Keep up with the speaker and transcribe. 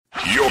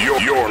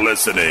You're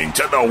listening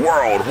to the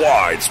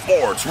Worldwide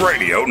Sports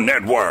Radio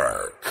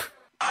Network.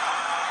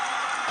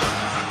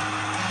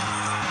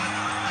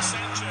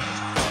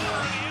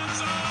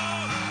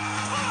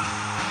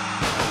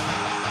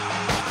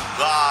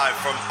 Live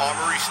from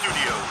Armory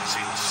Studios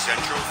in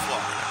Central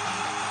Florida,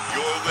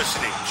 you're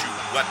listening to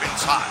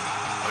Weapons Hot,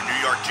 a New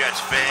York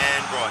Jets fan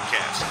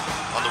broadcast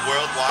on the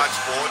Worldwide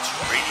Sports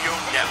Radio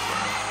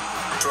Network.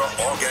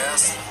 All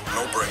gas,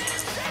 no break.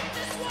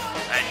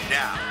 And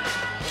now,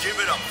 give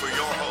it up for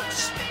your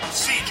hosts,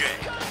 CJ,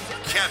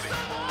 Kevin,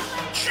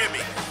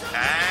 Jimmy,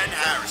 and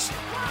Harrison.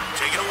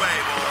 Take it away,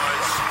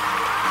 boys.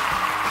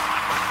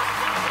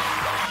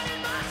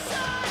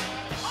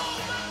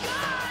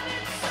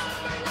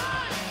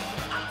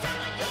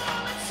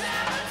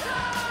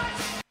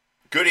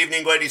 Good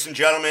evening, ladies and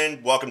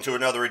gentlemen. Welcome to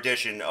another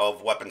edition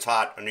of Weapons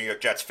Hot, a New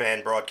York Jets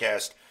fan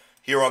broadcast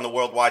here on the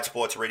Worldwide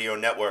Sports Radio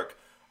Network.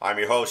 I'm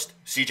your host,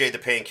 CJ the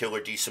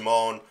Painkiller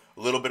DeSimone.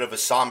 A little bit of a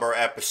somber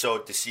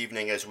episode this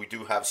evening as we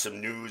do have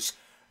some news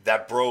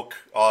that broke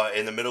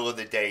in the middle of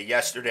the day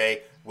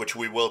yesterday, which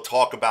we will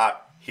talk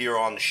about here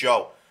on the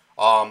show.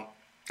 I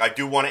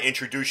do want to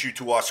introduce you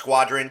to our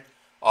squadron.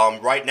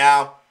 Right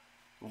now,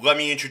 let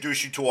me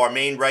introduce you to our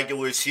main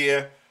regulars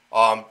here.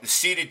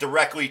 Seated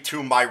directly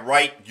to my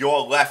right,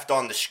 your left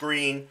on the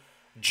screen,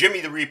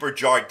 Jimmy the Reaper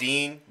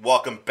Jardine.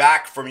 Welcome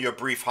back from your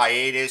brief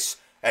hiatus.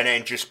 And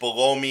then just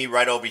below me,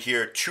 right over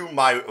here to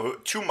my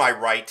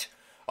right,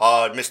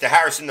 Mr.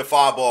 Harrison the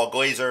Fireball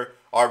Glazer,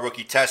 our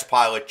rookie test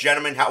pilot.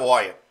 Gentlemen, how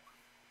are you?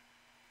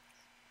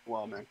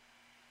 Well, man.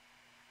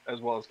 As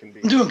well as can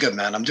be. I'm doing good,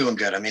 man. I'm doing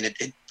good. I mean,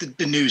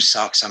 the news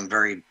sucks. I'm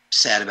very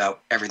sad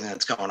about everything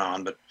that's going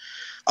on, but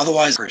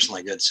otherwise,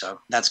 personally good, so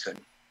that's good.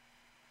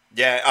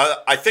 Yeah,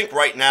 I think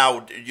right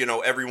now,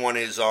 everyone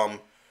is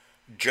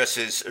just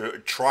is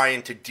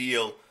trying to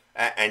deal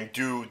and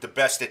do the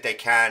best that they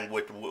can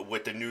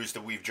with the news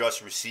that we've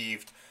just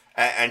received.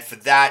 And for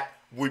that,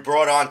 we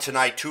brought on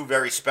tonight two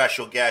very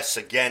special guests,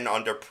 again,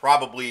 under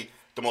probably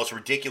the most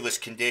ridiculous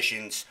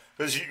conditions.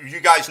 Because you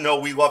guys know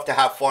we love to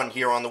have fun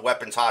here on the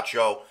Weapons Hot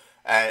Show.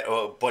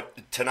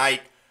 But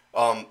tonight,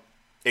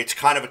 it's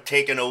kind of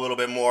taken a little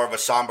bit more of a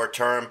somber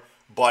term.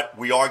 But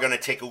we are going to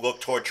take a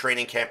look toward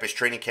training camp as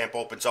training camp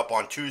opens up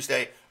on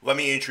Tuesday. Let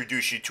me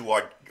introduce you to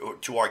our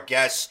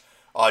guests.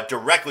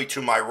 Directly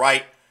to my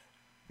right,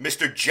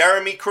 Mr.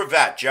 Jeremy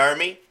Cravat.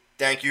 Jeremy,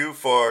 thank you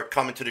for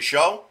coming to the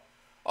show.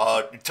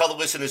 Tell the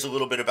listeners a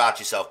little bit about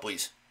yourself,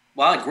 please.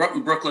 Well, I grew up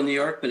in Brooklyn, New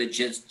York, been a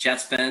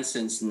Jets fan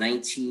since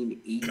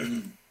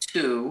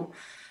 1982.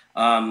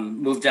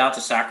 Moved out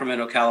to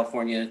Sacramento,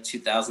 California,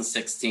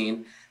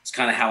 2016. It's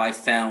kind of how I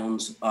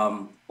found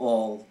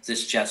all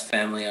this Jets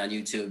family on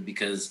YouTube,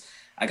 because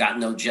I got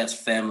no Jets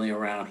family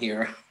around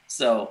here.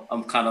 So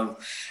I'm kind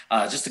of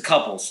just a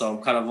couple. So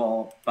I'm kind of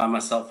all by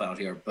myself out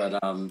here.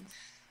 But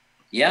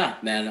yeah,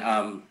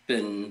 man,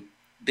 been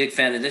big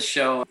fan of this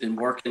show. Been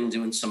working,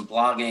 doing some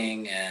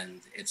blogging, and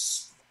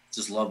it's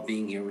just love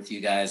being here with you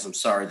guys. I'm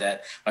sorry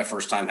that my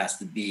first time has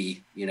to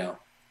be, in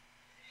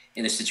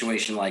a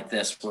situation like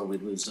this where we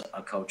lose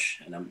a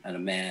coach and a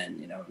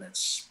man,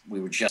 we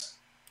were just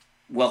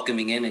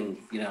welcoming in and,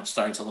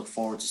 starting to look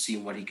forward to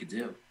seeing what he could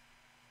do.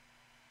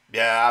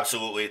 Yeah,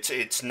 absolutely.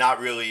 It's not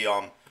really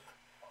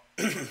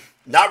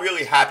not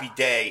really happy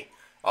day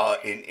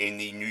in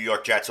the New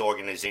York Jets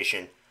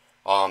organization.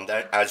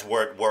 That as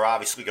we're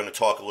obviously going to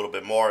talk a little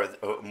bit more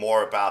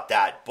about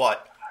that.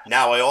 But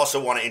now I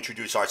also want to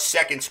introduce our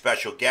second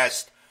special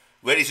guest.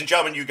 Ladies and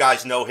gentlemen, you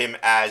guys know him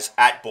as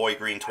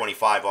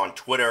 @BoyGreen25 on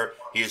Twitter.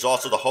 He is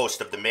also the host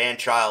of the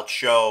Man-Child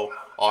Show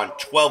on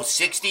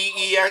 1260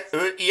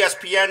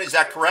 ESPN, is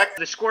that correct?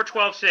 The Score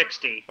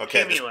 1260,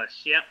 okay,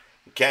 Cumulus, yep.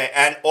 Okay,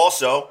 and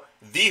also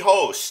the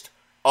host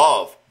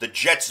of the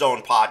Jet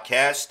Zone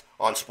podcast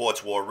on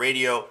Sports War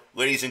Radio.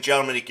 Ladies and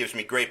gentlemen, it gives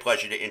me great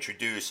pleasure to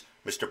introduce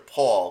Mr.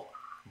 Paul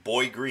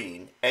Boy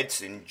Green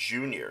Edson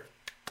Jr.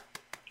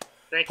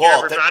 Thank you,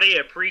 everybody.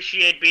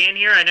 Appreciate being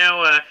here. I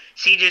know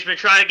CJ's been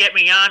trying to get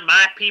me on.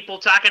 My people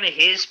talking to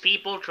his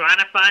people, trying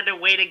to find a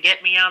way to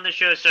get me on the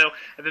show. So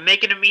I've been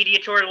making a media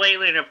tour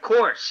lately, and of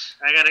course,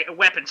 I got a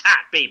Weapons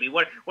Hot, baby.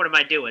 What am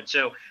I doing?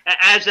 So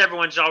as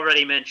everyone's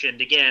already mentioned,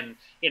 again,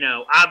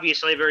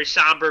 obviously a very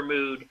somber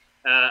mood.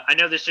 I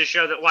know this is a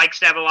show that likes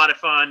to have a lot of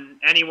fun.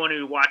 Anyone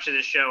who watches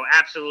this show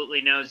absolutely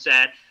knows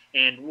that,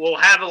 and we'll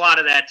have a lot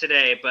of that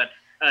today, but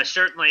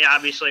certainly,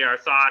 obviously, our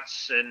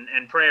thoughts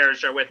and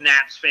prayers are with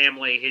Nap's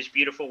family, his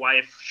beautiful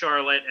wife,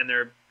 Charlotte, and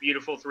their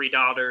beautiful 3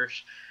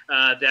 daughters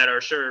that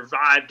are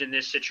survived in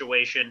this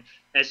situation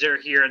as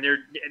they're here. And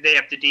they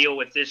have to deal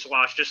with this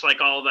loss, just like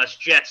all of us.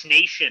 Jets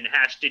Nation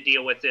has to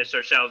deal with this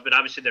ourselves, but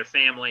obviously their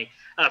family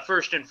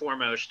first and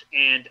foremost.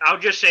 And I'll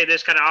just say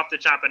this kind of off the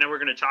top. I know we're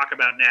going to talk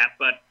about Nap,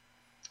 but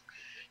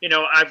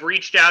I've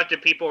reached out to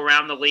people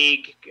around the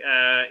league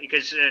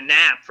because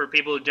Nap, for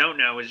people who don't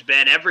know, has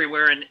been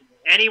everywhere and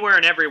anywhere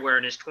and everywhere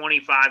in his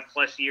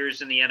 25-plus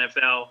years in the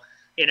NFL,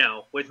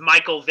 with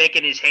Michael Vick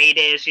in his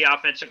heyday as the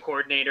offensive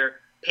coordinator,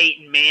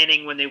 Peyton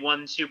Manning when they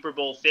won Super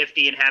Bowl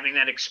 50 and having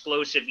that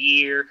explosive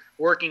year,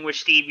 working with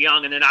Steve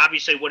Young, and then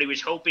obviously what he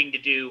was hoping to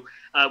do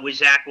with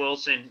Zach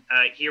Wilson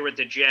here with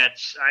the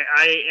Jets.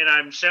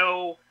 I'm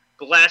so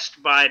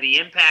blessed by the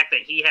impact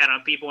that he had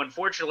on people.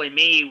 Unfortunately,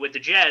 me with the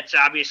Jets,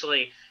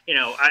 obviously,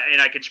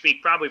 I could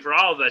speak probably for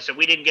all of us, and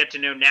we didn't get to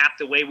know Knapp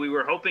the way we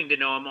were hoping to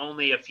know him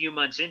only a few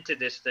months into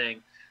this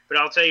thing. But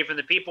I'll tell you, from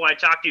the people I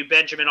talked to,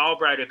 Benjamin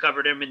Albright, who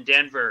covered him in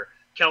Denver,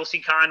 Kelsey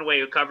Conway,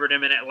 who covered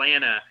him in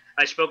Atlanta.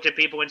 I spoke to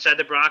people inside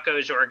the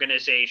Broncos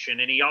organization,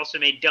 and he also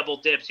made double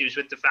dips. He was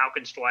with the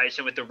Falcons twice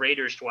and with the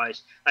Raiders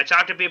twice. I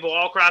talked to people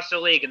all across the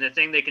league, and the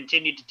thing they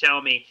continued to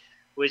tell me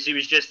was he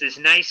was just this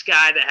nice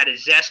guy that had a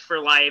zest for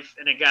life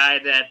and a guy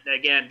that,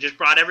 again, just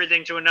brought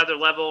everything to another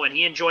level, and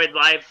he enjoyed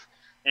life,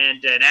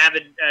 and an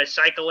avid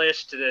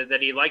cyclist that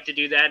he liked to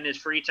do that in his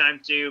free time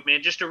too.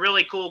 Man, just a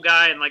really cool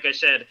guy, and like I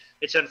said,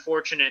 it's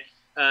unfortunate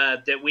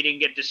that we didn't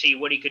get to see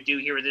what he could do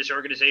here with this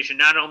organization,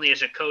 not only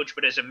as a coach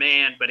but as a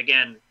man. But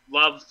again,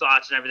 love,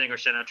 thoughts, and everything are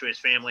sent out to his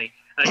family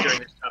during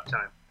this tough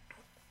time.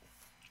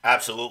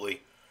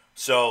 Absolutely.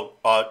 So,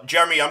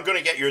 Jeremy, I'm going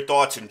to get your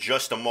thoughts in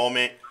just a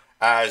moment,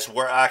 as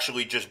we're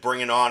actually just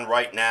bringing on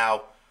right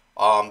now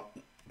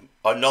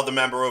another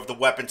member of the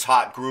Weapons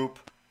Hot group,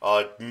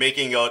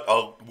 making a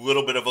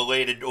little bit of a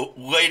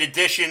late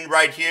addition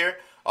right here,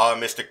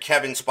 Mr.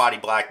 Kevin Spotty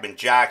Blackman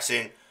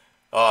Jackson.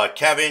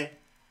 Kevin,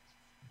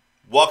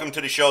 welcome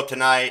to the show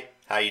tonight.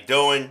 How you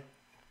doing?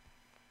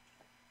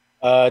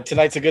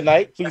 Tonight's a good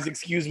night. Please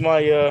excuse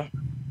my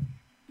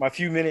my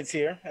few minutes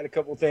here. Had a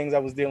couple things I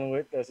was dealing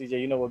with.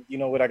 CJ, you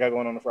know what I got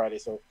going on Friday.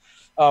 So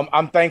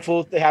I'm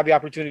thankful to have the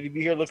opportunity to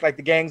be here. Looks like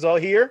the gang's all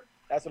here.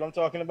 That's what I'm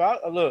talking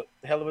about. Look,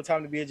 a hell of a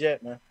time to be a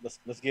Jet, man.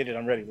 Let's get it.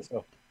 I'm ready. Let's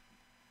go.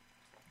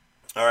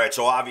 All right.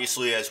 So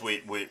obviously, as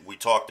we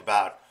talked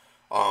about,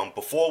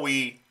 before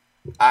we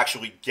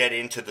actually get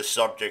into the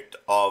subject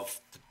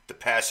of the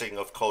passing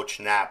of Coach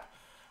Knapp,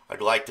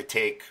 I'd like to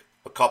take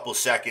a couple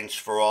seconds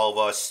for all of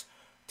us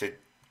to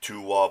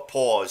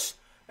pause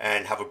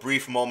and have a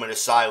brief moment of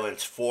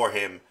silence for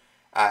him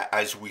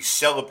as we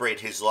celebrate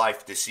his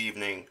life this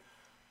evening.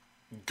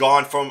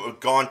 Gone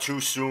too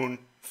soon,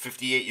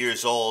 58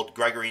 years old,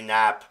 Gregory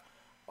Knapp,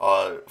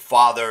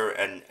 father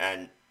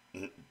and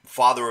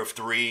father of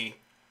three,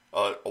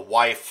 a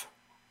wife.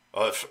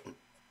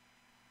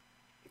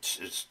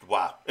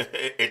 Wow.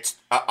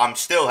 I'm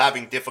still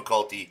having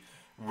difficulty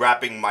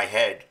wrapping my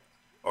head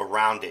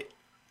around it,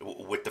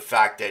 with the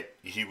fact that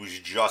he was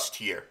just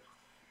here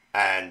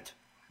and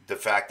the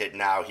fact that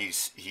now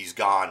he's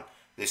gone.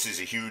 This is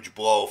a huge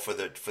blow for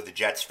the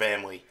Jets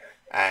family.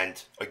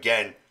 And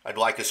again, I'd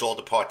like us all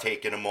to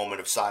partake in a moment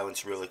of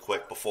silence really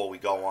quick before we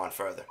go on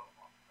further.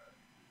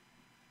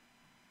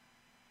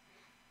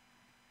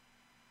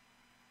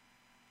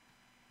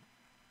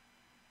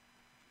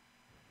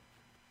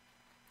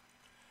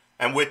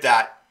 And with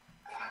that,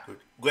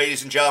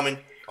 ladies and gentlemen,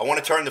 I want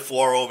to turn the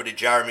floor over to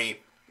Jeremy.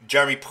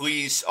 Jeremy,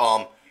 please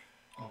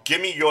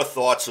give me your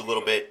thoughts a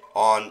little bit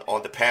on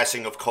the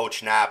passing of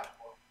Coach Knapp,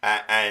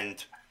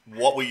 and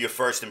what were your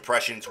first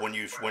impressions when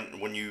you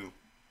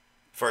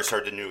first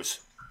heard the news?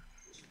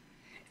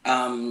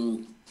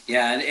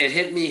 Yeah, it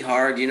hit me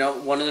hard.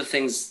 One of the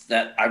things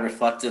that I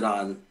reflected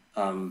on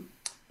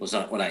was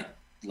when I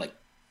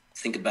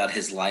think about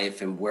his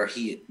life and where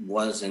he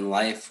was in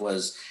life,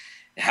 was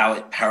how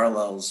it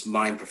parallels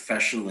mine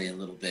professionally a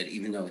little bit,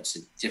 even though it's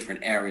in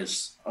different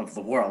areas of the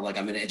world. Like,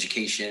 I'm in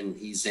education,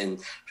 he's in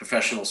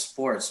professional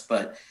sports,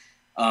 but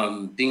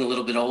being a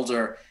little bit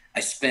older, I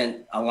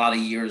spent a lot of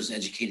years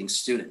educating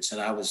students, and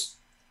I was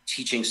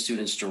teaching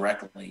students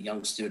directly,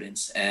 young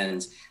students.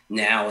 And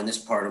now in this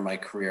part of my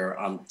career,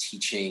 I'm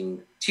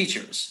teaching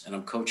teachers and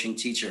I'm coaching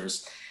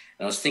teachers.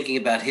 And I was thinking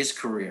about his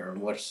career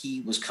and what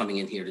he was coming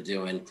in here to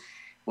do. And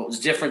what was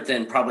different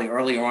than probably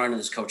earlier on in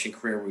his coaching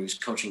career, where he was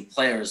coaching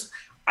players,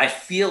 I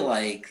feel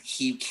like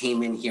he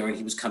came in here and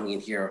he was coming in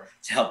here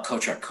to help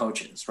coach our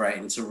coaches, right?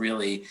 And to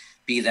really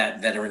be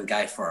that veteran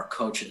guy for our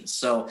coaches.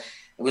 So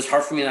it was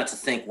hard for me not to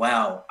think,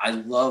 wow, I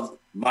love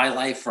my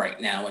life right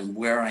now and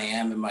where I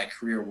am in my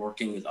career,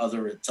 working with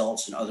other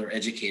adults and other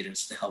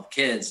educators to help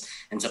kids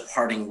and to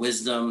imparting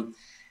wisdom.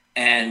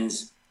 And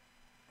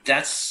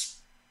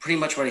that's pretty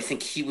much what I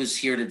think he was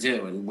here to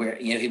do, and where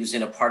he was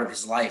in a part of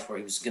his life where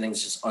he was going to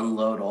just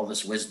unload all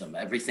this wisdom,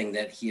 everything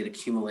that he had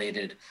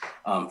accumulated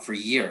for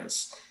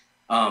years.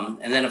 And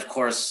then, of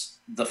course,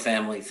 the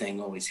family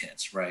thing always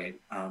hits, right?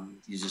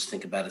 You just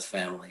think about his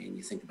family, and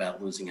you think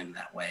about losing him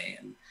that way,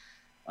 and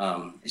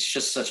it's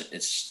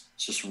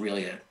just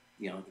really a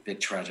big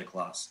tragic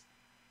loss.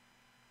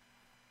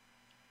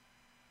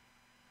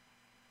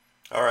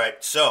 All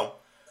right, so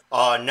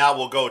now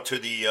we'll go to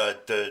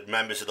the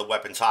members of the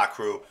Weapons Hot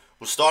crew.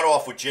 We'll start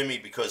off with Jimmy,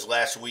 because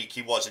last week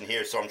he wasn't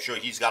here, so I'm sure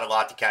he's got a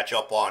lot to catch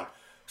up on.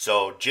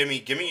 So, Jimmy,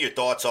 give me your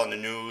thoughts on the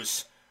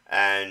news,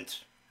 and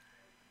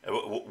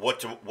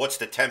what's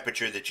the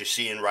temperature that you're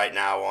seeing right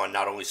now on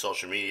not only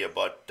social media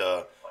but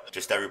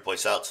just every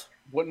place else.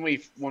 When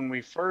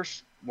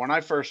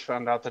I first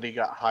found out that he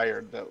got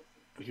hired, that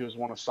he was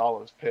one of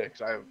Saleh's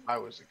picks, I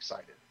was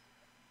excited.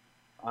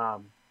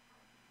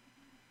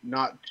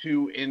 Not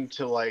too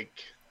into like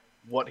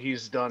what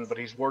he's done, but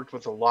he's worked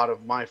with a lot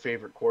of my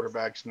favorite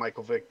quarterbacks,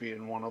 Michael Vick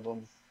being one of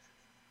them.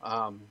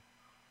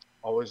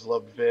 Always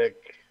loved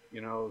Vick,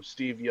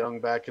 Steve Young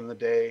back in the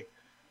day.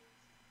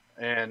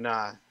 And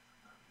I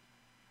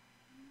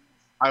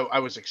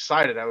was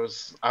excited. I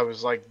was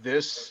like,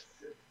 this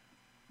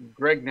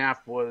Greg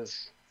Knapp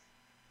was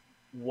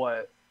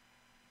what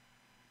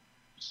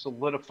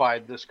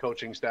solidified this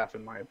coaching staff,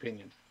 in my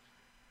opinion.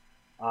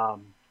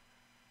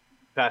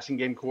 Passing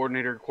game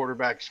coordinator,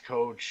 quarterbacks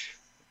coach,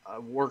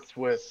 worked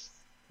with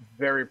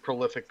very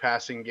prolific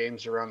passing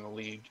games around the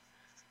league.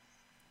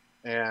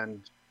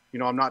 And,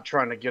 I'm not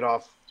trying to get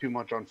off too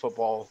much on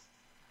football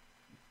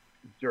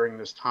during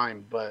this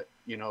time, but,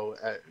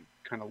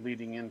 kind of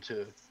leading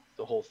into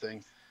the whole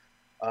thing.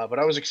 But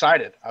I was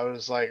excited. I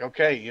was like,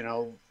 okay,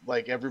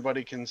 like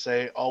everybody can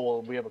say, oh,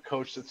 well, we have a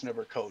coach that's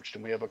never coached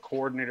and we have a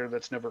coordinator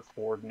that's never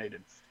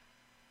coordinated.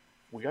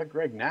 We got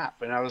Greg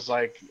Knapp. And I was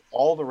like,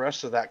 all the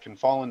rest of that can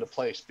fall into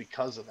place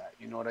because of that.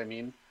 You know what I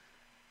mean?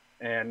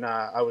 And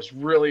I was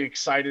really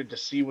excited to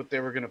see what they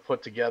were going to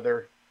put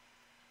together.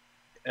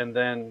 And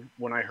then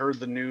when I heard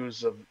the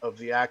news of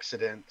the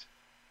accident,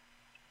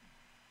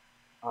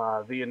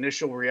 the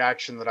initial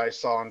reaction that I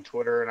saw on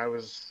Twitter, and I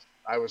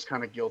was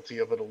kind of guilty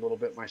of it a little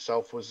bit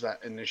myself, was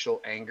that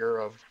initial anger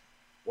of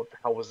what the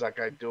hell was that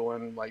guy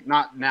doing? Like,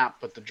 not Knapp,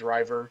 but the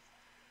driver.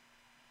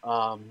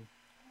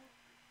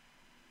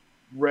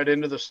 Read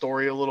into the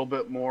story a little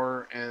bit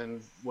more,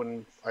 and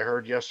when I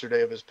heard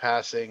yesterday of his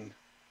passing,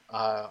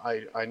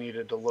 I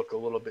needed to look a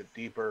little bit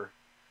deeper.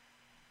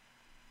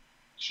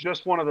 It's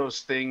just one of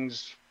those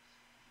things,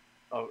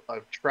 a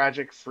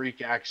tragic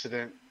freak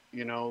accident,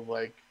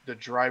 like the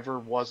driver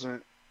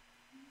wasn't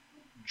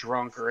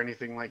drunk or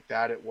anything like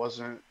that. It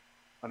wasn't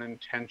an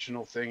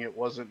intentional thing. It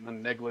wasn't a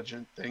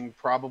negligent thing.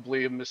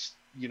 Probably a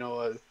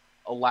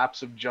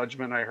lapse of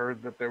judgment. I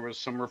heard that there was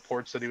some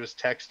reports that he was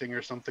texting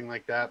or something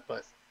like that,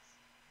 but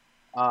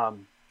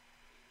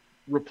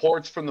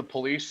reports from the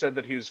police said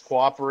that he was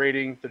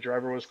cooperating. The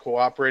driver was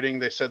cooperating.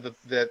 They said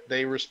that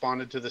they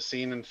responded to the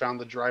scene and found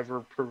the driver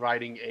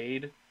providing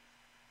aid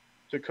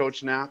to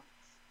Coach Knapp.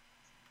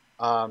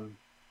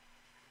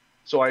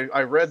 So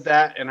I read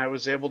that, and I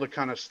was able to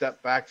kind of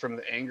step back from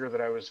the anger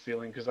that I was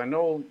feeling, because I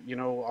know,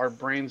 our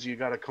brains, you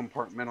got to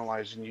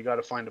compartmentalize and you got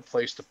to find a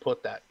place to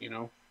put that,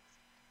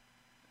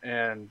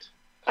 And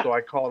so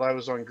I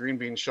was on Green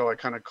Bean Show. I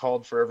kind of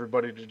called for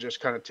everybody to just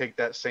kind of take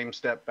that same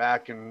step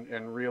back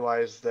and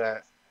realize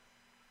that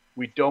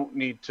we don't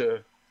need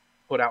to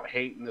put out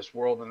hate in this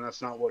world. And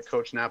that's not what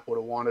Coach Knapp would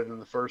have wanted in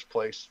the first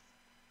place.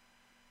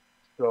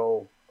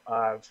 So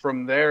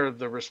from there,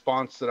 the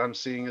response that I'm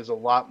seeing is a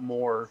lot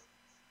more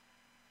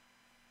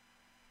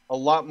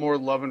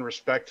love and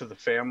respect to the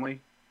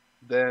family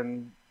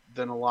than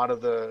a lot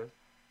of the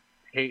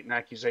hate and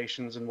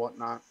accusations and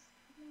whatnot.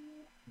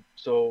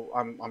 So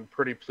I'm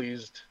pretty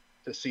pleased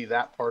to see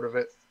that part of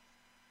it.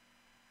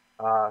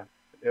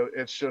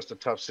 It's just a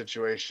tough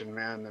situation,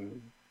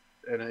 man,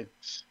 and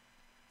it's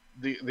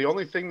the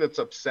only thing that's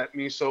upset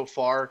me so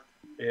far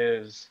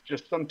is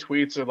just some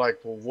tweets are like,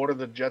 well, what are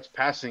the Jets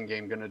passing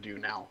game gonna do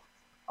now?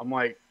 I'm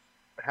like,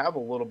 have a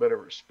little bit of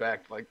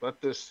respect. Like,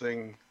 let this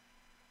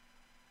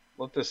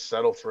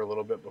settle for a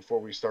little bit before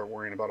we start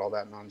worrying about all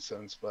that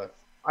nonsense. But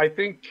I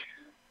think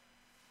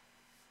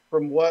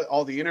from what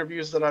all the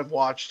interviews that I've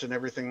watched and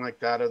everything like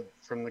that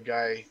from the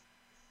guy,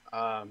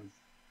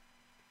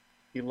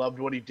 he loved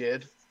what he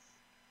did,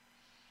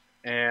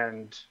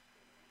 and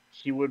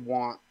he would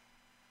want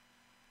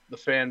the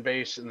fan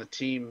base and the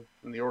team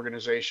and the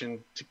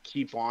organization to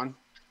keep on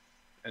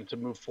and to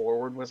move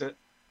forward with it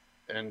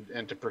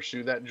and to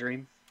pursue that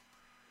dream.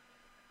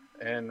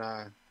 And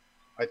I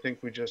think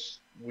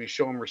we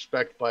show him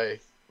respect by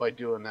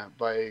doing that,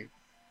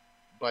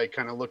 by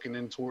kind of looking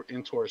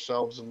into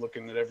ourselves and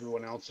looking at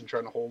everyone else and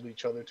trying to hold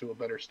each other to a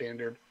better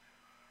standard,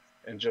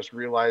 and just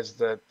realize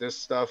that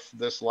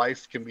this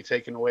life can be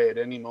taken away at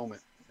any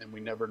moment, and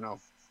we never know.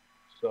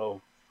 So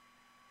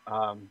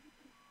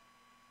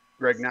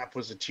Greg Knapp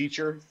was a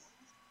teacher,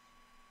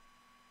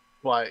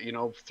 but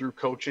through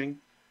coaching,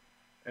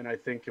 and I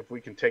think if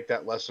we can take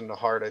that lesson to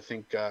heart, I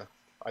think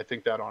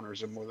that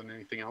honors him more than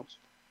anything else.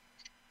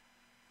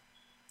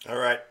 All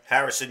right,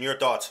 Harrison, your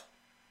thoughts.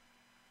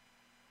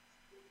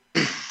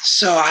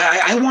 So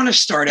I want to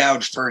start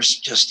out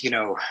first, just,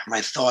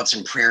 my thoughts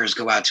and prayers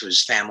go out to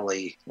his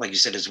family. Like you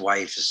said, his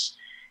wife,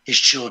 his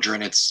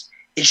children. It's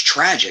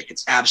tragic.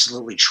 It's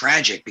absolutely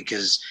tragic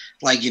because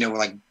like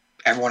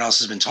everyone else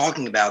has been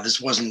talking about,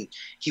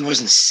 he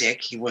wasn't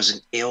sick. He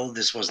wasn't ill.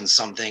 This wasn't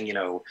something,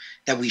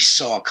 that we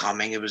saw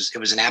coming. It was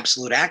an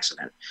absolute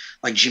accident.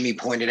 Like Jimmy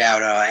pointed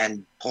out,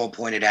 and Paul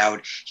pointed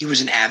out, he was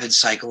an avid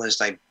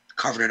cyclist. I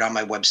covered it on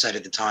my website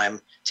at the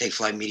time,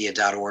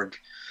 takeflightmedia.org.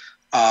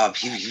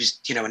 He was,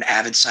 an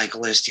avid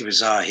cyclist. He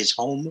was, his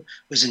home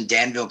was in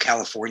Danville,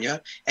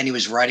 California, and he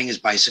was riding his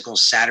bicycle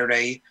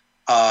Saturday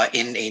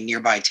in a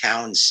nearby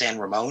town, San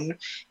Ramon.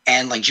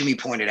 And like Jimmy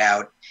pointed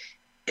out,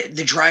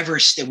 the driver,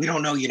 we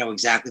don't know,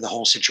 exactly the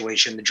whole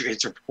situation.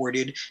 It's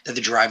reported that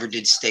the driver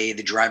did stay.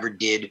 The driver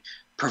did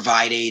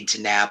provide aid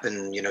to Knapp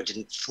and,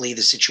 didn't flee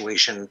the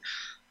situation.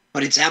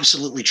 But it's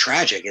absolutely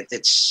tragic.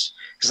 It's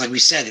because, like we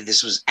said,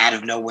 this was out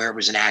of nowhere. It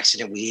was an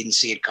accident. We didn't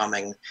see it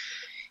coming.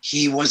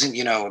 He wasn't,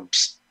 a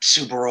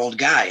super old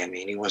guy. I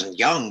mean, he wasn't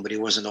young, but he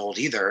wasn't old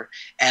either.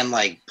 And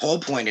like Paul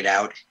pointed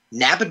out,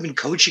 Knapp had been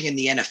coaching in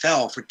the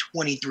NFL for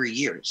 23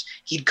 years.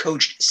 He'd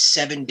coached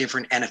 7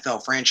 different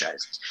NFL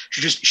franchises.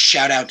 So just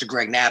shout out to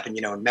Greg Knapp and,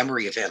 in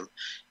memory of him.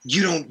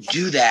 You don't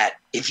do that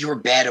if you're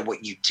bad at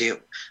what you do.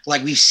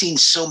 Like we've seen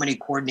so many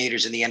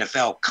coordinators in the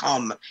NFL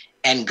come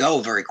and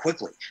go very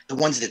quickly. The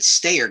ones that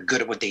stay are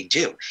good at what they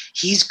do.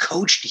 He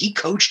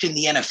coached in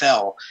the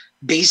NFL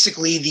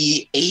basically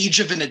the age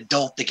of an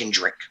adult that can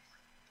drink.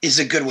 Is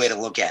a good way to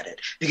look at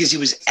it because he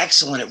was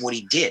excellent at what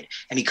he did.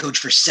 And he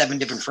coached for 7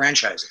 different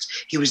franchises.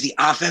 He was the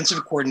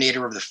offensive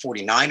coordinator of the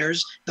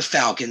 49ers, the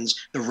Falcons,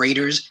 the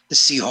Raiders, the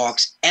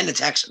Seahawks, and the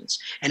Texans.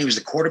 And he was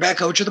the quarterback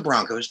coach of the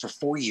Broncos for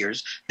 4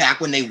 years back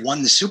when they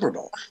won the Super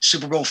Bowl.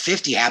 Super Bowl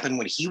 50 happened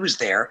when he was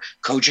there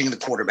coaching the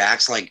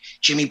quarterbacks. Like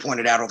Jimmy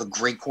pointed out, all the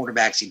great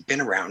quarterbacks he'd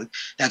been around.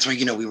 That's why,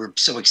 we were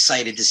so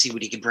excited to see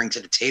what he could bring to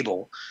the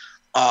table.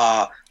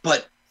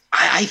 But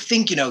I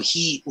think,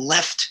 he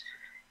left –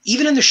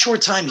 even in the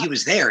short time he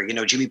was there,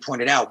 Jimmy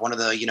pointed out, one of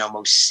the,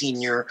 most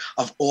senior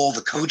of all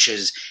the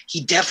coaches, he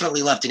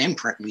definitely left an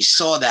imprint. We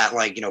saw that,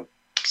 like,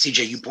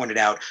 CJ, you pointed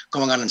out,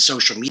 going on in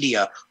social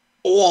media,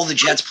 all the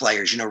Jets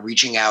players,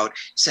 reaching out,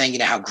 saying,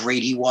 how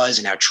great he was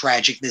and how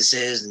tragic this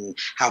is and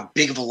how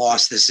big of a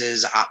loss this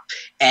is.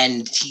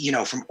 And,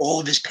 from all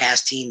of his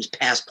past teams,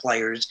 past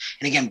players,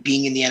 and again,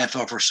 being in the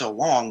NFL for so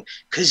long,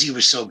 because he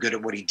was so good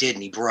at what he did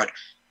and he brought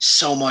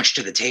so much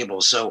to the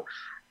table. So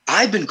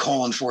I've been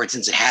calling for it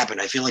since it happened.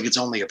 I feel like it's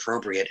only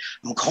appropriate.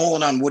 I'm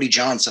calling on Woody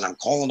Johnson. I'm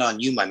calling on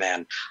you, my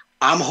man.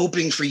 I'm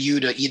hoping for you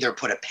to either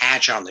put a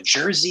patch on the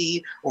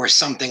jersey or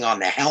something on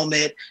the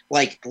helmet.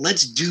 Like,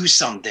 let's do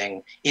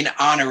something in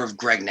honor of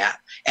Greg Knapp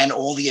and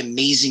all the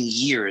amazing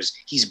years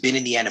he's been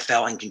in the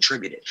NFL and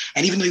contributed.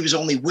 And even though he was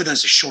only with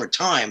us a short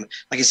time,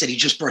 like I said, he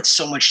just brought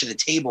so much to the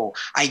table.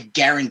 I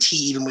guarantee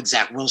even with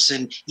Zach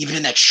Wilson, even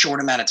in that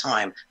short amount of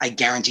time, I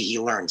guarantee he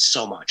learned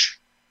so much.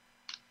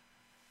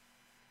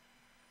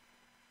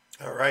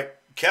 All right.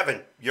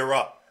 Kevin, you're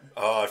up.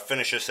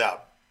 Finish us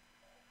out.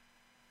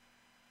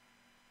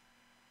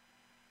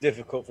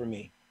 Difficult for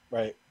me,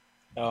 right?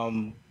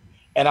 And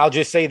I'll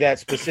just say that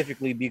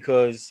specifically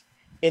because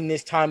in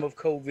this time of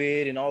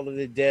COVID and all of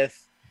the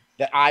death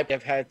that I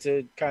have had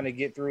to kind of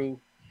get through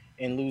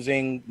and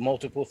losing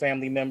multiple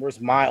family members,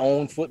 my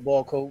own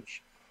football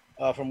coach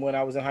from when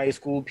I was in high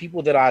school,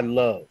 people that I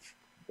love,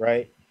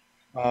 right?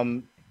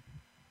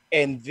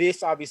 And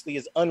this obviously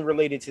is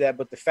unrelated to that,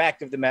 but the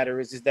fact of the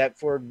matter is that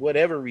for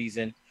whatever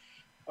reason,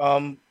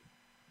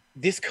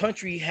 this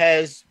country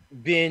has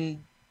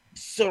been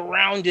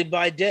surrounded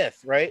by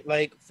death, right?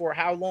 Like for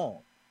how long?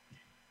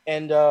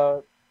 And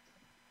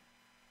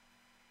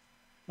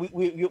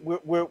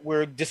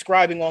we're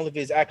describing all of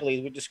his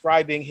accolades. We're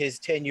describing his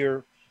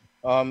tenure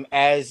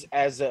as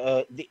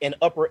an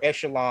upper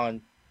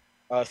echelon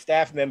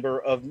staff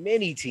member of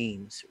many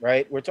teams,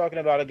 right? We're talking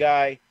about a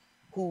guy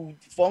who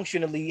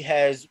functionally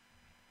has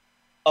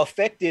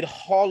affected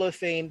Hall of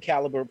Fame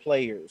caliber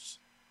players,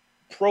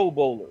 Pro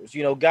Bowlers,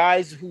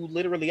 guys who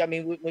literally, I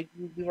mean,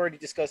 we've already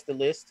discussed the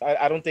list.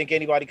 I don't think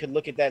anybody could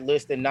look at that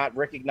list and not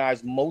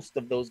recognize most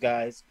of those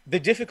guys. The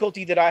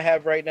difficulty that I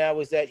have right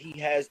now is that he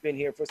has been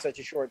here for such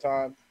a short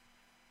time.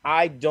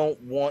 I don't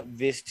want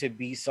this to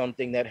be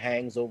something that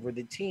hangs over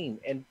the team.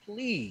 And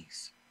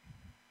please,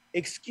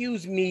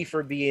 excuse me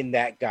for being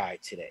that guy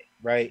today,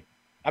 right?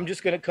 I'm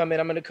just going to come in.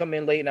 I'm going to come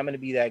in late and I'm going to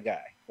be that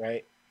guy,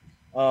 right?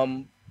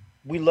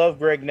 We love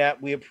Greg Knapp.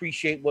 We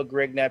appreciate what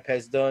Greg Knapp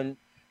has done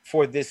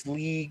for this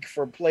league,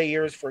 for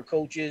players, for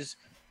coaches,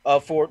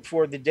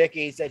 for the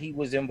decades that he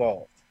was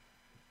involved.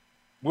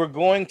 We're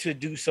going to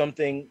do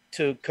something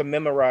to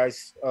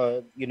commemorate,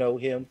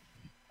 him.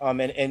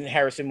 And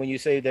Harrison, when you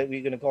say that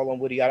we're going to call on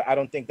Woody, I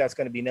don't think that's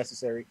going to be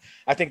necessary.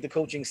 I think the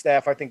coaching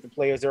staff, I think the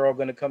players, they're all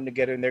going to come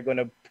together and they're going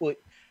to put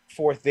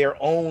forth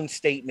their own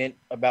statement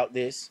about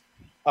this.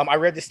 I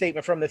read the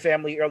statement from the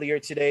family earlier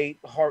today,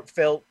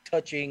 heartfelt,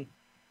 touching.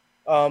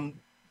 I'm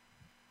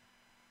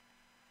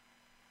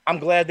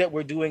glad that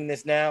we're doing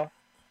this now.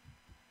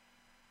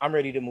 I'm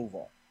ready to move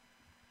on.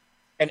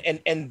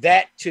 And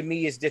that to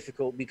me is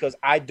difficult because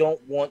I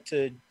don't want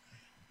to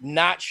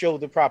not show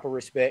the proper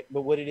respect,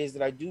 but what it is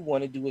that I do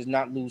want to do is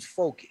not lose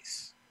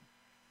focus.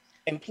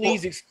 And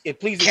please, Kev,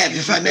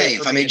 if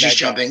I may just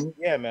jump in.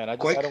 Yeah, man. I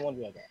don't want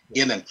to do that.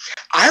 Yeah, man.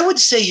 I would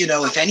say,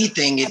 if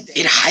anything,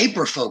 it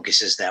hyper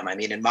focuses them. I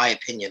mean, in my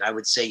opinion, I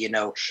would say,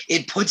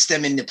 it puts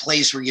them in the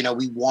place where,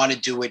 we want to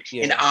do it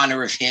in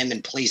honor of him,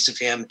 in place of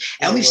him.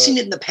 And we've seen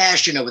it in the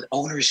past, with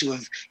owners who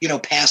have,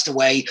 passed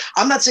away.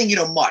 I'm not saying,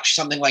 much,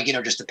 something like,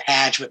 just a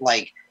patch with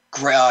like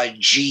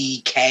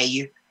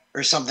GK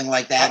or something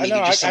like that. Maybe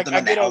just something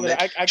on the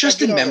helmet.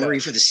 Just in memory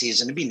for the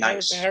season. It'd be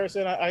nice.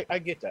 Harrison, I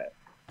get that.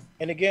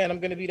 And again, I'm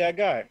going to be that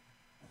guy.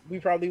 We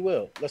probably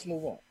will. Let's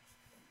move on.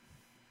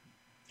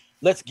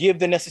 Let's give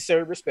the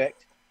necessary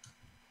respect.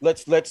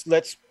 Let's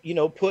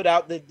put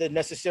out the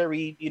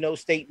necessary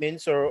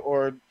statements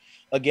or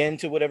again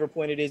to whatever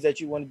point it is that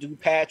you want to do,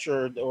 patch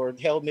or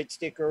helmet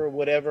sticker or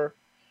whatever.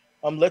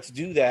 Let's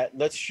do that.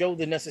 Let's show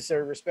the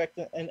necessary respect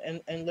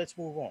and let's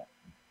move on.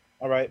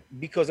 All right,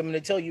 because I'm going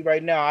to tell you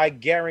right now, I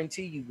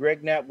guarantee you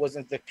Greg Knapp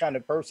wasn't the kind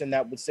of person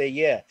that would say,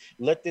 yeah,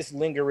 let this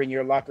linger in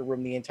your locker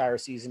room the entire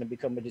season and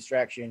become a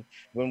distraction,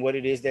 when what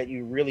it is that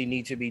you really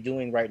need to be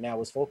doing right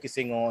now is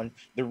focusing on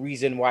the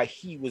reason why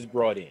he was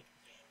brought in.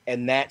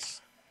 And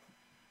that's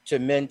to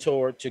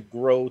mentor, to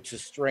grow, to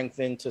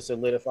strengthen, to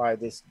solidify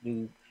this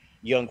new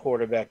young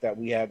quarterback that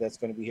we have that's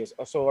going to be here.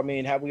 So, I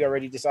mean, have we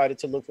already decided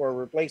to look for a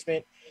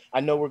replacement? I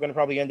know we're going to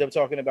probably end up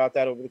talking about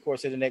that over the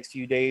course of the next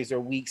few days or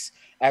weeks,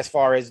 as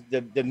far as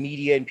the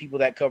media and people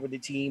that cover the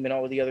team and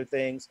all of the other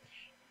things.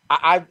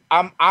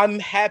 I'm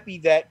happy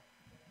that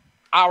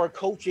our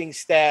coaching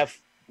staff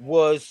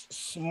was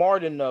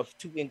smart enough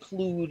to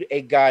include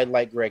a guy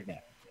like Greg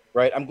Knapp,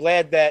 right? I'm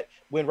glad that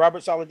when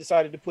Robert Saleh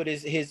decided to put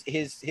his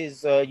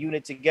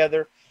unit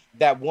together,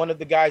 that one of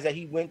the guys that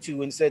he went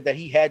to and said that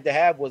he had to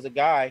have was a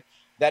guy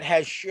that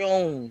has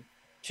shown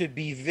to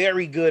be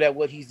very good at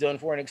what he's done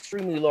for an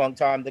extremely long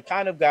time. The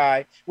kind of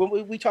guy,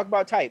 when we talk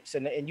about types,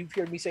 and you've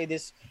heard me say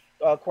this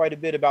quite a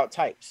bit about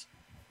types.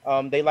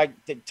 They like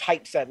the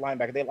types at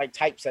linebacker. They like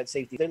types at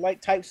safety. They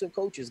like types of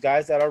coaches,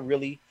 guys that are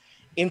really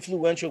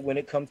influential when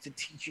it comes to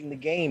teaching the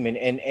game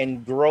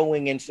and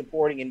growing and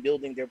supporting and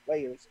building their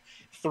players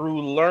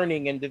through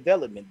learning and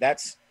development.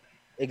 That's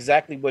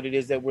exactly what it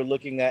is that we're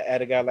looking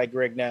at a guy like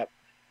Greg Knapp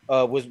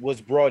was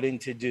brought in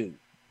to do.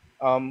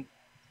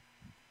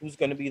 Who's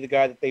going to be the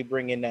guy that they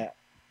bring in now?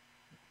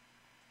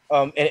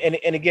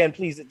 And again,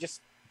 please,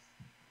 just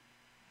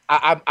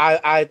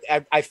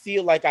I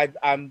feel like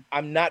I'm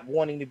not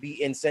wanting to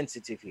be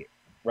insensitive here,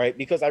 right?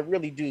 Because I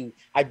really do.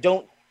 I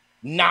don't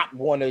not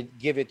want to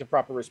give it the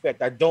proper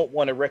respect. I don't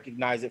want to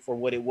recognize it for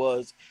what it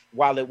was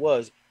while it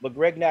was. But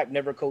Greg Knapp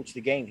never coached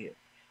the game here.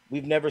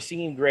 We've never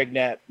seen Greg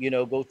Knapp,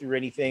 go through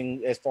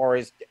anything as far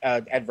as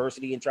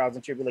adversity and trials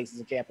and tribulations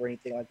in camp or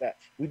anything like that.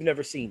 We've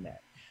never seen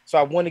that. So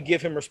I want to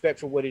give him respect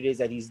for what it is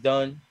that he's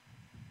done.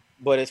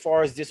 But as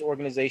far as this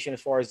organization,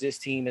 as far as this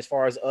team, as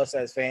far as us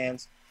as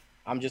fans,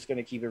 I'm just going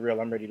to keep it real.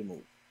 I'm ready to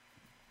move.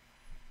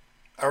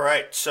 All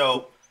right.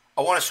 So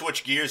I want to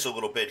switch gears a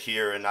little bit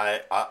here, and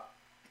I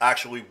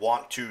actually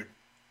want to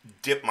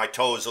dip my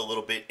toes a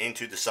little bit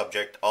into the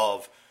subject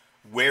of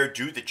where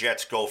do the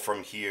Jets go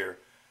from here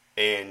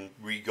in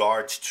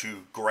regards to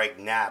Greg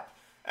Knapp.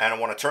 And I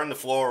want to turn the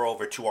floor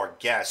over to our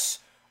guests.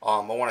 I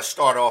want to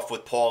start off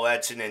with Paul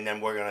Edson, and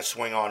then we're going to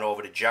swing on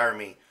over to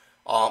Jeremy.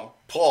 Paul.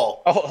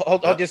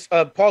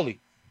 Paulie,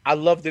 I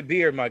love the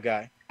beard, my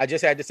guy. I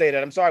just had to say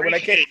that. I'm sorry. When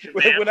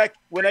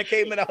I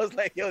came in, I was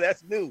like, yo,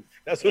 that's new.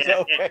 That's what's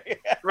up.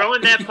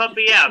 Throwing that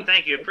puppy out.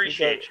 Thank you.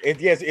 Appreciate you.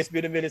 Yes, it's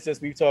been a minute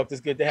since we've talked.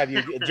 It's good to have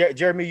you.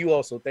 Jeremy, you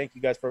also. Thank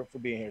you guys for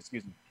being here.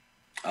 Excuse me.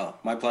 Oh,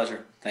 my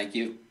pleasure. Thank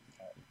you.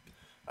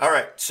 All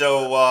right.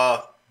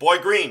 So, Boy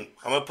Green,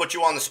 I'm going to put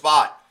you on the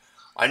spot.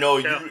 I know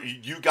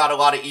you got a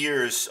lot of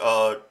ears,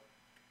 and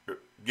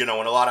a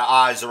lot of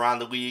eyes around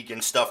the league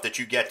and stuff that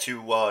you get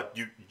to,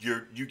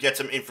 you get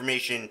some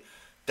information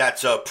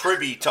that's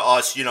privy to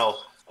us,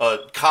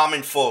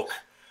 common folk,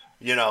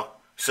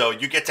 so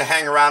you get to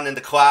hang around in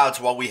the clouds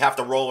while we have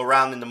to roll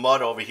around in the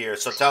mud over here.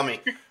 So tell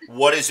me,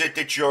 what is it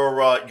that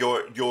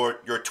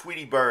your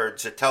Tweety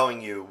birds are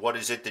telling you? What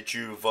is it that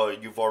you've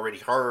already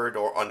heard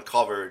or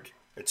uncovered,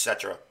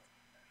 etc.?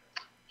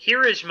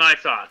 Here is my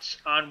thoughts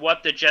on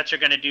what the Jets are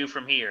going to do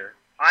from here.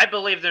 I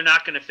believe they're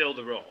not going to fill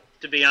the role,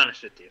 to be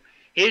honest with you.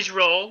 His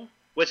role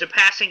was a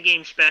passing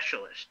game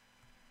specialist.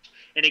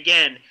 And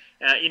again,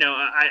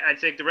 I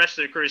think the rest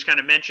of the crew has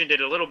kind of mentioned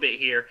it a little bit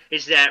here,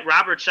 is that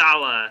Robert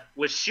Saleh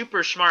was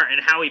super smart in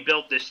how he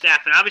built this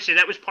staff. And obviously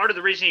that was part of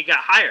the reason he got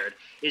hired,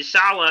 is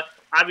Saleh,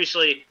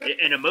 obviously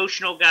an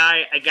emotional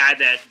guy, a guy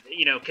that,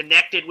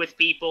 connected with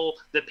people,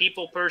 the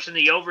people person,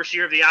 the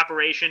overseer of the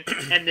operation.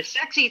 And the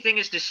sexy thing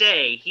is to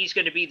say he's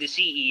going to be the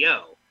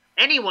CEO.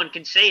 Anyone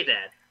can say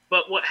that.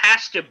 But what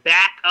has to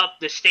back up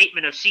the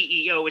statement of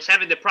CEO is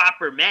having the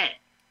proper men.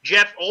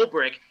 Jeff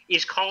Ulbrich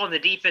is calling the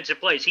defensive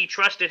plays. He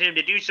trusted him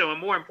to do so, and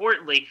more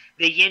importantly,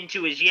 the yin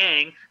to his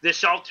yang, the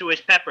salt to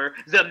his pepper,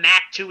 the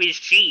mac to his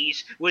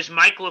cheese was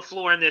Mike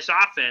LaFleur in this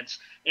offense.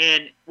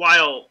 And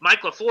while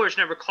Mike LaFleur has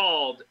never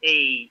called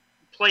a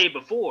play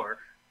before,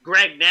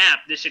 Greg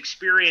Knapp, this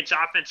experienced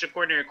offensive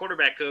coordinator,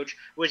 quarterback coach,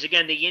 was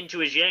again the yin to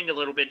his yang a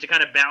little bit to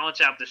kind of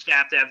balance out the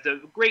staff to have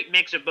the great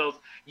mix of both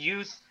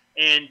youth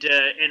and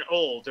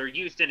old, or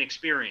youth and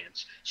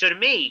experience. So to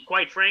me,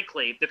 quite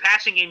frankly, the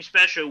passing game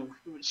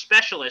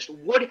specialist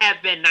would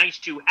have been nice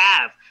to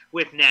have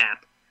with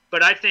Knapp.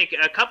 But I think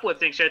a couple of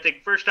things. I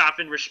think first off,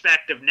 in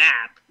respect of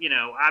Knapp,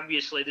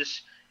 obviously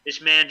this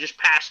man just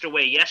passed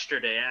away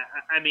yesterday.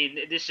 I mean,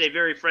 this is a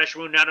very fresh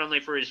wound, not only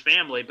for his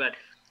family, but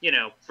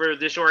for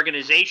this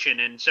organization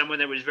and someone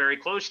that was very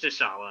close to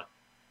Saleh.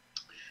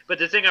 But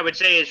the thing I would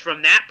say is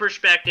from that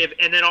perspective,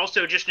 and then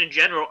also just in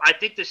general, I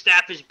think the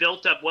staff is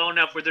built up well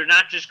enough where they're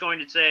not just going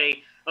to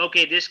say,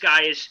 okay, this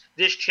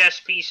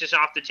chess piece is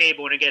off the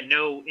table. And again,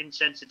 no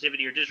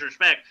insensitivity or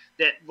disrespect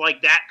that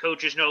like that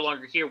coach is no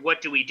longer here. What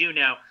do we do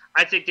now?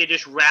 I think they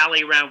just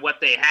rally around what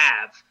they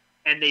have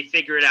and they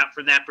figure it out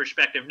from that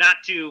perspective. Not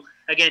to,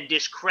 again,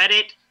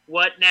 discredit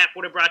what Knapp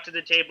would have brought to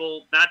the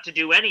table, not to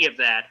do any of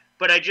that.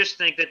 But I just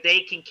think that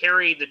they can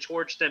carry the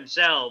torch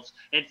themselves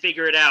and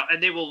figure it out.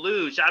 And they will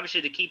lose, obviously,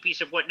 the key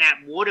piece of what Knapp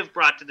would have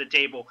brought to the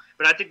table.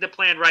 But I think the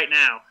plan right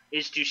now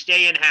is to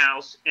stay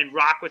in-house and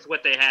rock with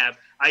what they have.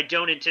 I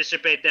don't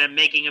anticipate them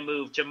making a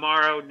move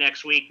tomorrow,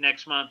 next week,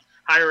 next month,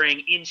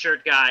 hiring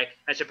insert guy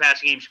as a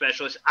passing game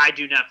specialist. I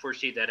do not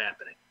foresee that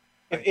happening.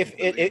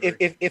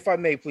 If I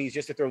may, please,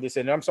 just to throw this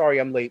in, and I'm sorry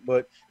I'm late,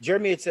 but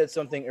Jeremy had said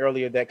something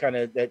earlier that kind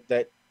of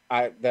that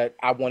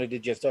I wanted to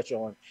just touch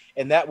on,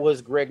 and that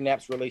was Greg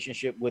Knapp's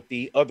relationship with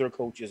the other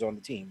coaches on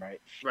the team,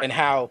 right? And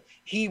how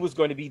he was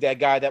going to be that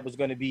guy that was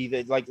going to be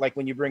the like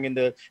when you bring in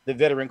the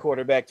veteran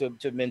quarterback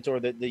to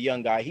mentor the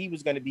young guy, he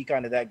was going to be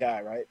kind of that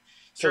guy, right?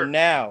 So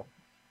now,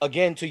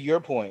 again, to your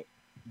point,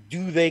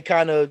 do they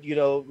kind of,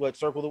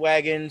 circle the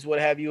wagons, what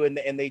have you, and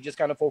they just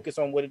kind of focus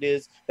on what it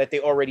is that they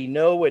already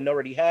know and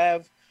already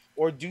have?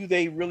 Or do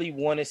they really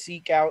want to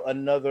seek out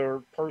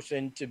another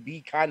person to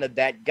be kind of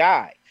that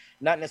guy?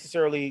 Not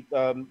necessarily,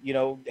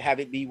 have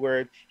it be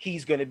where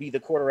he's going to be the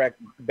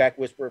quarterback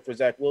whisperer for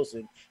Zach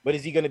Wilson, but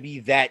is he going to be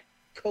that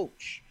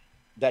coach?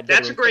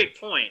 That's a great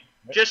point.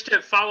 Just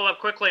to follow up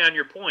quickly on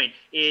your point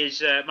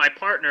is my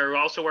partner who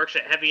also works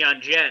at Heavy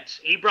on Jets.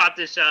 He brought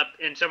this up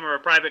in some of our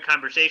private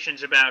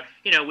conversations about,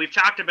 we've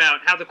talked about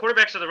how the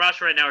quarterbacks of the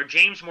roster right now are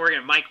James Morgan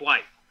and Mike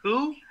White.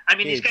 Who? I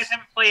mean, these guys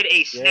haven't played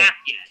a snap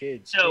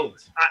yet.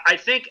 I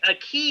think a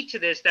key to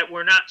this that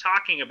we're not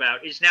talking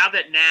about is now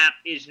that Knapp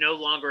is no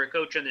longer a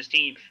coach on this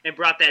team and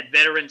brought that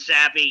veteran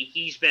savvy,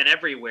 he's been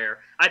everywhere.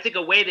 I think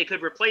a way they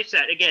could replace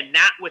that, again,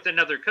 not with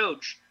another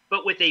coach,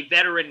 but with a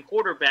veteran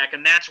quarterback.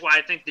 And that's why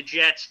I think the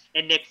Jets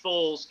and Nick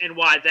Foles and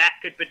why that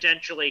could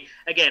potentially,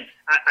 again,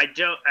 I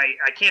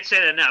can't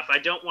say that enough. I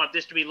don't want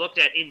this to be looked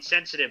at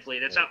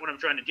insensitively. That's not what I'm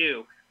trying to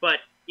do. But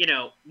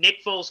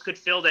Nick Foles could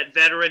fill that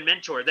veteran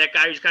mentor, that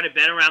guy who's kind of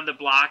been around the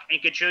block and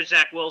could show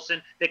Zach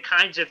Wilson the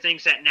kinds of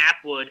things that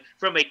Knapp would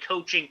from a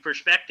coaching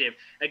perspective.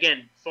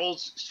 Again,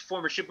 Foles,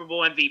 former Super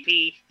Bowl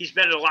MVP, he's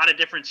been in a lot of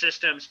different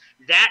systems.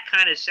 That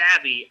kind of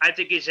savvy, I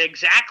think, is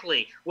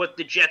exactly what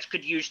the Jets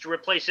could use to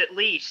replace at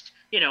least,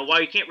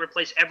 while you can't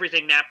replace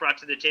everything Knapp brought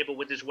to the table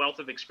with his wealth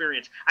of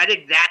experience. I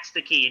think that's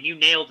the key, and you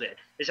nailed it,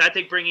 is I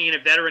think bringing in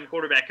a veteran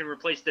quarterback can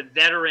replace the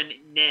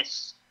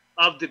veteranness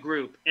of the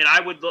group, and I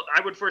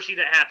would foresee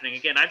that happening.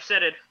 Again, I've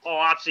said it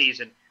all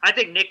offseason. I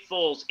think Nick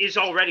Foles is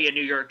already a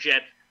New York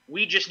Jet.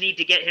 We just need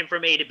to get him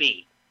from A to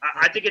B.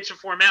 I think it's a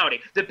formality.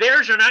 The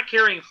Bears are not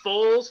carrying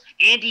Foles,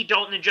 Andy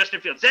Dalton, and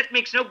Justin Fields. That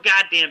makes no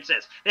goddamn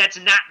sense. That's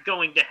not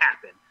going to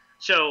happen.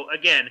 So,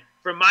 again,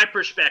 from my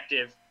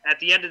perspective, at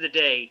the end of the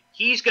day,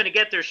 he's going to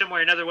get there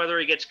somewhere or another, whether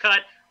he gets cut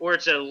or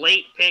it's a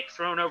late pick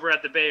thrown over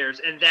at the Bears,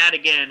 and that,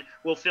 again,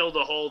 will fill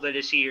the hole that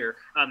is here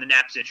on the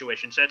Knapp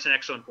situation. So that's an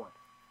excellent point.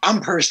 I'm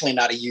personally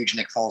not a huge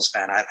Nick Foles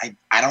fan.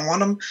 I don't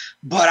want him,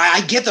 but I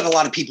get that a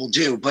lot of people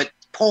do. But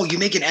Paul, you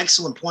make an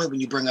excellent point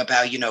when you bring up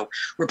how,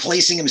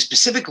 replacing him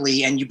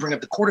specifically, and you bring up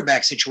the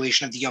quarterback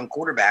situation of the young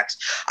quarterbacks.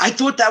 I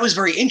thought that was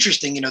very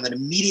interesting, that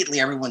immediately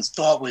everyone's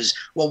thought was,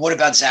 well, what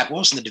about Zach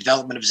Wilson, the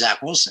development of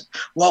Zach Wilson?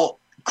 Well,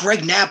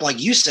 Greg Knapp,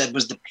 like you said,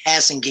 was the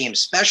passing game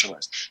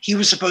specialist. He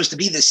was supposed to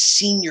be the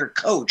senior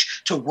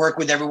coach to work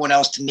with everyone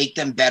else to make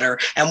them better.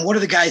 And one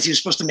of the guys he was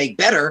supposed to make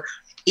better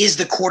is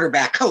the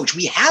quarterback coach.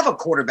 We have a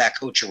quarterback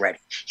coach already.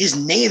 His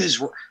name is,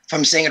 if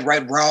I'm saying it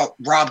right,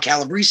 Rob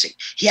Calabrese.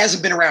 He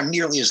hasn't been around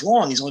nearly as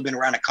long. He's only been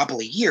around a couple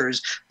of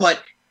years,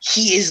 but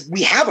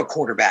we have a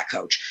quarterback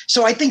coach.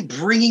 So I think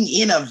bringing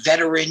in a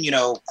veteran,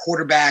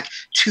 quarterback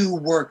to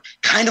work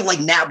kind of like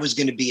Knapp was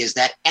going to be, as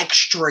that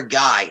extra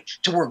guy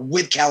to work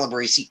with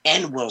Calabrese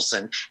and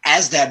Wilson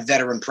as that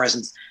veteran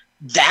presence,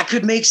 that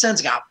could make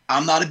sense.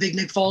 I'm not a big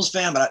Nick Foles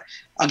fan, but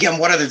again,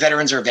 what other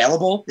veterans are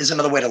available is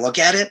another way to look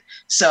at it.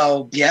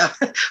 So, yeah.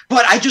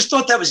 But I just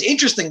thought that was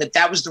interesting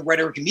that was the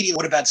rhetoric immediately.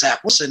 What about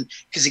Zach Wilson?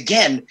 Because,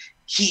 again,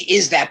 he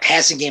is that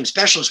passing game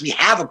specialist. We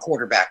have a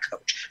quarterback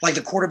coach. Like,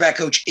 the quarterback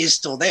coach is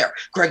still there.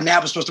 Greg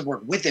Knapp was supposed to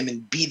work with him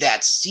and be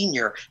that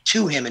senior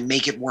to him and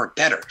make it work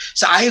better.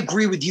 So I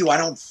agree with you. I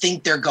don't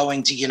think they're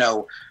going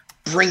to,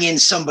 bring in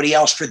somebody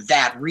else for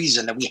that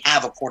reason, that we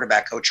have a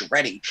quarterback coach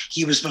already.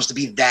 He was supposed to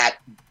be that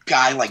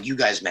guy like you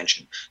guys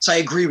mentioned. So I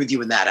agree with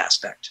you in that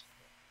aspect.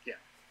 Yeah.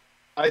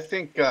 I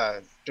think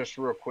just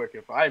real quick,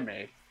 if I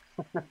may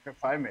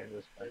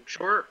this time.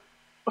 Sure.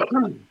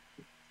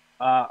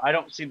 I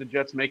don't see the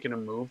Jets making a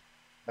move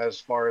as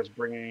far as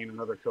bringing in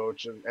another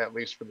coach, at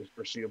least for the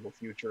foreseeable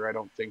future. I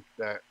don't think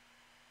that,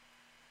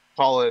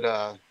 call it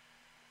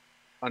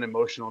an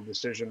emotional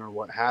decision or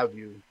what have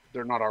you,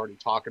 they're not already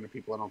talking to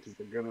people. I don't think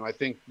they're going to. I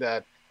think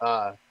that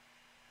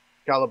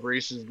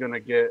Calabrese is going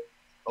to get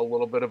a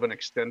little bit of an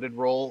extended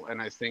role,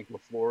 and I think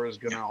LaFleur is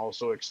going to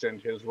also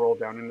extend his role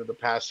down into the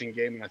passing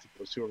game, and I think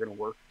those two are going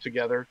to work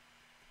together.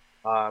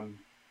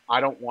 I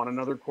don't want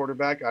another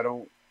quarterback.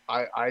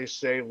 I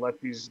say let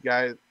these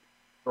guys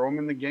throw them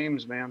in the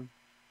games, man.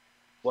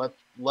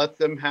 Let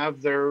them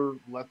have their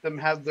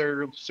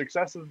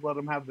successes, let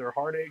them have their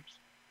heartaches,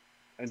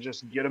 and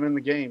just get them in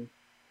the game.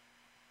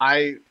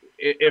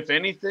 If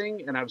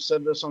anything, and I've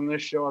said this on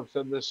this show, I've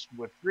said this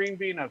with Green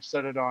Bean, I've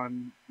said it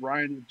on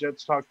Ryan at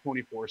Jets Talk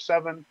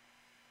 24/7.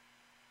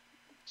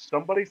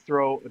 Somebody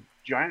throw a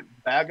giant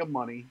bag of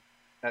money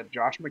at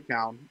Josh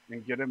McCown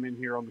and get him in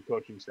here on the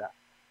coaching staff.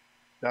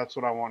 That's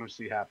what I want to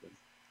see happen.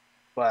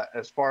 But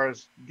as far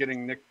as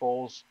getting Nick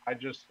Foles, I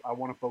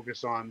want to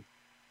focus on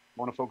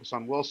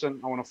Wilson.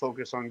 I want to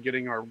focus on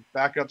getting our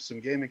backups some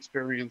game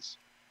experience,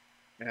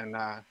 and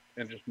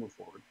just move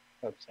forward.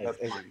 That's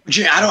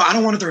Jay, I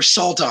don't want to throw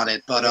salt on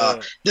it,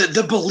 but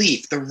the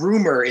belief, the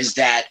rumor is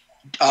that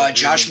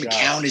Josh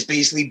McCown is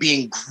basically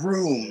being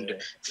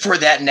groomed for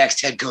that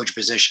next head coach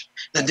position.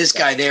 That this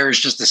guy there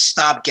is just a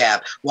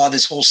stopgap while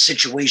this whole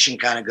situation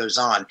kind of goes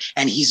on,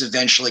 and he's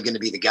eventually going to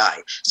be the guy.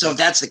 So if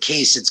that's the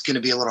case, it's going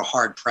to be a little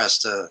hard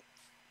pressed to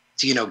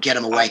get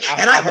him away.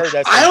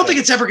 I don't think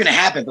it's ever going to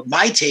happen. But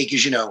my take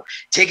is,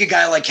 take a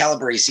guy like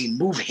Calabrese,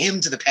 move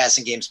him to the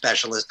passing game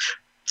specialist,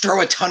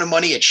 throw a ton of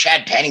money at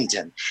Chad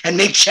Pennington and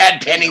make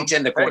Chad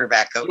Pennington the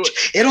quarterback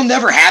coach. It'll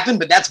never happen,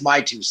 but that's my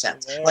 2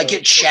 cents.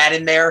 Get Chad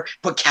in there,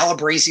 put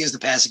Calabrese as the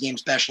passing game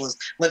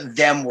specialist, let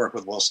them work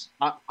with Wilson.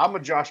 I'm a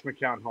Josh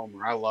McCown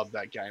homer. I love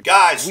that guy.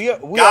 Guys, we are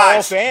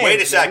all fans.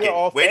 Wait a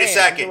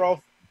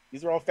second.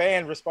 These are all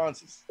fan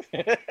responses.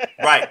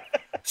 Right.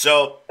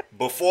 So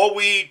before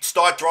we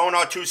start throwing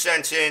our 2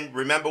 cents in,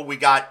 remember we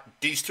got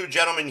these 2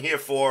 gentlemen here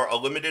for a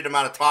limited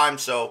amount of time,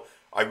 so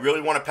I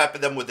really want to pepper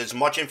them with as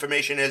much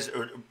information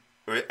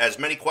or as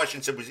many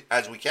questions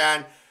as we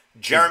can.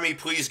 Jeremy,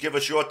 please give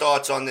us your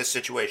thoughts on this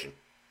situation.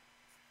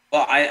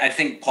 Well, I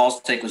think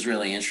Paul's take was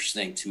really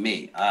interesting to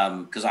me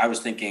because I was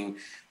thinking,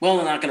 well,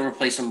 they're not going to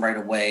replace him right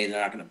away. They're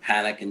not going to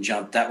panic and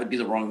jump. That would be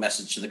the wrong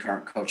message to the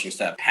current coaching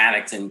staff.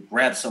 Panicked and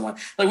grabbed someone.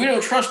 Like, we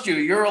don't trust you.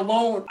 You're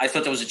alone. I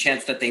thought there was a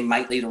chance that they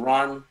might later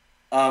on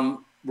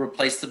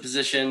replace the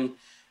position.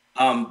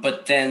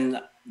 But then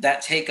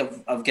that take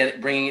of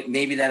bringing it,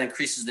 maybe that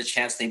increases the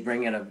chance they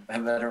bring in a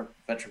veteran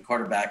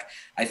quarterback,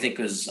 I think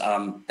was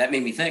that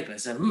made me think. I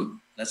said,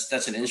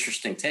 that's an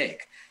interesting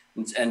take.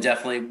 And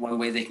definitely one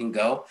way they can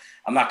go.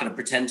 I'm not going to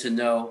pretend to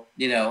know,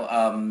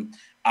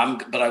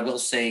 but I will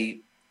say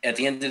at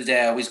the end of the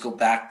day, I always go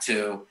back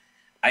to,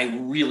 I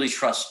really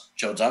trust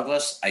Joe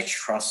Douglas. I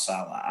trust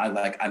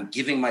Saleh. I'm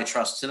giving my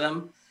trust to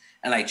them,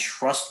 and I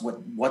trust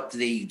what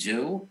they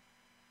do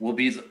will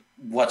be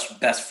what's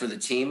best for the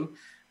team.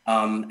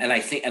 And I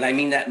think, and I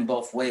mean that in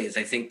both ways.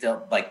 I think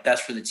they'll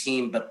best for the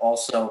team, but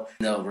also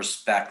they'll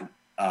respect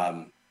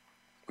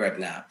Greg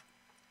Knapp.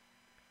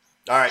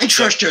 All right. I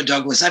trust Joe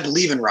Douglas. I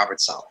believe in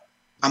Robert Saleh.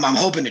 I'm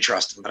hoping to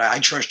trust him, but I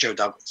trust Joe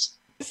Douglas.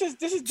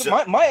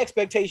 My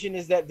expectation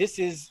is that this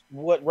is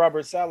what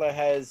Robert Saleh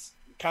has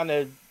kind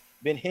of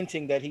been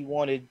hinting that he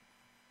wanted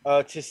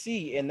to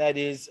see, and that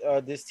is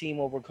this team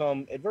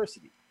overcome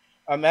adversity.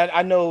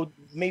 I know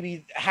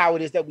maybe how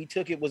it is that we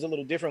took it was a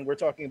little different. We're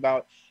talking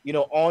about,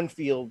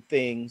 on-field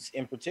things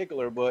in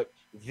particular, but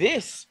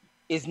this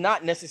is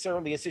not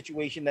necessarily a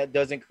situation that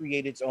doesn't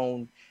create its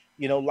own,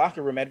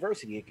 locker room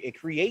adversity. It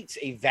creates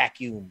a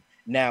vacuum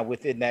now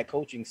within that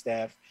coaching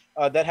staff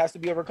that has to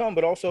be overcome.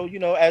 But also,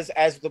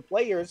 as the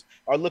players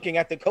are looking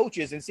at the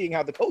coaches and seeing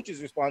how the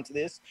coaches respond to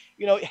this,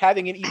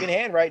 having an even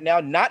hand right now,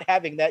 not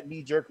having that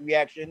knee-jerk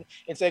reaction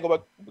and saying,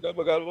 oh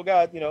my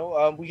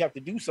God, we have to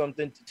do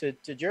something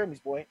to Jeremy's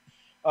point.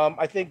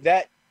 I think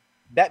that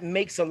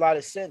makes a lot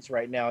of sense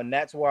right now. And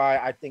that's why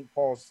I think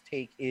Paul's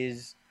take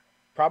is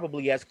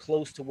probably as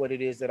close to what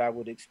it is that I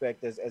would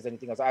expect as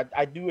anything else.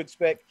 I do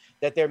expect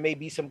that there may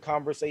be some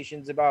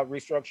conversations about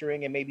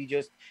restructuring and maybe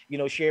just,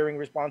 sharing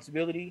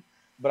responsibility.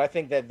 But I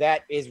think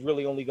that is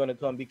really only going to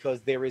come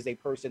because there is a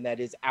person that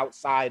is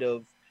outside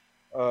of,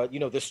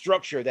 the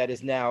structure that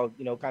is now,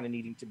 kind of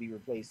needing to be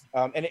replaced.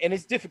 And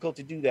it's difficult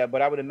to do that.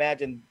 But I would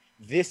imagine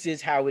this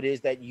is how it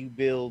is that you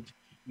build,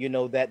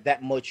 that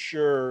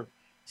mature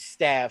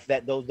staff,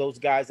 that those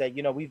guys that,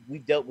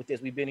 we've dealt with this.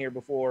 We've been here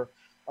before.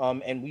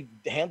 And we've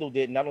handled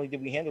it. Not only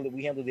did we handle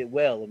it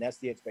well, and that's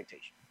the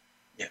expectation.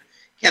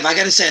 Yeah, but I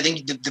got to say, I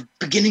think the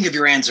beginning of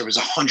your answer was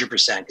 100%,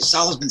 because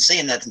Saleh's been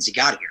saying that since he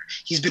got here.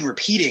 He's been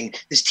repeating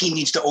this team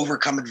needs to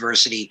overcome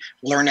adversity,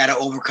 learn how to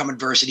overcome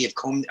adversity,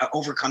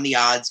 overcome the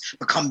odds,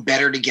 become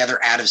better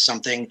together out of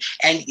something.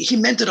 And he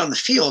meant it on the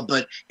field,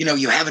 but,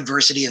 you have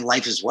adversity in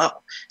life as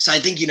well. So I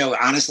think,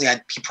 honestly,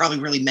 he probably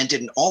really meant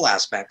it in all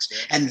aspects.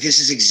 Yeah. And this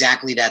is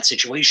exactly that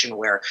situation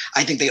where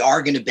I think they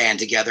are going to band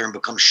together and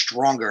become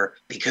stronger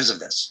because of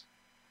this.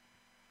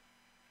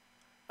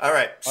 All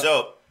right,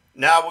 so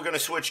now we're going to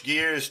switch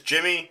gears.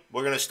 Jimmy,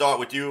 we're going to start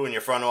with you in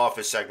your front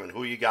office segment.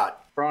 Who you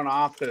got? Front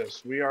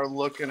office, we are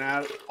looking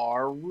at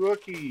our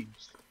rookies.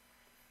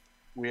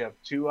 We have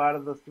 2 out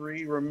of the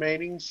 3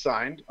 remaining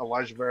signed.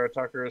 Elijah Vera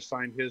Tucker has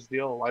signed his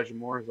deal. Elijah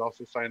Moore has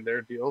also signed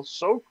their deal.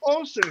 So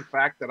close, in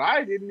fact, that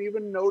I didn't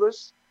even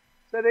notice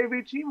that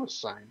AVT was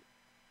signed.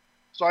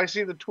 So I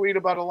see the tweet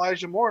about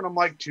Elijah Moore, and I'm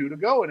like, 2 to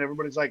go. And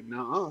everybody's like,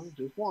 no,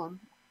 just 1.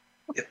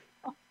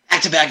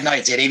 Back-to-back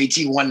nights. He had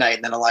AVT one night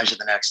and then Elijah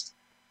the next.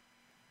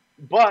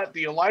 But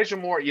the Elijah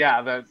Moore,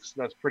 yeah, that's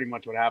pretty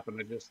much what happened.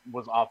 I just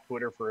was off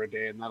Twitter for a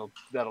day, and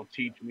that'll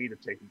teach me to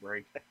take a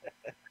break.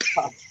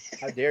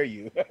 How dare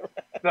you?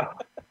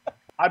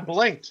 I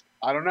blinked.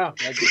 I don't know.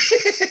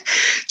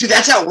 Dude,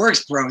 that's how it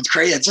works, bro. It's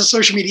crazy. It's just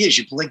social media.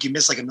 You blink, you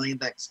miss like a million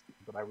things.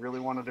 But I really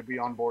wanted to be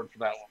on board for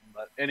that one.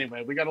 But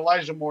anyway, we got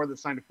Elijah Moore that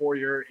signed a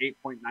 4-year,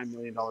 $8.9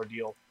 million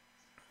deal.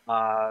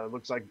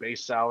 Looks like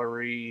base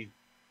salary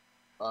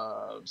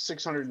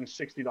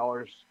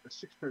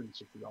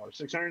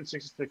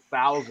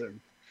 $666,000.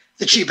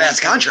 It's a cheap ass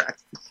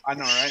contract. I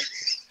know, right?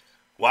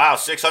 Wow,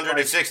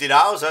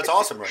 $660. That's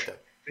awesome, right there.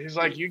 He's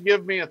like, you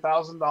give me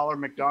 $1,000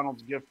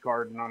 McDonald's gift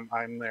card, and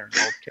I'm there.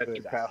 I'll catch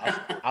it.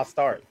 I'll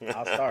start.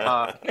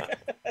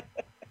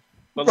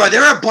 But bro,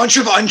 there are a bunch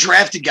of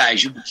undrafted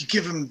guys. You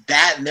give them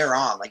that, and they're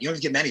on. Like you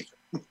don't give them anything.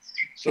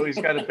 So he's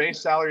got a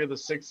base salary of the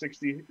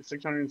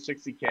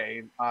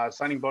 $660K,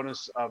 signing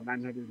bonus of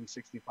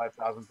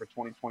 $965,000 for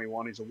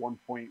 2021. He's a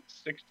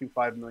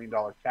 $1.625 million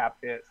cap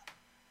hit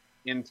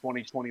in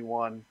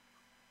 2021.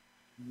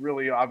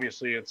 Really,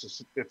 obviously,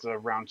 it's a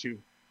round 2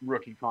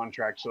 rookie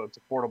contract, so it's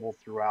affordable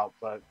throughout.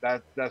 But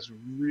that's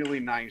really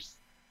nice.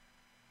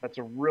 That's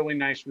a really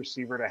nice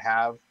receiver to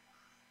have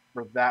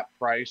for that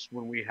price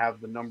when we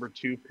have the number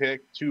 2 pick,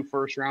 2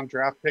 first-round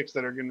draft picks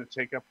that are going to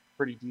take up a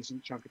pretty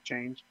decent chunk of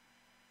change.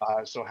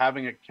 So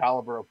having a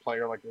caliber of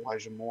player like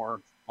Elijah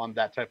Moore on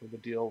that type of a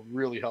deal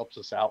really helps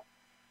us out.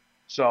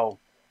 So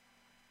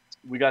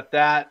we got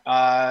that.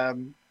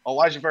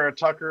 Elijah Vera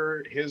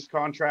Tucker, his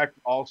contract,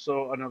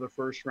 also another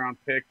first-round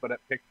pick, but at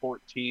pick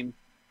 14.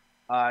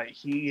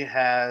 He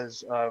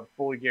has a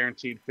fully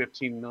guaranteed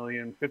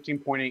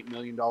 $15.8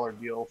 million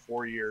deal,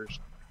 4 years.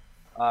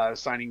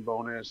 Signing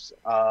bonus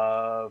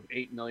of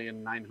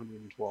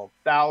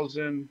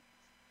 $8,912,000.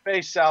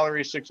 Base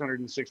salary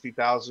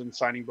 $660,000.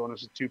 Signing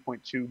bonus of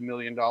 $2.2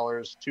 million.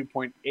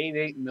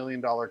 $2.88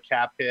 million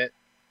cap hit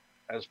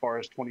as far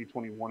as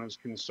 2021 is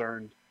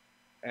concerned.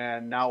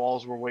 And now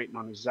all we're waiting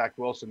on is Zach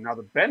Wilson. Now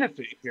the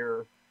benefit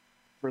here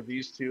for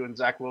these two, and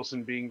Zach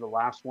Wilson being the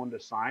last one to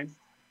sign,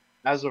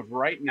 as of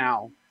right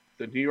now,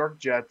 the New York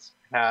Jets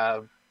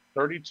have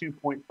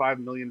 $32.5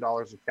 million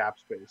of cap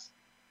space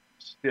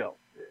still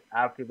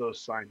after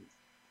those signings.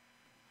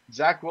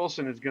 Zach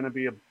Wilson is going to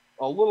be a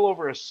little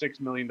over a $6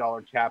 million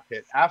cap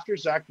hit. After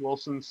Zach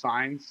Wilson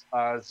signs,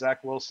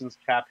 Zach Wilson's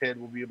cap hit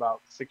will be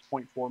about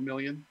 $6.4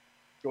 million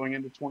going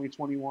into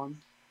 2021.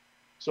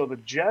 So the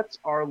Jets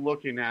are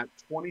looking at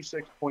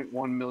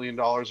 $26.1 million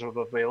of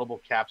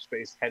available cap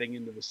space heading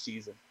into the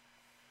season.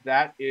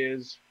 That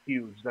is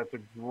huge. That's a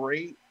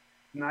great,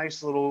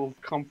 nice little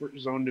comfort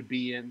zone to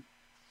be in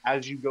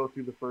as you go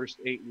through the first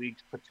 8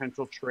 weeks,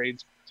 potential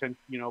trades,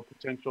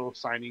 potential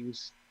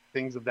signings,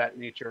 things of that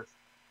nature.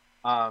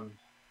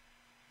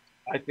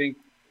 I think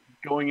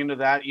going into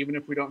that, even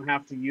if we don't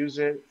have to use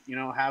it,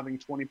 having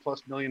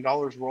 $20+ million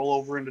roll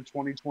over into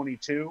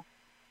 2022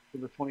 for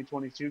the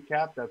 2022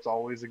 cap, that's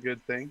always a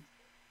good thing.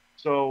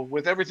 So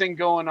with everything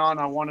going on,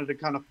 I wanted to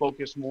kind of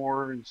focus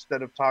more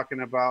instead of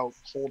talking about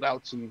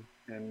holdouts and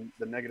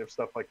the negative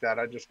stuff like that.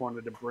 I just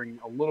wanted to bring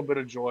a little bit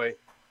of joy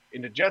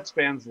into Jets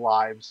fans'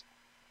 lives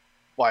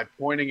by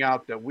pointing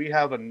out that we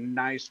have a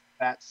nice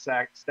fat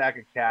stack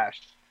of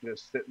cash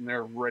just sitting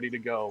there ready to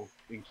go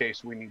in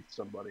case we need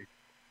somebody.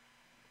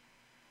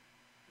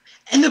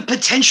 And the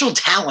potential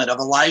talent of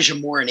Elijah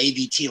Moore and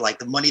AVT, like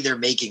the money they're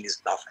making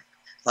is nothing.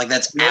 Like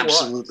that's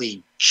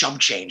absolutely chump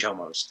change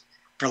almost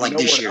for like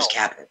this year's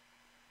cap hit.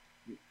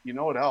 You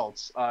know what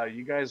else?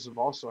 You guys have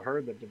also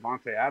heard that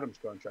Devontae Adams'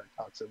 contract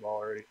talks have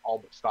already all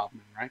but stopped,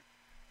 right?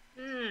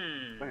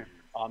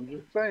 I'm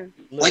just saying.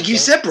 Like you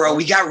said, bro,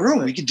 we got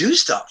room. We could do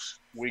stuff.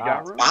 We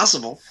got room.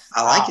 Possible.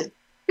 I like it.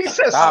 He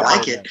says I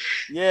like it.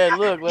 Yeah,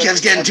 look.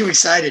 Kev's getting too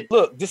excited.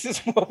 Look, this is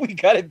what we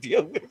got to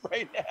deal with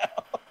right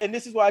now. And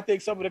this is why I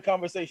think some of the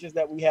conversations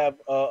that we have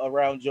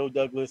around Joe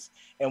Douglas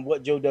and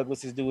what Joe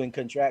Douglas is doing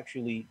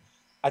contractually,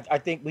 I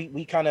think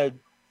we kind of,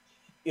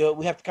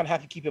 we have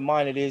to keep in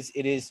mind it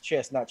is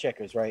chess, not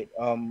checkers, right?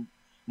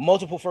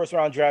 Multiple first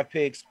round draft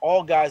picks,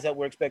 all guys that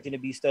we're expecting to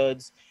be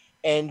studs,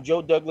 and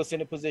Joe Douglas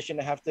in a position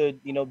to have to,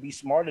 be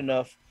smart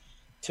enough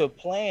to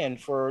plan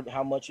for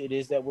how much it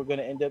is that we're going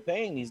to end up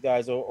paying these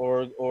guys,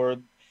 or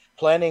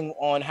planning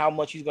on how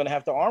much he's going to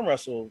have to arm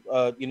wrestle,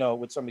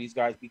 with some of these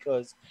guys,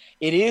 because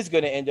it is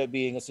going to end up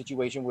being a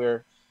situation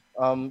where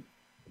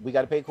we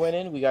got to pay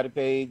Quinnen, we got to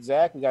pay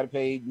Zach, we got to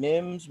pay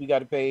Mims, we got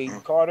to pay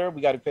Carter,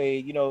 we got to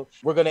pay,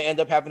 we're going to end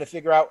up having to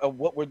figure out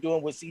what we're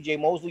doing with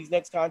CJ Mosley's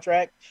next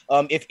contract.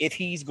 If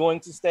he's going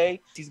to stay,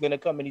 he's going to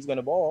come and he's going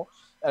to ball.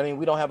 I mean,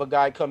 we don't have a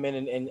guy come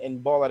in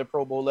and ball at a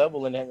Pro Bowl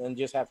level and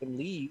just have him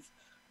leave.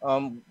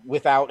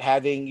 without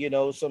having,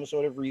 some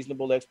sort of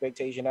reasonable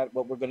expectation at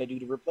what we're going to do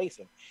to replace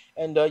him.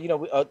 And,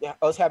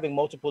 us having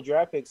multiple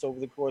draft picks over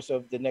the course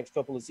of the next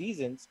couple of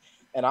seasons,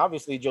 and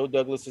obviously Joe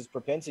Douglas's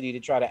propensity to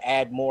try to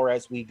add more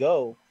as we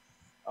go,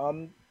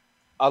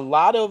 a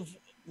lot of,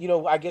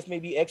 I guess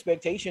maybe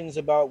expectations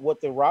about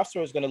what the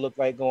roster is going to look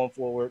like going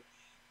forward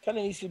kind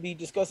of needs to be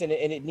discussed, and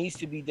it needs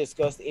to be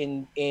discussed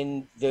in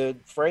the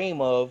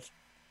frame of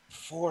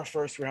 4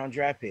 first-round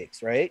draft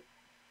picks, right?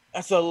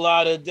 That's a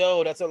lot of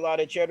dough. That's a lot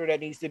of cheddar that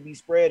needs to be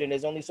spread, and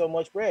there's only so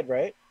much bread,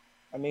 right?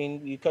 I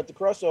mean, you cut the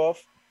crust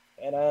off,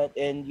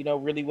 and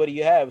really, what do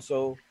you have?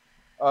 So,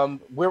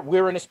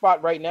 we're in a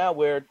spot right now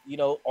where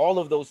all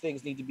of those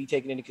things need to be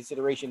taken into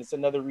consideration. It's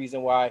another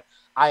reason why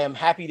I am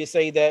happy to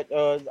say that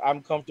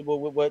I'm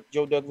comfortable with what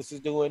Joe Douglas is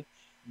doing,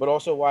 but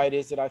also why it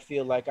is that I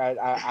feel like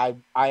I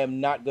am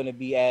not going to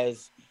be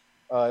as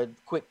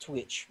quick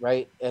twitch,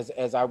 right,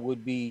 as I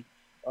would be.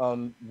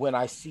 When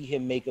I see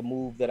him make a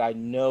move that I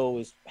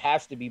know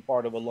has to be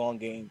part of a long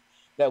game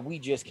that we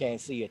just can't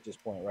see at this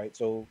point, right?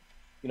 So,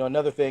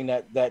 another thing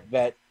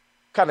that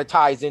kind of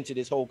ties into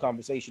this whole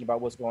conversation about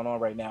what's going on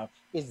right now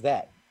is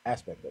that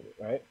aspect of it,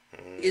 right?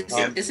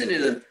 Isn't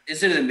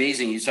it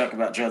amazing you talk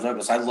about Joe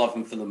Douglas? I love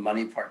him for the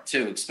money part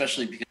too,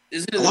 especially because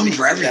isn't it amazing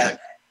for everything?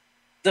 That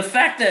the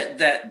fact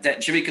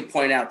that Jimmy could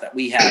point out that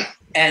we have,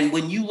 and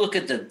when you look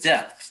at the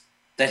depth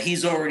that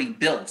he's already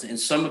built in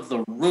some of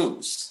the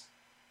rooms.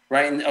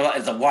 Right, in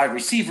the wide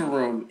receiver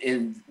room,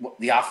 in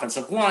the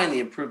offensive line, the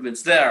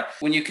improvements there.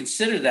 When you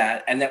consider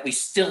that, and that we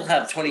still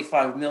have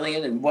 $25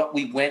 million, and what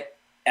we went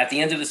at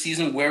the end of the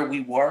season, where we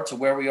were to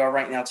where we are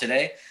right now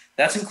today,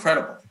 that's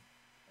incredible.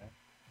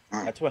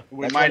 That's what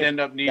we might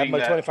end up needing.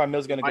 That 25 mil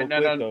is going to go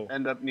quick, though.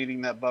 End up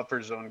needing that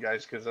buffer zone,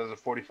 guys, because as of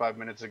 45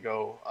 minutes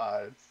ago,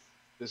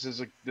 this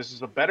is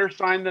a better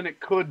sign than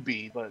it could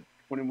be. But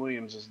Quentin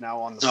Williams is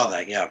now on the. Saw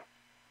that, yeah.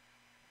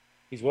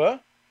 He's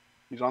what?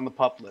 He's on the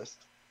PUP list.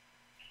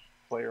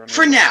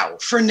 For now,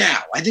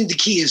 I think the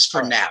key is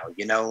for now.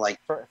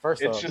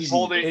 First it's just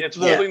holding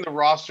the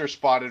roster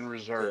spot in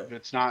reserve. Yeah.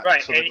 It's not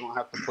right, so they don't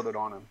have to put it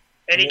on him.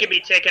 And he can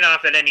be taken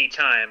off at any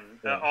time.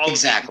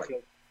 Exactly.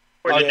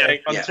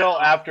 Until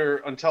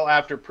after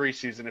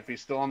preseason. If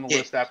he's still on the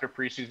list after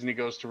preseason, he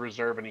goes to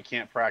reserve and he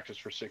can't practice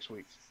for 6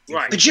 weeks.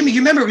 Right. But Jimmy,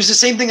 you remember it was the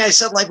same thing I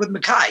said like with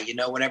Mekhi,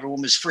 when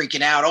everyone was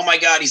freaking out, oh my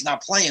God, he's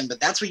not playing, but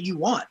that's what you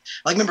want.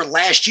 Like remember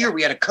last year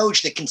we had a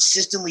coach that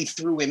consistently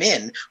threw him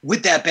in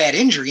with that bad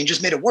injury and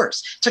just made it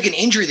worse. Took an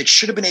injury that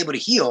should have been able to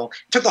heal,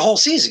 took the whole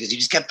season because he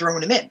just kept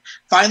throwing him in.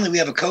 Finally, we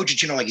have a coach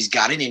that like he's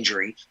got an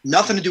injury,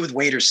 nothing to do with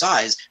weight or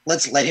size.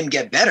 Let's let him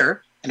get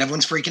better. And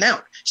everyone's freaking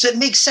out. So it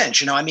makes sense,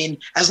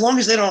 as long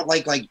as they don't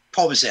like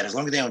Paul was saying, as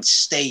long as they don't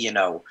stay,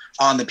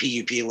 on the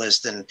PUP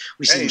list and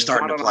we see him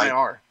starting to play.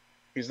 IR.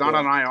 He's not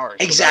on IR.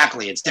 So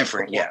exactly. It's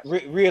different. Yeah.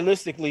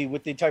 Realistically,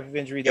 with the type of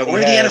injury that or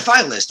the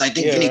NFI list, I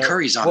think Vinny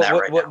Curry's on that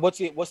right now. What's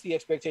the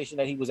expectation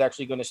that he was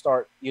actually going to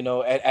start,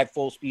 at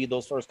full speed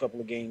those first couple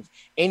of games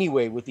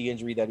anyway with the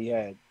injury that he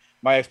had?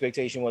 My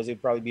expectation was it'd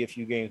probably be a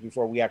few games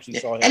before we actually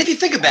saw him. And if you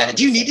think about it,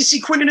 do you need to see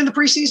Quinton in the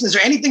preseason? Is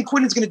there anything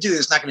Quinton's going to do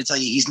that's not going to tell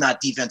you he's not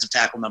defensive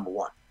tackle number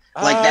one?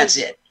 That's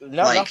it.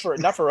 Not for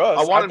us.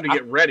 I want him to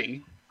get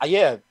ready.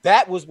 Yeah,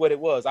 that was what it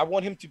was. I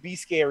want him to be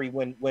scary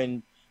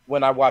when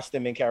I watched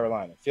him in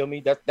Carolina. Feel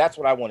me? That's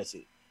what I want to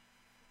see.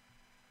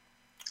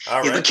 All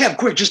right. But Kev,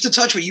 quick, just to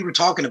touch what you were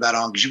talking about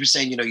because you were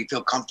saying, you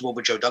feel comfortable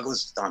with Joe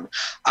Douglas is done.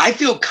 I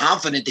feel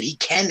confident that he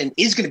can and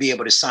is going to be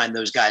able to sign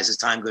those guys as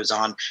time goes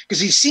on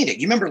because he's seen it.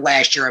 You remember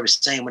last year I was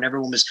saying when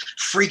everyone was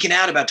freaking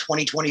out about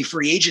 2020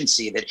 free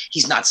agency that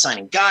he's not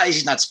signing guys,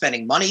 he's not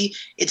spending money.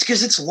 It's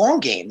because it's long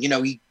game.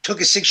 He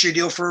took a 6-year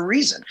deal for a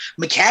reason.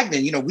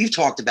 Maccagnan, we've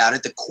talked about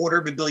it, the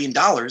 $250 million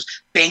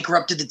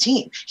bankrupted the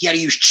team. He had to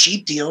use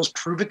cheap deals,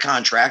 prove it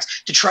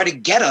contracts to try to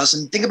get us.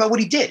 And think about what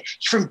he did.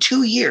 From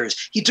 2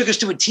 years, he took us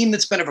to a team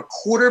that spent over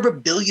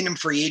 $250 million in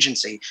free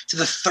agency to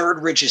the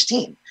third richest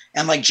team.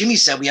 And like Jimmy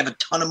said, we have a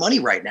ton of money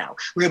right now.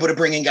 We're able to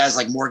bring in guys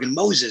like Morgan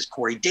Moses,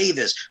 Corey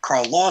Davis,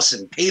 Carl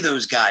Lawson, pay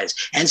those guys,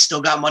 and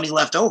still got money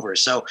left over.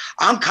 So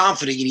I'm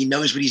confident he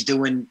knows what he's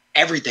doing,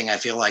 everything I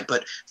feel like.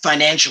 But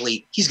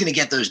financially, he's going to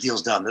get those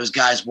deals done. Those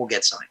guys will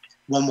get signed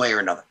one way or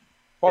another.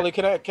 Paulie,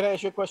 can I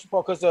ask you a question,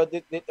 Paul? Because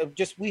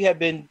we have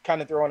been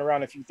kind of throwing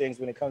around a few things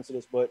when it comes to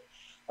this, but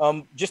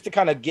just to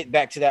kind of get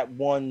back to that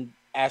one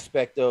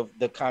aspect of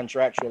the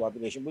contractual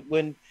obligation,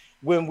 when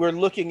we're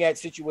looking at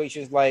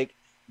situations like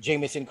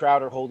Jamison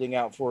Crowder holding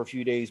out for a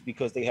few days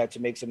because they had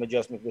to make some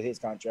adjustments with his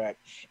contract,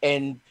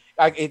 and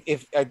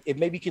if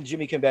maybe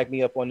Jimmy can back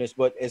me up on this,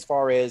 but as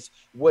far as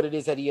what it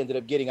is that he ended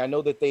up getting, I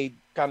know that they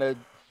kind of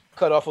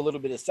cut off a little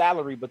bit of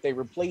salary, but they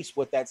replaced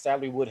what that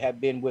salary would have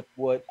been with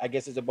what I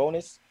guess is a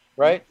bonus.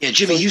 Right. Yeah,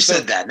 Jimmy, you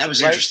said that. That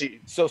was interesting.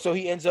 So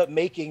he ends up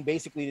making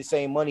basically the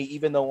same money,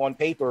 even though on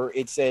paper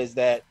it says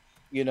that,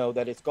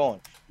 that it's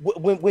gone.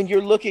 When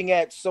you're looking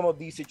at some of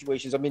these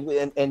situations, I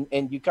mean,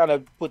 and you kind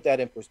of put that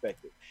in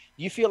perspective,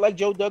 do you feel like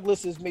Joe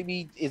Douglas you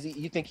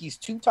think he's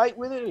too tight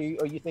with it,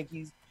 or you think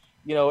he's,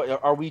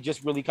 are we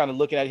just really kind of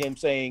looking at him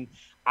saying,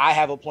 I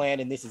have a plan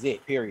and this is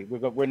it, period. We're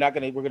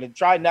going to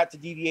try not to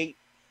deviate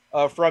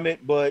from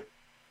it, but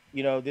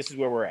this is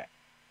where we're at.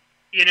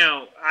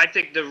 I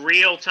think the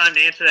real time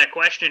to answer that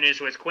question is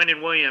with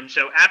Quinnen Williams.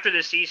 So after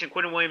this season,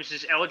 Quinnen Williams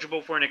is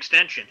eligible for an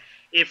extension.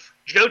 If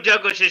Joe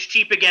Douglas is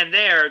cheap again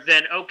there,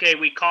 then okay,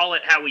 we call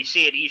it how we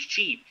see it. He's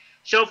cheap.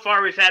 So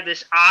far, we've had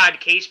this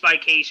odd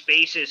case-by-case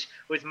basis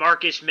with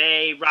Marcus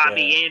May,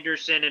 Robbie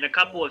Anderson, and a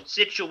couple of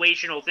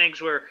situational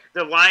things where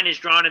the line is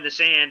drawn in the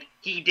sand.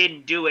 He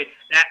didn't do it.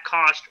 That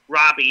cost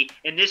Robbie.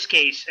 In this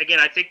case, again,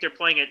 I think they're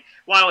playing it.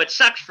 While it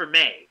sucks for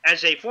May,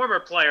 as a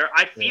former player,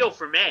 I feel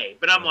for May.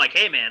 But I'm like,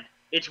 hey, man,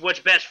 it's what's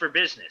best for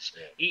business.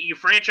 You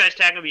franchise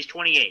tag him, he's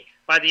 28.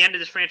 By the end of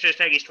this franchise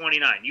tag, he's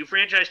 29. You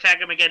franchise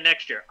tag him again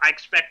next year. I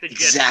expect the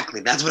Jets.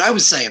 Exactly. That's what I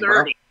was saying, 30.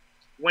 Bro.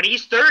 When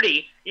he's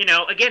 30,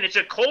 again, it's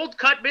a cold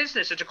cut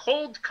business. It's a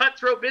cold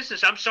cutthroat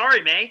business. I'm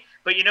sorry, May.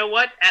 But you know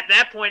what? At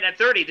that point, at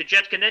 30, the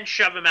Jets can then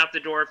shove him out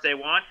the door if they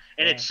want.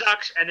 And it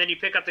sucks. And then you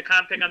pick up the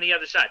comp pick on the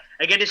other side.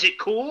 Again, is it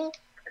cool?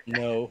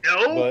 No.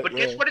 But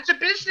guess what? It's a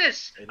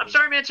business. I'm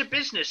sorry, man. It's a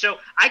business. So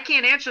I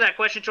can't answer that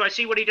question until I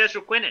see what he does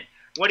with Quinnen.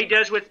 What he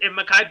does with if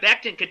Mekhi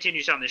Becton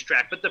continues on this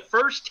track. But the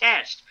first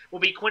test will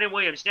be Quinnen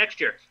Williams next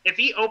year. If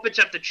he opens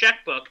up the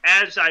checkbook,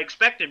 as I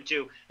expect him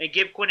to, and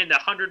give Quinnen the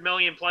 $100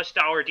 million+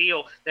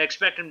 deal that I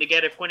expect him to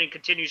get if Quinnen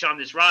continues on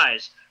this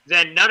rise,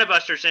 then none of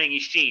us are saying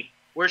he's cheap.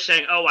 We're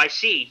saying, oh, I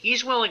see.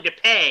 He's willing to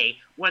pay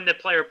when the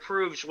player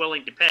proves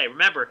willing to pay.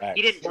 Remember,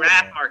 he didn't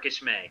draft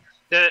Marcus May.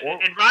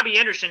 And Robbie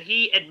Anderson,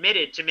 he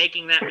admitted to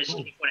making that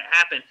mistake when it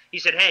happened. He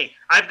said, hey,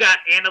 I've got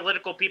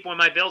analytical people in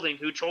my building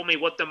who told me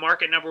what the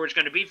market number was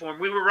going to be for him.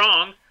 We were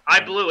wrong.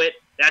 I blew it.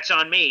 That's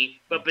on me.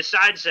 But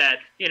besides that,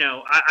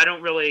 I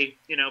don't really,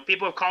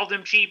 people have called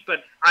him cheap,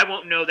 but I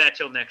won't know that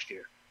till next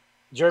year.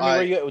 Jeremy,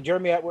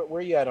 where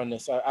are you at on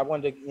this? I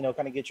wanted to,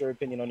 kind of get your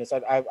opinion on this.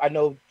 I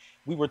know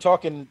we were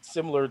talking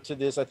similar to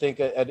this, I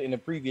think, in a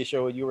previous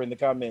show, and you were in the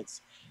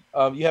comments.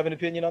 You have an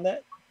opinion on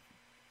that?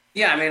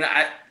 Yeah, I mean,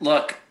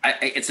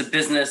 it's a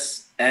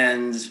business,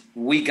 and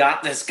we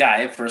got this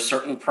guy for a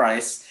certain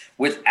price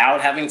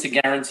without having to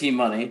guarantee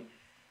money.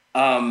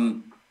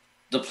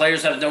 The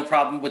players have no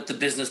problem with the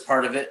business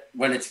part of it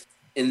when it's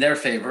in their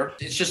favor.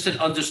 It's just an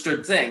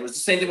understood thing. It was the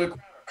same thing with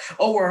Crowder.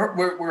 Oh,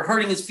 we're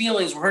hurting his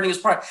feelings. We're hurting his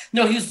pride.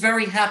 No, he was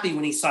very happy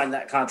when he signed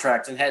that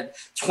contract and had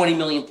 $20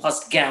 million+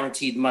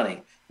 guaranteed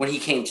money when he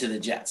came to the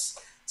Jets.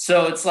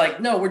 So it's like,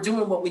 no, we're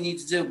doing what we need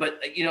to do.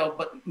 But,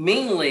 but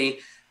mainly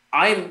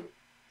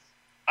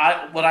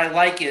what I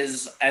like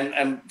is,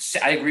 and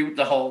I agree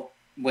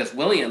with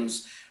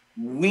Williams,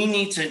 we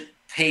need to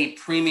pay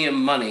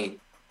premium money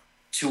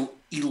to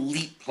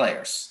elite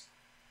players.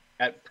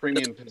 At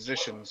premium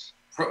positions.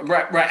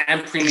 Right,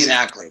 and premium.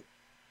 Exactly.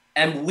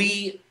 And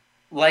we,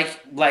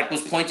 like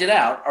was pointed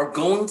out, are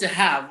going to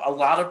have a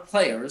lot of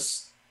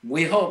players,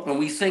 we hope and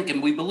we think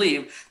and we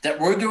believe, that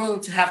we're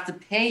going to have to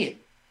pay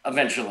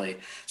eventually.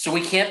 So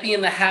we can't be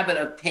in the habit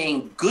of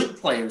paying good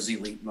players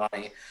elite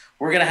money.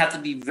 We're going to have to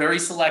be very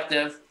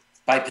selective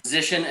by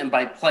position and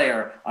by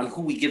player on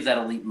who we give that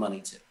elite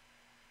money to.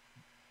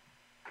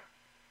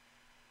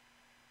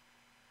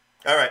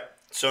 All right.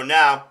 So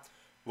now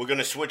we're going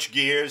to switch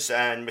gears,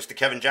 and Mr.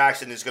 Kevin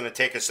Jackson is going to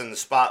take us in the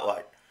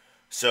spotlight.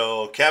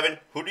 So, Kevin,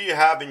 who do you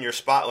have in your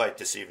spotlight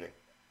this evening?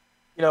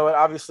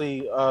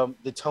 Obviously,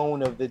 the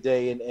tone of the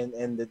day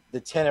and the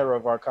tenor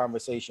of our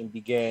conversation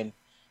began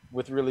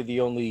with really the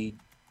only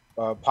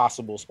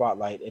possible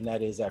spotlight, and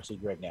that is actually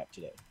Greg Knapp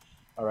today.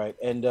 All right.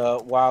 And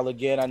while,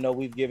 again, I know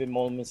we've given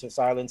moments of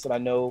silence, and I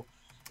know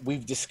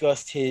we've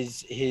discussed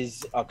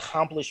his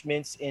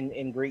accomplishments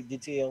in great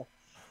detail,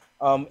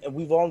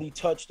 we've only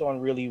touched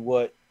on really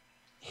what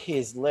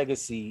his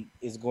legacy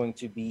is going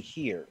to be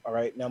here. All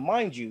right. Now,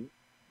 mind you,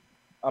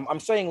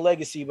 I'm saying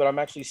legacy, but I'm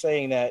actually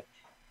saying that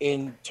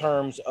in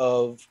terms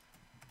of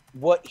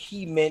what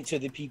he meant to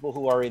the people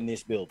who are in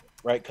this building,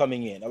 right?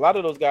 Coming in. A lot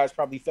of those guys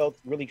probably felt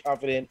really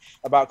confident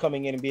about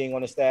coming in and being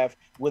on the staff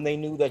when they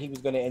knew that he was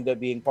going to end up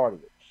being part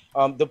of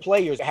it. The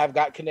players have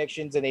got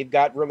connections and they've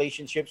got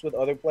relationships with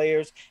other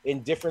players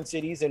in different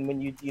cities. And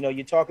when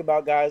you talk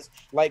about guys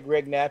like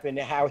Greg Knapp and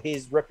how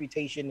his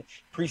reputation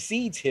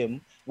precedes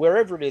him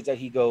wherever it is that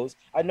he goes,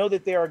 I know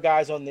that there are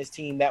guys on this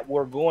team that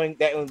we're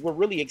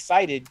really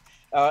excited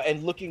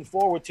and looking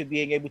forward to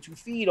being able to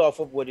feed off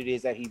of what it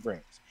is that he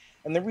brings.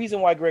 And the reason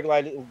why Greg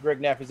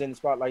Knapp is in the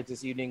spotlight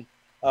this evening,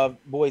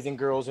 boys and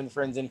girls and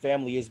friends and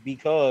family, is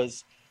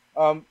because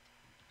I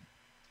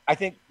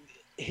think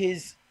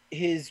his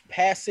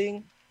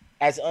passing,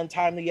 as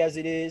untimely as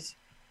it is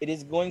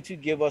going to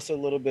give us a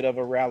little bit of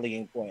a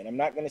rallying point. I'm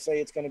not going to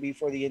say it's going to be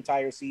for the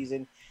entire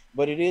season,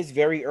 but it is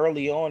very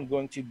early on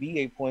going to be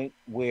a point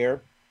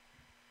where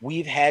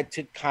we've had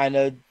to kind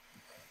of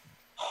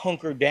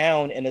hunker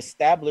down and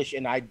establish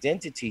an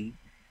identity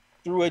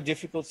through a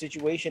difficult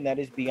situation that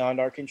is beyond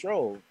our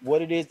control.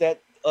 What it is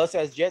that us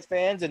as Jets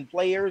fans and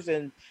players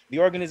and the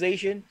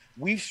organization,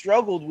 we've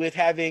struggled with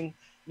having,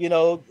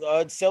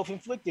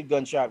 self-inflicted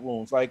gunshot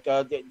wounds. Like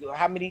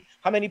how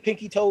many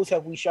pinky toes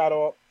have we shot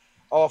off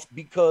off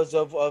because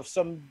of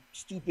some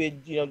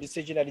stupid,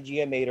 decision that a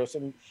GM made, or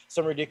some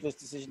ridiculous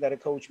decision that a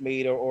coach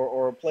made,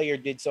 or a player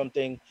did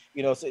something,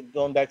 so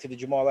going back to the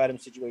Jamal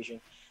Adams situation.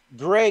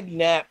 Greg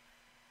Knapp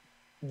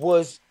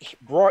was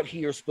brought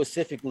here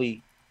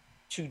specifically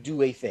to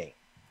do a thing.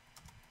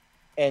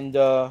 And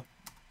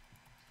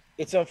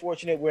it's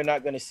unfortunate we're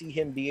not going to see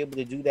him be able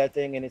to do that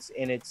thing in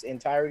its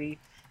entirety.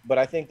 But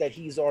I think that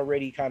he's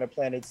already kind of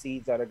planted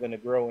seeds that are going to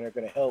grow and are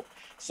going to help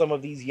some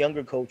of these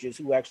younger coaches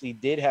who actually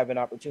did have an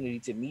opportunity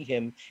to meet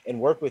him and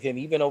work with him,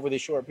 even over the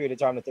short period of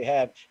time that they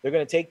have. They're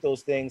going to take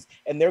those things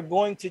and they're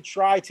going to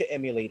try to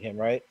emulate him,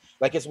 right?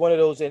 Like it's one of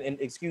those, and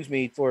excuse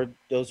me for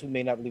those who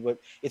may not believe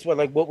it, it's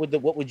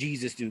what would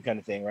Jesus do kind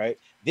of thing, right?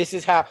 This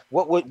is how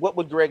what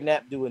would Greg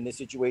Knapp do in this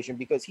situation,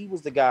 because he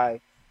was the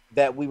guy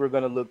that we were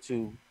going to look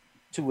to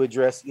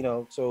address,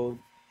 so.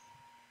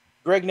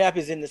 Greg Knapp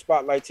is in the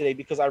spotlight today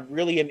because I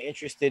really am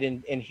interested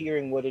in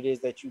hearing what it is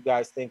that you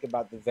guys think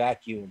about the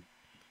vacuum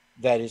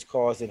that is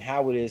caused and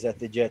how it is that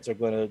the Jets are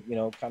going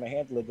to, kind of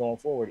handle it going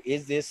forward.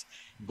 Is this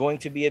going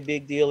to be a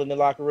big deal in the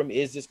locker room?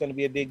 Is this going to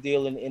be a big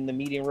deal in the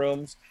meeting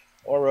rooms?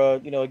 Or,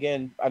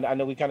 again, I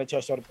know we kind of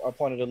touched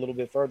upon it a little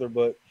bit further,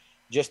 but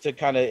just to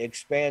kind of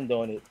expand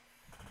on it,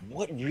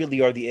 what really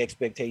are the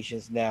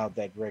expectations now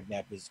that Greg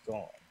Knapp is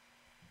gone?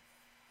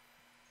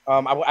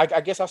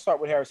 I guess I'll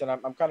start with Harrison.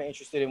 I'm kind of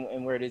interested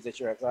in where it is that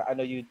you're at. I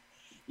know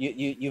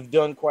you've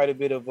done quite a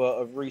bit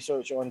of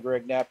research on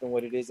Greg Knapp and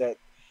what it is that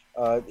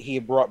he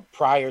had brought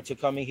prior to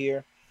coming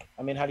here.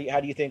 I mean, how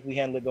do you think we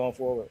handle it going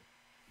forward?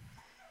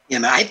 Yeah,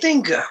 man, I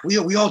think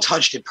we all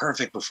touched it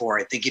perfect before.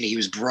 I think he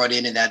was brought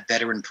in that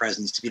veteran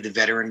presence to be the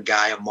veteran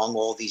guy among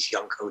all these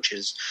young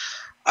coaches.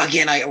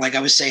 Again, like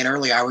I was saying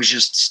earlier, I was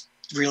just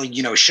really,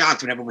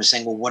 shocked when everyone was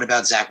saying, well, what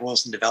about Zach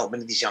Wilson,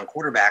 development of these young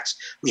quarterbacks?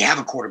 We have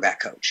a quarterback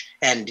coach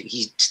and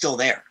he's still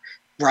there.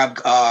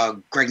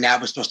 Greg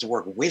Knapp was supposed to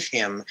work with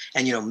him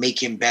and,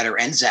 make him better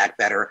and Zach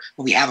better,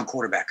 but we have a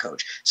quarterback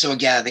coach. So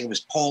again, I think it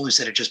was Paul who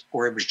said it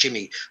or it was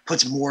Jimmy,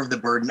 puts more of the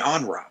burden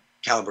on Rob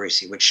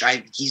Calabrese, which I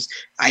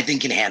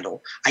think can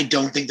handle. I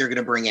don't think they're going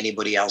to bring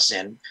anybody else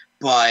in,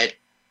 but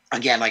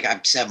again, like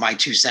I've said, my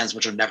 2 cents,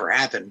 which will never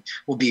happen,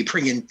 will be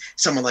bringing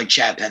someone like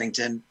Chad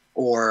Pennington,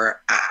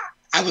 or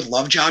I would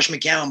love Josh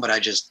McCown, but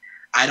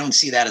I don't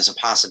see that as a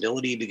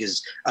possibility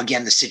because,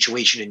 again, the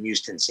situation in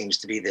Houston seems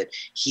to be that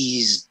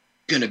he's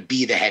going to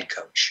be the head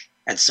coach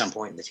at some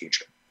point in the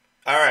future.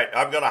 All right,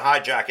 I'm going to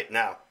hijack it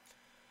now.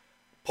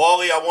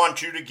 Paulie, I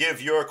want you to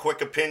give your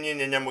quick opinion,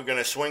 and then we're going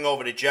to swing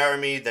over to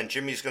Jeremy. Then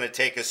Jimmy's going to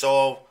take us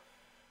all.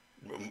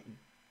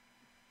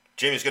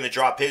 Jimmy's going to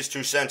drop his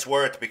 2 cents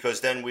worth because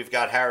then we've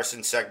got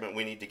Harrison's segment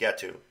we need to get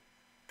to.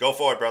 Go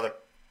for it, brother.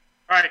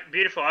 All right,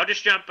 beautiful. I'll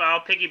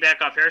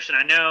piggyback off Harrison.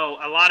 I know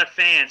a lot of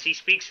fans, he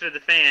speaks for the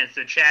fans,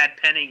 the Chad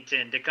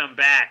Pennington, to come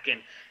back.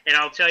 And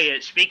I'll tell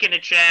you, speaking to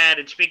Chad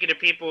and speaking to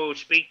people who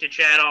speak to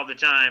Chad all the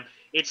time,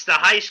 it's the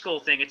high school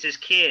thing. It's his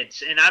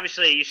kids. And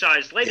obviously you saw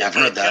his latest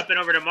kid jumping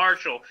over to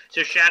Marshall.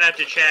 So shout out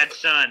to Chad's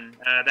son.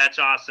 That's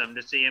awesome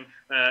to see him,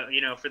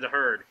 for the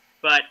herd.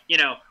 But,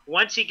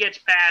 once he gets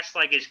past,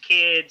 like, his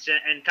kids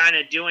and kind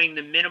of doing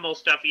the minimal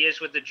stuff he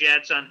is with the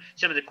Jets on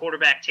some of the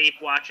quarterback tape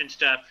watching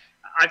stuff,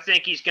 I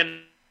think he's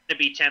going to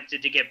be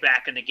tempted to get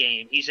back in the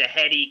game. He's a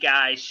heady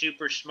guy,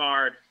 super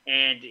smart,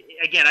 and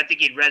again, I think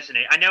he'd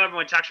resonate. I know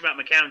everyone talks about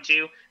McCown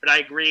too, but I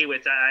agree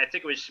with, I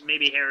think it was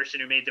maybe Harrison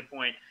who made the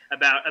point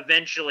about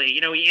eventually, he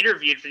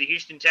interviewed for the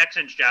Houston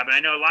Texans job, and I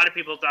know a lot of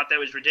people thought that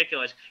was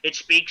ridiculous. It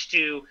speaks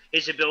to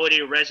his ability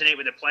to resonate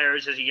with the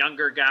players as a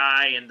younger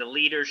guy and the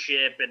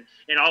leadership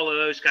and all of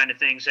those kind of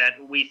things that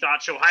we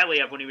thought so highly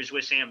of when he was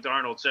with Sam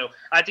Darnold. So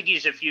I think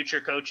he's a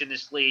future coach in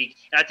this league.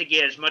 I think he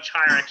has much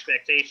higher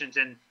expectations,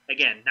 and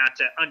again, not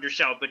to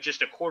undersell, but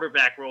just a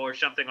quarterback role or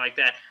something like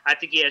that. I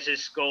think he has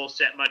his goal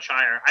set much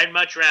higher. I'd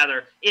much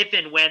rather, if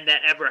and when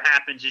that ever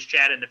happens, is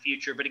Chad in the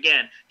future. But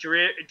again,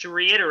 to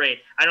reiterate,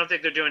 I don't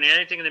think they're doing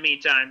anything in the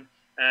meantime.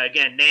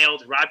 Again,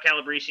 nailed. Rob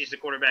Calabrese is the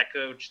quarterback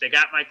coach. They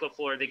got Mike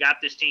LaFleur. They got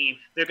this team.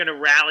 They're going to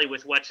rally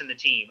with what's in the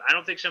team. I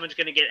don't think someone's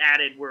going to get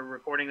added. We're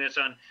recording this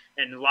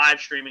and live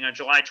streaming on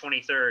July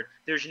 23rd.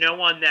 There's no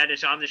one that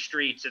is on the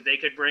streets that they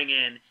could bring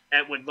in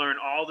that would learn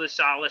all the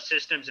solid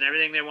systems and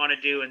everything they want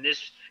to do in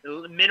this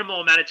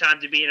minimal amount of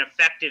time to be an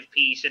effective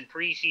piece in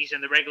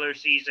preseason, the regular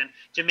season.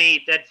 To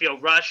me, that'd feel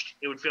rushed.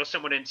 It would feel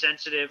somewhat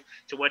insensitive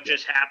to what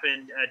just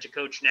happened to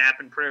Coach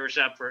Knapp, and prayers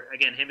up for,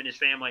 again, him and his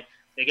family.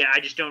 Again, I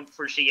just don't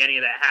foresee any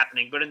of that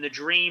happening. But in the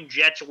dream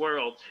Jets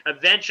world,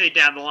 eventually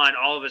down the line,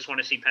 all of us want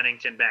to see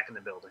Pennington back in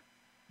the building.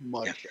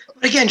 Yeah.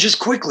 But again, just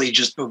quickly,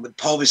 just what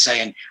Paul was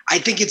saying, I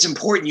think it's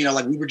important,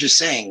 like we were just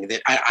saying,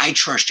 that I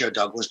trust Joe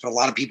Douglas, but a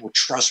lot of people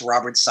trust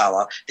Robert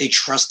Saleh. They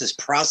trust this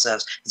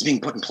process that's being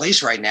put in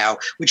place right now,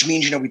 which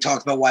means, we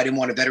talked about why I didn't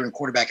want a veteran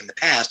quarterback in the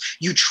past.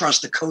 You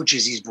trust the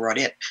coaches he's brought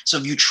in. So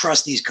if you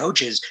trust these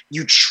coaches,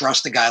 you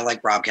trust a guy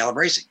like Rob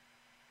Calabrese.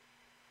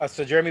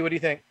 So, Jeremy, what do you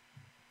think?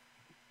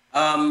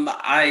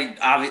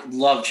 I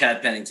love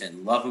Chad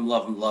Pennington. Love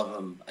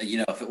him.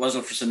 If it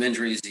wasn't for some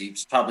injuries,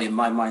 he's probably in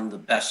my mind the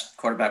best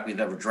quarterback we've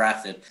ever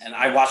drafted. And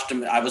I watched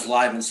him. I was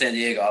live in San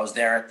Diego. I was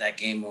there at that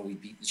game when we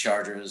beat the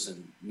Chargers.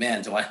 And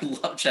man, do I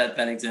love Chad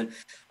Pennington.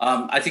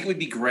 I think it would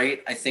be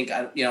great. I think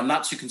I'm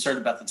not too concerned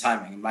about the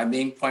timing. My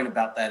main point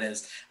about that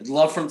is I'd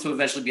love for him to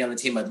eventually be on the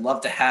team. I'd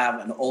love to have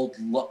an old,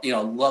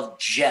 love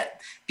Jet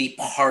be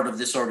part of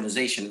this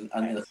organization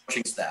under the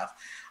coaching staff.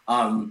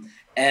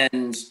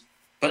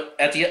 But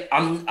I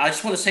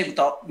just want to say,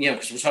 because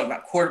we're talking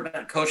about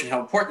quarterback coach and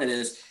how important it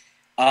is.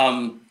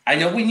 I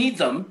know we need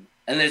them,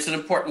 and it's an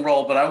important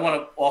role. But I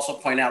want to also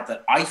point out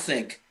that I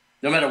think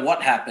no matter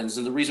what happens,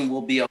 and the reason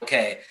we'll be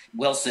okay,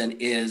 Wilson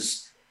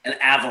is an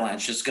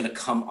avalanche that's going to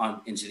come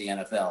on into the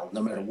NFL,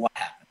 no matter what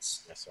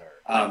happens. Yes,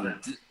 sir.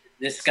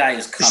 This guy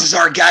is coming. This is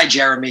our guy,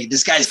 Jeremy.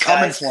 This guy's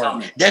coming for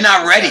him. They're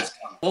not ready.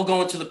 We'll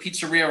go into the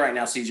pizzeria right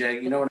now,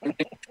 CJ. You know what I mean?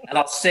 And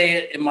I'll say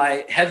it in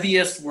my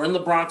heaviest. We're in the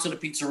Bronx at the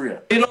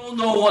pizzeria. They don't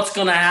know what's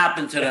going to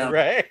happen to them.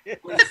 Right.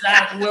 When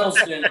Zach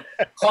Wilson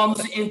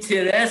comes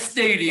into their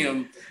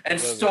stadium and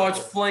starts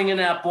flinging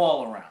that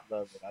ball around.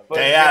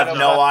 They have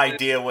no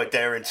idea what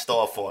they're in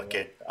store for,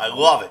 kid. I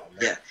love it.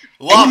 Yeah.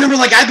 And remember,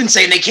 like I've been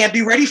saying, they can't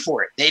be ready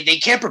for it. They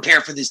can't prepare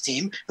for this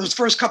team. Those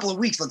first couple of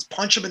weeks, let's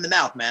punch them in the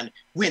mouth, man.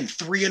 Win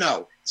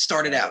 3-0.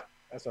 Start it out.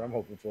 That's what I'm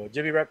hoping for.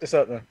 Jimmy, wrap this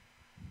up, man.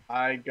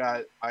 I've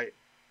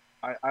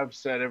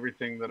said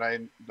everything that I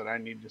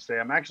need to say.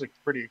 I'm actually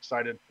pretty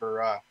excited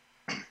for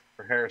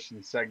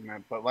Harrison's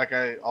segment, but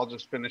I'll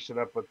just finish it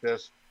up with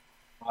this.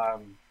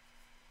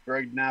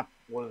 Greg Knapp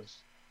was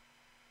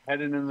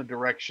headed in the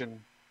direction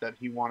that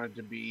he wanted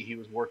to be. He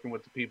was working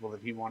with the people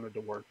that he wanted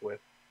to work with.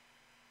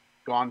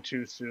 Gone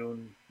too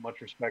soon.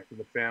 Much respect to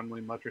the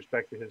family. Much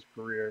respect to his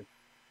career.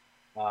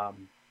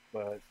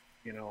 But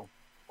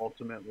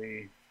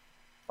ultimately,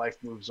 life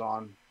moves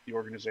on. The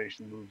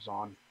organization moves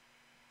on.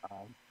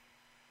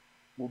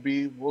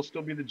 We'll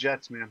still be the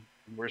Jets, man.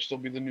 We'll still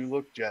be the new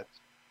look Jets,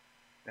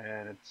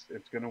 and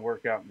it's going to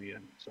work out in the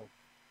end. So,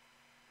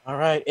 all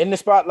right, in the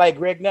spotlight,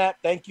 Greg Knapp.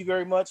 Thank you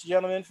very much,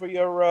 gentlemen, for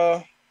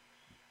your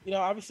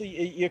obviously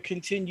your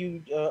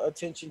continued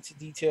attention to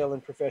detail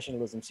and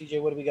professionalism.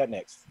 CJ, what do we got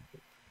next?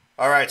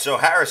 All right, so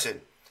Harrison,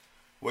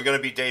 we're going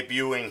to be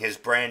debuting his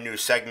brand new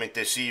segment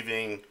this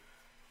evening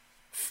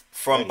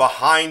from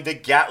behind the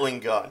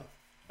Gatling gun.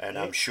 And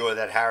I'm sure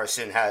that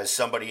Harrison has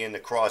somebody in the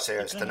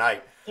crosshairs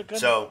tonight.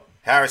 So,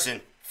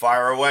 Harrison,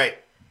 fire away.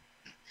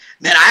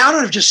 Man, I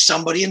don't have just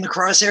somebody in the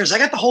crosshairs. I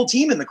got the whole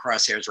team in the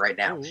crosshairs right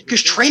now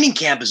because training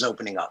camp is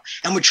opening up.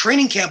 And with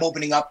training camp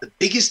opening up, the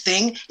biggest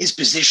thing is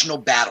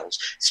positional battles,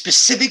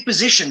 specific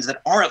positions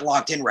that aren't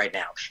locked in right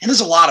now. And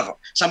there's a lot of them.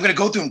 So I'm going to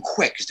go through them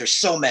quick because there's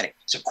so many.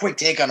 So quick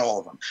take on all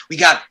of them. We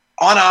got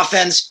on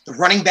offense, the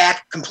running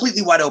back,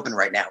 completely wide open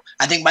right now.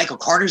 I think Michael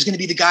Carter is going to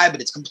be the guy, but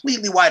it's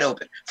completely wide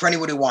open for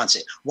anyone who wants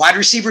it. Wide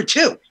receiver,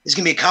 too, is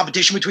going to be a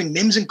competition between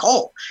Mims and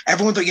Cole.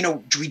 Everyone thought,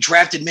 we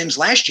drafted Mims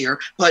last year,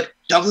 but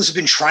Douglas has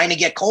been trying to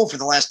get Cole for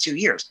the last 2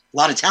 years. A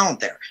lot of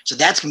talent there. So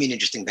that's going to be an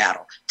interesting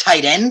battle.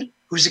 Tight end,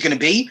 who's it going to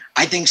be?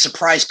 I think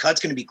surprise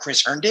cut's going to be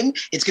Chris Herndon.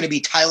 It's going to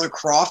be Tyler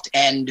Croft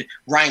and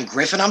Ryan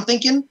Griffin, I'm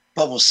thinking,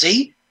 but we'll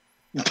see.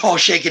 Paul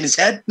shaking his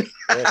head.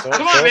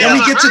 Come on, man. I'm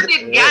a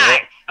Herndon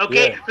guy.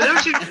 Okay, for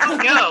those who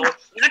don't know,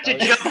 not to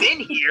jump in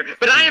here,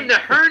 but I am the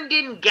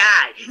Herndon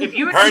guy. If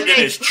you Herndon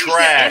is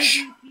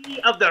trash.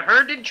 Of the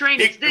Herndon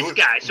train, it's this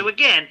guy. So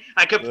again,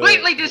 I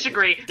completely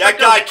disagree. That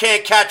guy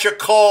can't catch a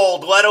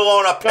cold, let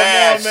alone a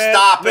pass.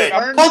 Stop it.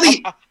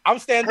 I'm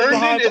standing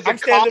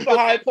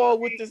behind Paul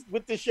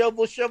with the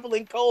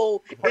shoveling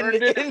coal.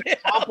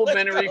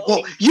 Complimentary.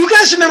 Well, you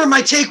guys remember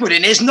my take with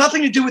it. It has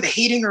nothing to do with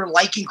hating or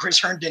liking Chris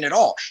Herndon at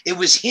all. It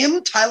was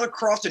him, Tyler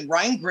Croft, and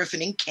Ryan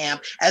Griffin in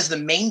camp as the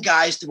main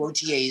guys through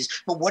OTAs.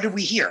 But what did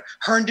we hear?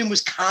 Herndon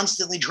was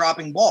constantly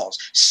dropping balls.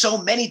 So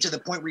many to the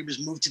point where he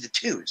was moved to the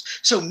twos.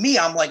 So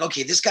I'm like,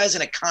 okay, this guy's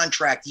in a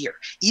contract year.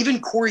 Even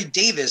Corey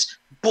Davis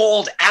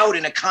balled out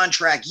in a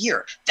contract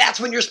year. That's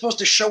when you're supposed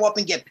to show up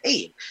and get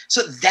paid.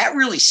 So that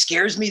really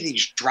scares me that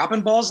he's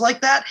dropping balls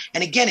like that.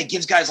 And again, it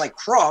gives guys like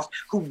Croft,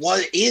 who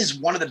is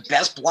one of the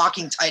best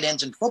blocking tight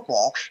ends in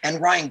football,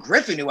 and Ryan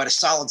Griffin, who had a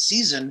solid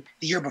season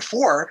the year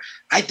before.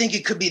 I think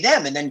it could be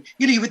them. And then,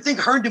 you would think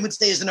Herndon would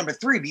stay as the number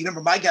 3, but you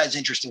remember my guy's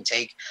interesting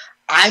take.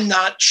 I'm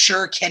not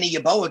sure Kenny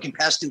Yeboah can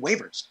pass through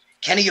waivers.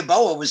 Kenny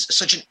Yeboah was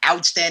such an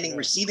outstanding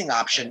receiving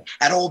option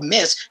at Ole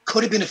Miss,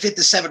 could have been a 5th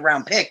to 7th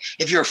round pick.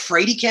 If you're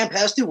afraid he can't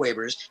pass through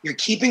waivers, you're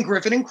keeping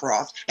Griffin and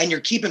Croft, and you're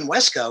keeping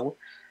Wesco.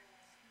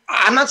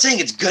 I'm not saying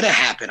it's gonna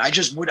happen. I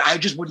just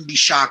wouldn't be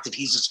shocked if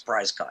he's a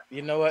surprise cut.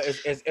 You know what?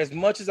 As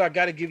much as I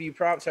got to give you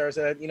props, Harris,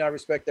 I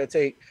respect that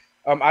take.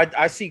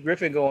 I see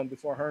Griffin going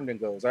before Herndon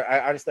goes.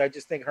 I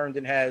just think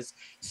Herndon has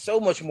so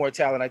much more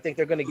talent. I think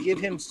they're going to give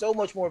him so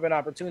much more of an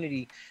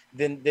opportunity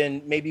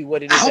than maybe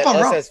what it is that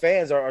us as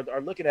fans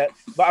are looking at.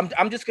 But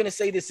I'm just going to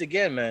say this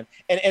again, man.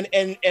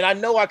 And I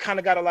know I kind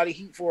of got a lot of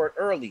heat for it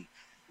early.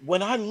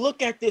 when I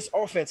look at this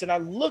offense and I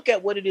look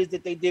at what it is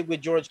that they did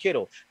with George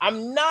Kittle,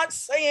 I'm not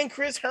saying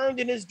Chris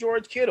Herndon is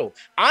George Kittle.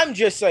 I'm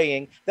just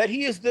saying that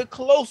he is the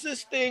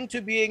closest thing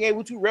to being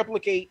able to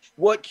replicate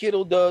what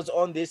Kittle does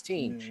on this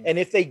team. And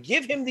if they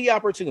give him the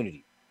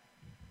opportunity,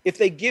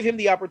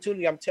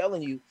 I'm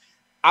telling you,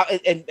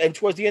 and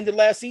towards the end of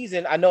last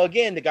season, I know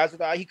again the guys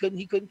were he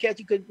couldn't catch,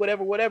 he couldn't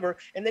whatever,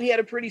 and then he had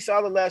a pretty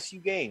solid last few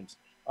games.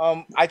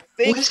 I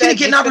think he's going to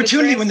get an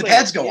opportunity when the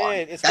pads go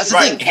on. That's the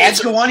thing. Pads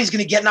go on, he's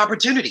going to get an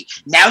opportunity.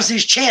 Now's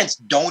his chance.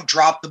 Don't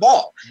drop the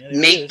ball.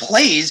 Make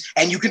plays,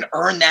 and you can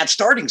earn that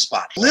starting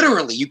spot.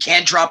 Literally, you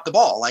can't drop the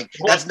ball. Like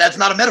that's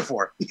not a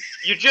metaphor.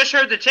 You just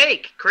heard the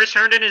take. Chris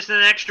Herndon is the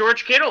next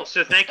George Kittle.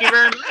 So thank you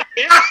very much.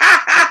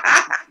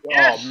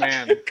 Oh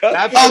man.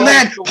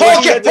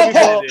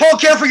 Paul,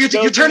 careful!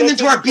 You're turning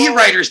into our beat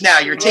writers now.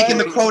 You're taking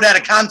the quote out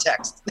of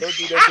context. Don't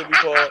do that to me,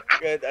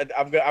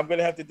 Paul. I'm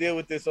gonna have to deal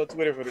with this on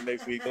Twitter for the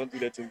next week. Don't do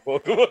that to me, Paul.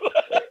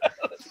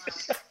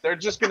 They're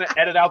just gonna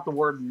edit out the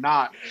word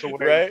 "not." So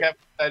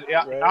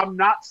when I'm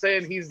not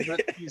saying he's George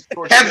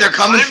Kev, they're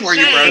coming for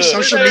you, bro.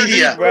 Social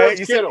media, right?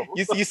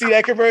 You see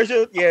that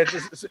commercial? Yeah,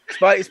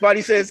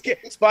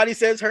 Spotty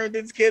says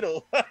Herndon's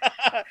Kittle.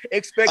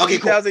 Expect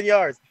 2,000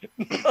 yards.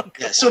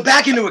 So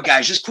back into it,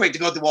 guys. Just quick to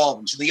go through all of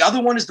them. So the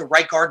other one is the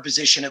right guard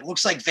position. It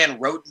looks like Van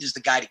Roten is the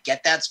guy to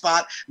get that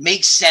spot.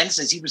 Makes sense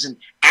as he was an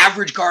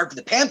average guard for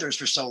the Panthers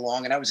for so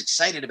long, and I was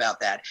excited about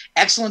that.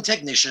 Excellent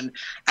technician.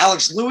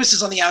 Alex Lewis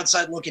is on the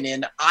outside looking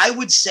in. I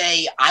would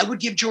say I would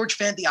give George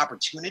Fant the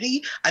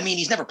opportunity. I mean,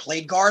 he's never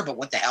played guard, but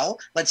what the hell?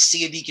 Let's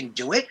see if he can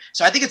do it.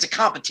 So I think it's a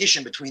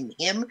competition between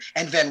him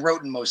and Van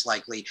Roten, most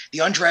likely. The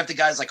undrafted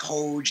guys like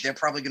Hoge, they're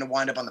probably going to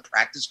wind up on the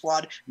practice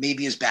squad,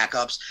 maybe as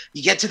backups.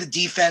 You get to the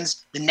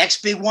defense. The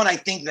next big one I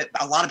think that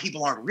a lot of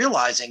people aren't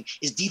realizing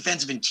is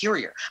defensive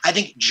interior. I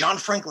think John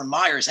Franklin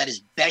Myers had his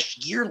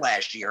best year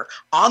last year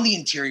on the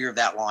interior of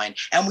that line,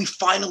 and we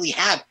finally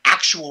have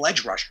actual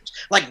edge rushers,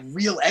 like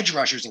real edge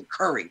rushers in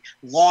Curry,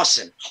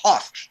 Lawson,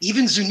 Huff,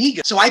 even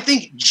Zuniga. So I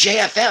think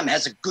JFM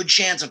has a good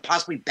chance of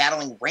possibly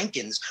battling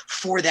Rankins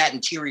for that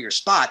interior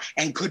spot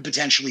and could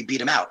potentially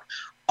beat him out.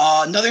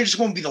 Another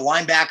interesting one would be the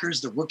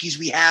linebackers, the rookies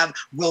we have.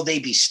 Will they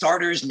be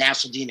starters?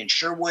 Nasseldine and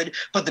Sherwood.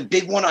 But the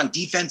big one on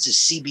defense is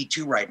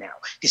CB2 right now.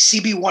 Because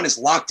CB1 is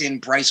locked in.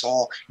 Bryce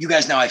Hall, you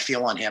guys know how I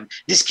feel on him.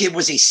 This kid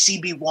was a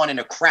CB1 in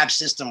a crap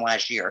system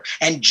last year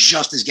and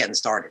just is getting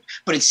started.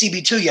 But at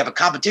CB2, you have a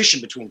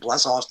competition between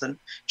Bless Austin,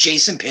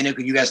 Jason Pinnock,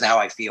 who you guys know how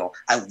I feel.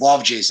 I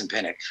love Jason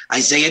Pinnock.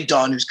 Isaiah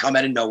Dunn, who's come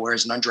out of nowhere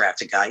as an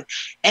undrafted guy.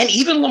 And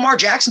even Lamar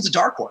Jackson's a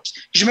dark horse.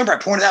 Because remember, I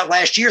pointed out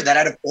last year that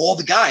out of all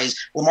the guys,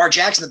 Lamar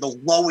Jackson had the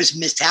lowest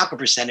missed tackle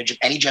percentage of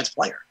any Jets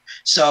player.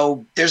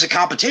 So there's a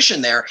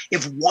competition there.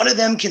 If one of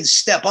them can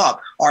step up,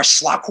 our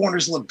slot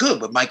corners look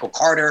good with Michael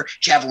Carter,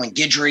 Javelin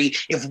Guidry.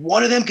 If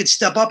one of them could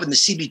step up in the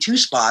CB2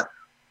 spot,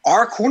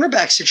 our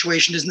cornerback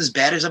situation isn't as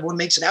bad as everyone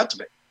makes it out to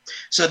be.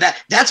 So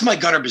that's my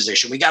gunner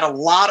position. We got a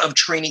lot of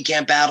training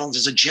camp battles.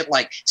 There's legit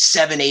like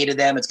 7-8 of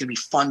them. It's going to be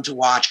fun to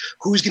watch.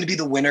 Who's going to be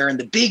the winner? And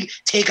the big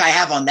take I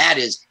have on that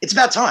is it's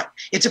about time.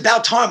 It's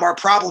about time. Our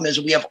problem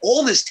is we have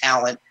all this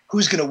talent.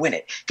 Who's going to win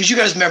it? Because you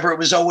guys remember it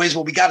was always,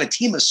 well, we got a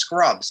team of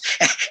scrubs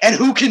and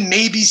who can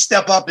maybe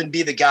step up and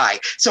be the guy.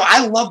 So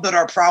I love that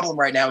our problem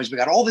right now is we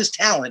got all this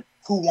talent.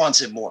 Who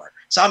wants it more?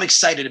 So I'm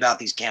excited about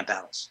these camp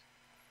battles.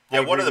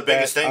 Yeah, one of the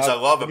biggest things I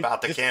love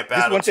about the camp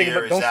battles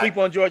here is don't sleep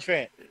on George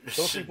Fant.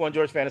 Don't sleep on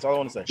George Fant. That's all I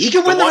want to say. He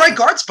can win the right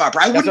guard spot,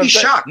 bro. I wouldn't be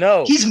shocked.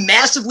 No. He's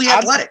massively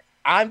athletic.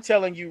 I'm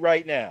telling you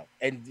right now,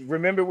 and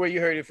remember where you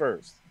heard it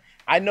first.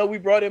 I know we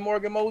brought in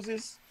Morgan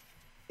Moses.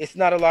 It's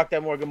not a lock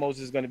that Morgan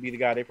Moses is going to be the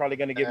guy. They're probably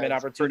going to give him an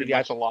opportunity.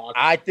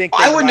 I think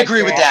I wouldn't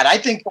agree with that. I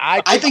think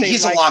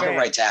he's a lock at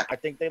right tackle. I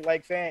think they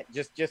like Fant.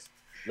 Just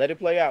let it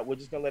play out. We're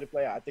just going to let it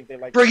play out. I think they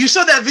like. Bro, you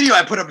saw that video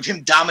I put up of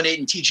him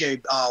dominating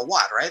TJ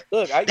Watt, right?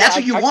 Look, that's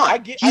what you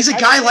want. He's a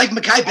guy like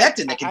Mekhi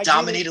Becton that can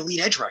dominate elite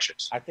edge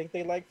rushers. I think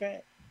they like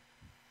Fant.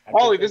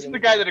 Paulie, this is the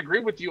guy that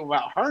agreed with you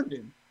about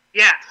Herndon.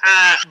 Yeah,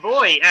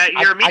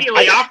 you're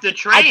immediately off the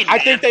train. I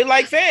think they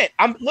like Fant.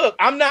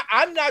 I'm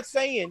not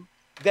saying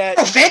that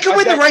Fant can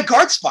win the right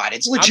guard spot.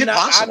 It's legit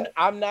possible.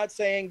 I'm not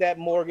saying that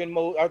or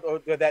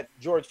that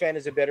George Fant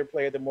is a better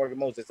player than Morgan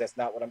Moses. That's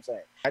not what I'm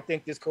saying. I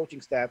think this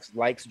coaching staff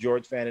likes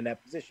George Fant in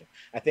that position.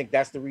 I think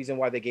that's the reason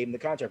why they gave him the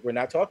contract. We're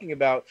not talking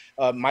about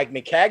Mike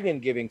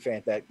McCagnon giving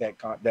Fant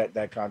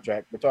that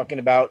contract. We're talking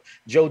about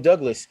Joe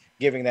Douglas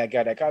giving that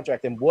guy that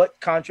contract. And what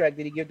contract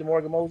did he give to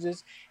Morgan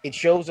Moses? It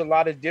shows a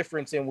lot of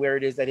difference in where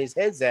it is that his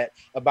head's at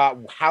about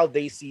how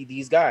they see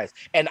these guys.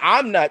 And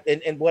I'm not,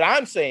 and what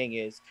I'm saying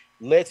is,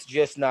 let's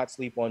just not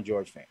sleep on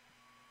George Fant.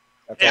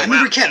 Okay. I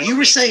remember, Ken, you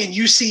were saying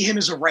you see him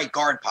as a right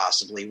guard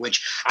possibly,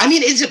 which, I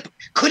mean,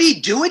 could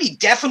he do it? He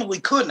definitely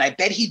could, and I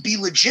bet he'd be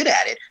legit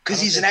at it because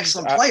he's an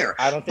excellent player.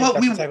 I don't think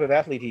that's the type of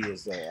athlete he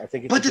is, though. I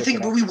think. But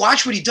we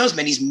watch what he does,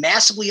 man. He's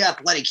massively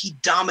athletic. He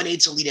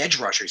dominates elite edge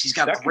rushers. He's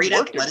got great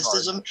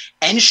athleticism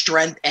and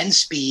strength and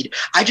speed.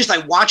 I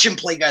watch him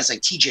play guys like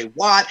TJ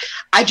Watt.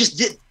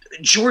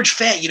 George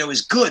Fant,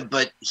 is good,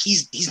 but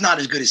he's not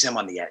as good as him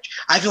on the edge.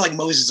 I feel like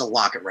Moses is a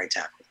lock at right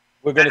tackle.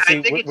 We're going to see.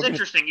 I think it's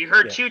interesting. You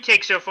heard two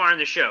takes so far in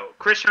the show.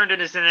 Chris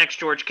Herndon is the next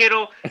George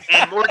Kittle,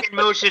 and Morgan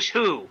Moses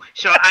who?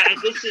 So I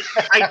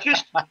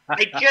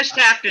just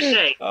have to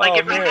say,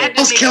 like, if I had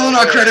to killing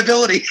our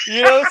credibility.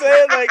 You know what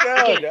I'm saying?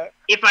 Like,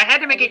 if I had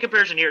to make a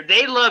comparison here,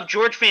 they love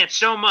George Fant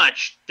so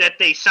much that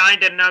they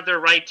signed another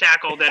right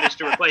tackle that is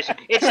to replace him.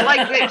 It's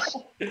like this.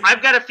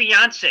 I've got a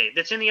fiance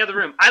that's in the other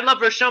room. I love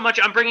her so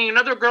much. I'm bringing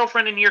another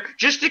girlfriend in here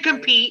just to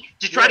compete,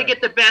 to try to get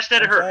the best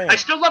out of her. I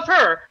still love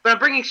her, but I'm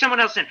bringing someone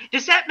else in.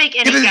 Does that make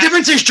any sense? But the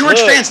difference is George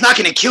Fant's not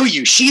going to kill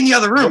you. She in the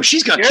other room.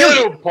 She's going to kill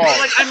you. Paul.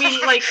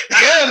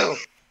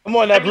 Come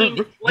on now,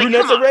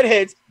 brunettes and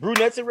redheads.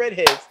 Brunettes and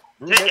redheads.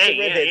 Don't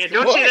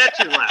say that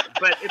too loud.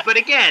 But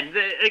again,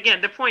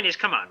 the point is,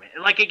 come on, man.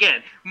 Like,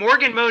 again,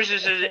 Morgan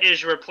Moses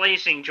is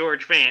replacing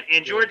George Fant,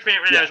 and George Fant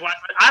right now is watching.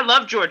 I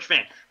love George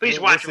Fant, but he's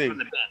watching from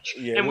the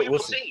bench, and we'll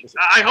see.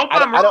 I hope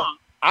I'm wrong.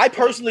 I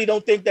personally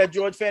don't think that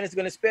George Fant is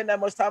going to spend that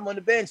much time on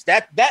the bench.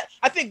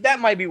 I think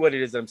that might be what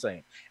it is. I'm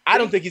saying I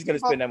don't think he's going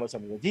to spend that much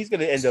time on the bench. He's going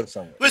to end up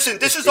somewhere. Listen,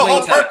 this is the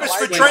whole purpose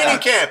for training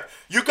camp.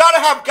 You got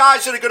to have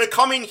guys that are going to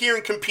come in here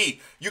and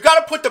compete. You got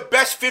to put the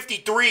best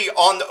 53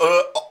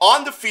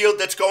 on the field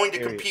that's going to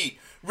compete,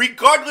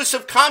 regardless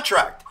of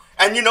contract.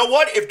 And you know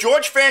what? If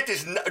George Fant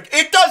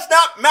it does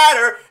not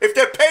matter if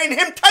they're paying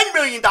him $10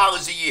 million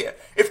a year.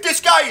 If this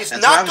guy is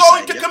not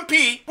going to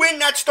compete, win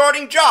that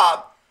starting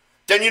job,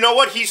 then you know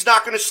what? He's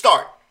not going to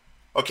start,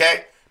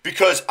 okay?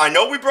 Because I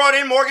know we brought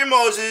in Morgan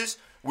Moses.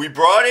 We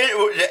brought in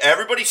 –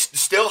 everybody's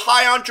still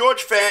high on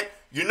George Fant.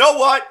 You know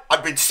what?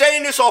 I've been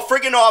saying this all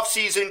friggin'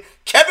 offseason.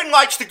 Kevin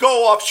likes to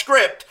go off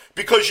script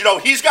because, you know,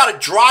 he's got to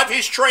drive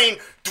his train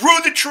through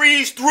the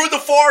trees, through the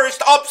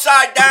forest,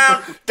 upside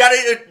down, that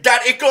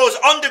it goes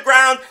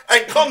underground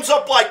and comes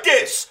up like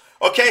this,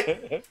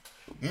 okay?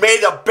 May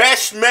the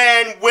best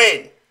man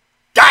win.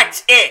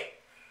 That's it.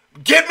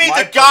 Give me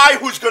the guy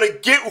who's gonna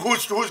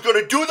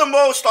do the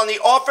most on the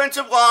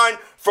offensive line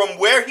from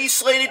where he's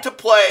slated to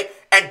play,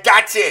 and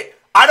that's it.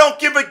 I don't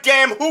give a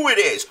damn who it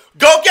is.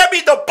 Go get me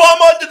the bum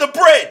under the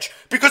bridge,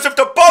 because if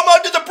the bum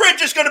under the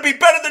bridge is gonna be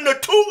better than the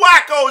two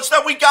wackos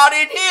that we got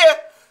in here,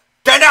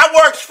 then that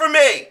works for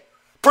me.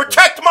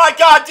 Protect my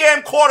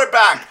goddamn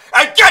quarterback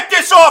and get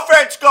this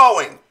offense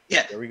going.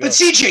 Yeah, but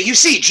CJ, you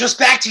see, just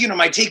back to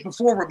my take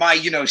before with my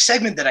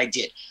segment that I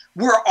did.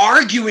 We're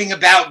arguing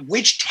about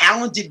which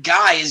talented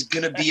guy is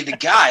going to be the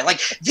guy. Like,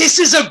 this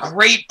is a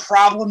great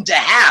problem to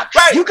have.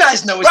 Right. You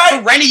guys know it's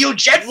perennial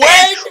Jet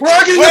fans. We're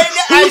arguing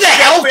who the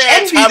hell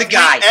can be the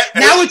guy.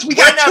 Now we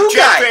got two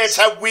guys. Fans,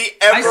 have we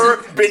ever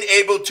been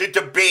able to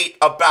debate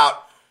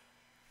about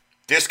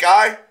this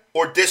guy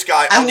or this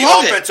guy on the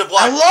offensive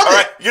line? I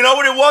love it. You know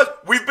what it was?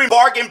 We've been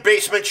bargain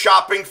basement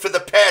shopping for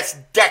the past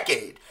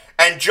decade.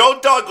 And Joe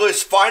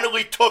Douglas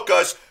finally took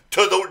us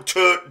to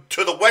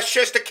the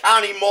Westchester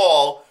County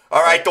Mall,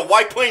 all right, the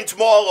White Plains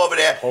Mall over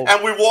there,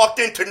 and we walked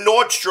into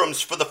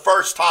Nordstrom's for the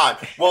first time.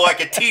 Well,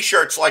 like a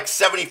T-shirt's like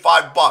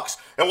 $75,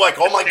 and we're like,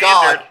 oh my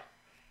God,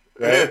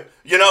 right.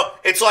 You know,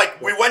 it's like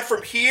we went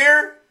from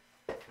here,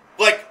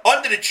 like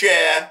under the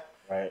chair,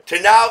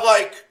 to now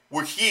like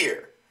we're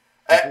here,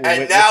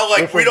 and now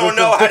like we don't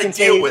know how to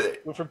deal with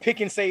it. We're from Pick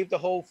and Save to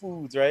Whole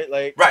Foods, right?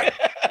 Like right.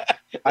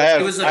 I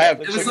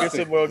have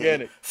chicken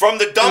organic. From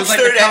the dumpster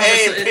to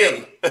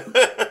A&P.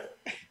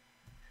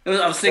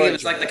 I was thinking it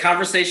was like the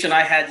conversation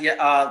I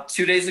had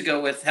 2 days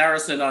ago with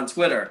Harrison on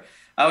Twitter.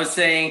 I was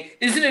saying,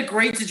 isn't it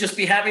great to just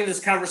be having this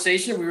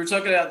conversation? We were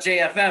talking about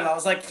JFM. I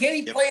was like, can't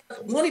he play?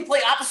 Won't he play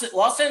opposite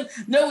Lawson?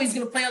 No, he's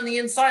going to play on the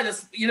inside.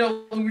 That's, we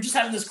were just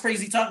having this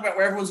crazy talk about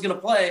where everyone's going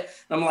to play.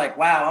 And I'm like,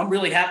 wow, I'm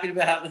really happy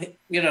to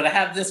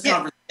have this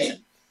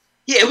conversation.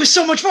 Yeah, it was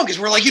so much fun because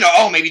we're like,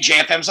 maybe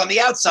JFM's on the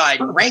outside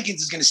and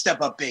Rankins is going to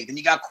step up big. Then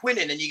you got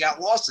Quinnen and you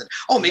got Lawson.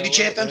 Oh, maybe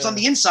JFM's on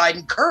the inside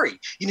and Curry.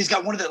 He's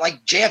got one of the,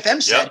 like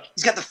JFM said,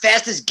 he's got the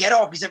fastest get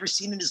off he's ever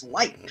seen in his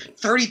life.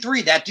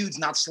 33, that dude's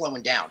not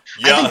slowing down.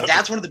 Yeah. I think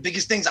that's one of the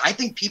biggest things. I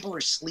think people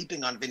are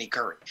sleeping on Vinny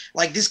Curry.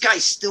 Like, this guy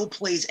still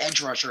plays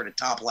edge rusher at a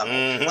top level.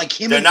 Mm-hmm. Like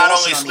him. They're not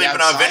only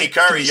sleeping on Vinny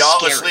Curry,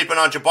 y'all are sleeping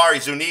on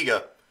Jabari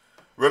Zuniga.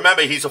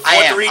 Remember, he's a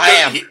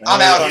 4-3.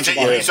 I'm out on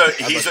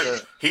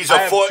He's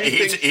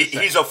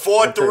a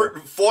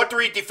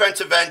 4-3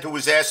 defensive end who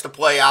was asked to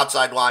play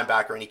outside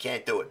linebacker, and he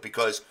can't do it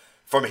because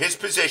from his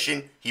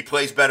position, he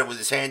plays better with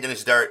his hand in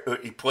his dirt.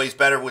 He plays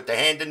better with the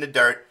hand in the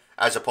dirt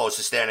as opposed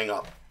to standing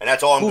up, and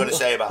that's all I'm going to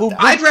say about that.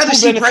 I'd rather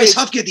see Bryce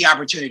Huff get the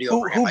opportunity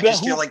over him. I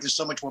just feel like there's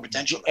so much more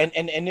potential.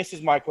 And this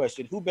is my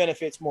question: who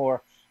benefits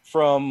more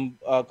from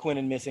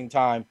Quinnen missing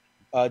time,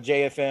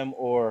 JFM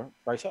or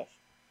Bryce Huff?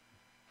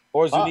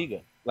 Or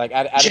Zuniga,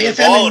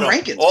 JFM and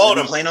Rankins, all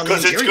of them,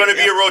 because it's going to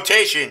be a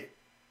rotation.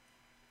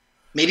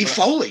 Maybe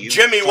Foley.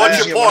 Jimmy,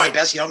 what's your point? One of the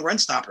best young run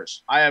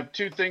stoppers. I have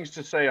two things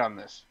to say on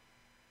this.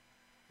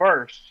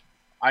 First,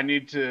 I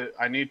need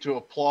to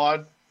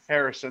applaud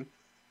Harrison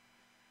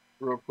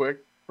real quick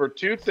for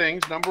two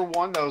things. Number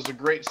one, that was a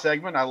great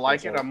segment. I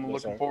like it. I'm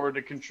looking forward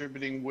to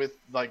contributing with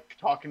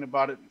talking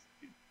about it,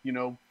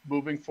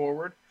 moving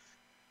forward.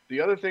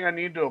 The other thing I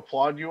need to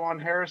applaud you on,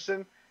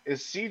 Harrison,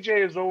 is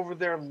CJ is over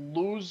there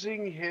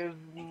losing his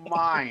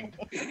mind,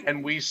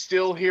 and we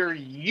still hear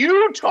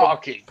you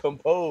talking.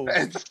 Composed.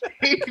 And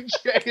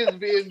CJ is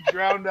being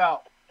drowned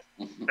out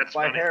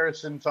by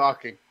Harrison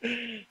talking.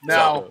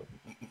 Now,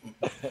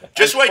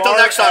 just wait till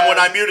next time when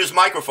I mute his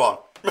microphone.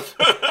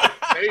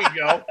 There you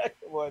go.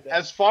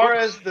 As far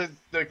as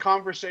the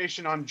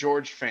conversation on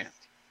George Fant,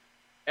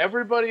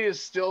 everybody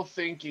is still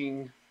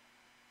thinking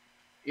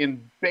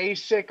in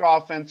basic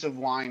offensive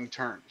line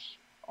terms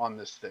on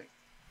this thing.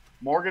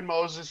 Morgan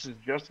Moses is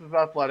just as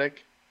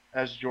athletic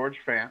as George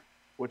Fant,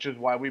 which is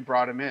why we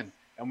brought him in,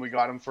 and we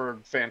got him for a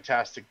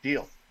fantastic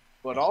deal.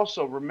 But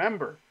also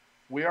remember,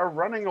 we are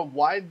running a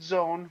wide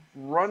zone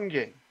run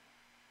game,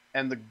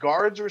 and the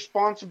guard's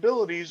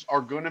responsibilities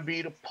are going to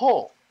be to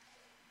pull.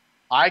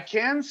 I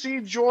can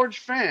see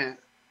George Fant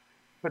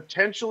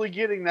potentially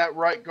getting that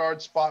right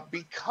guard spot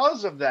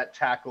because of that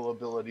tackle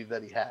ability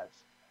that he has.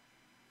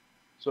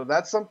 So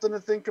that's something to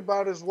think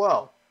about as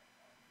well.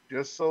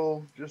 Just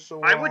so.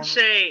 I would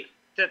say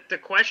that the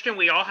question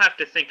we all have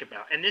to think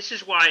about, and this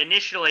is why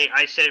initially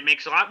I said it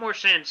makes a lot more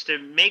sense to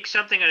make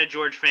something out of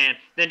George Fant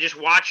than just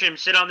watch him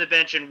sit on the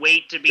bench and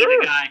wait to be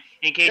the guy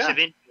in case of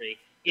injury,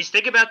 is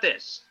think about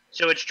this.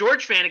 So it's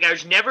George Fant, a guy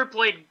who's never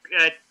played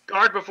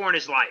guard before in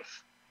his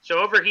life. So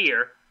over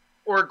here,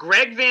 or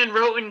Greg Van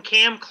Roten,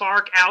 Cam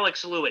Clark,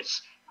 Alex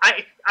Lewis.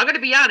 I'm going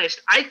to be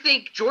honest. I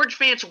think George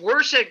Fant's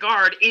worst at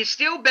guard is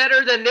still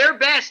better than their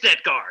best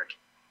at guard.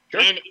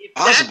 Sure. And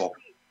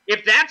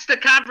if that's the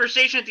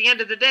conversation at the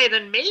end of the day,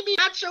 then maybe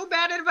not so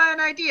bad of an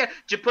idea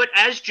to put,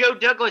 as Joe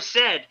Douglas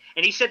said,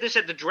 and he said this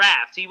at the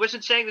draft. He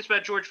wasn't saying this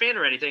about George Fant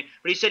or anything,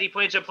 but he said he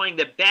plans on playing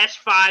the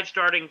best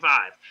starting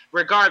five,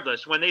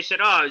 regardless. When they said,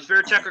 is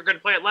Vera Tucker going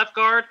to play at left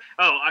guard?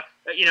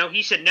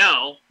 He said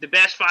no, the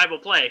best five will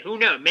play. Who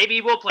knows? Maybe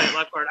he will play at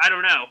left guard. I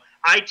don't know.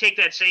 I take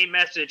that same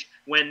message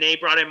when they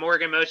brought in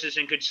Morgan Moses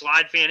and could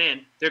slide Fant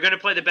in. They're going to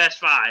play the best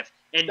five.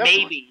 And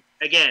maybe,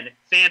 again,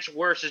 Fant's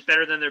worst is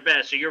better than their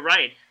best. So you're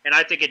right. And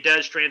I think it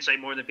does translate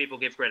more than people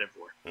give credit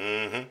for.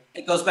 Mm-hmm.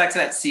 It goes back to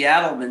that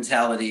Seattle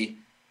mentality.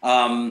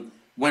 When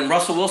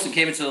Russell Wilson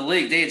came into the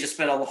league, they had just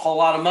spent a whole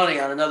lot of money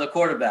on another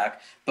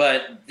quarterback.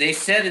 But they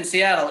said in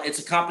Seattle, it's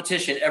a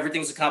competition.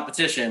 Everything's a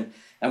competition.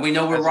 And we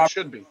know where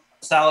Robert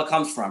Saleh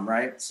comes from,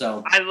 right?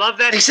 So I love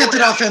that. Except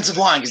at offensive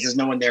line because there's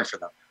no one there for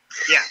them.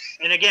 Yeah,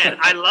 and again,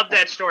 I love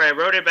that story. I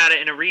wrote about it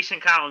in a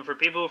recent column for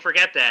people who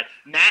forget that.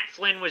 Matt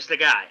Flynn was the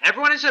guy.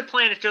 Everyone has a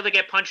plan until they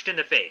get punched in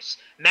the face.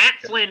 Matt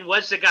Flynn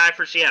was the guy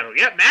for Seattle.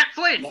 Yep, Matt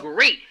Flynn,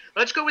 great.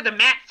 Let's go with the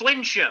Matt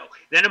Flynn show.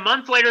 Then a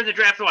month later in the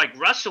draft, they're like,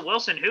 Russell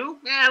Wilson, who?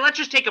 Let's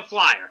just take a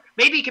flyer.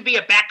 Maybe he could be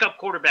a backup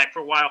quarterback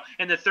for a while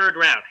in the third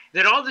round.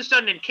 Then all of a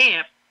sudden in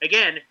camp,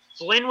 again,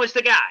 Flynn was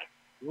the guy.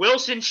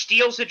 Wilson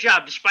steals the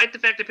job, despite the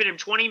fact they paid him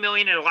 $20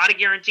 million and a lot of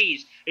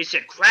guarantees. They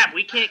said, crap,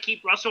 we can't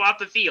keep Russell off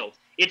the field.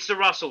 It's the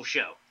Russell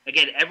show.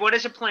 Again, everyone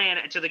has a plan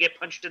until they get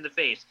punched in the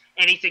face.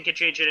 Anything can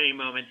change at any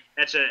moment.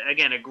 That's,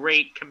 a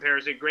great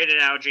comparison, great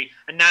analogy,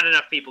 and not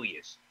enough people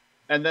use.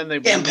 And then they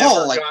never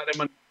got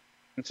him an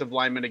offensive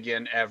lineman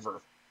again,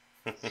 ever.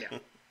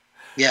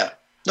 Yeah.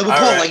 No, but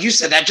Paul, like you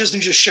said, that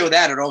doesn't just show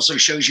that. It also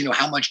shows,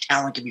 how much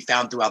talent can be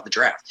found throughout the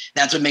draft.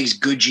 That's what makes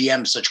good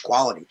GMs such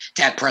quality.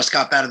 Dak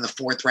Prescott out in the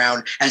fourth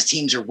round as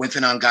teams are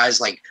whiffing on guys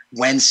like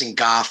Wentz and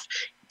Goff.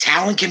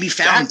 Talent can be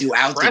found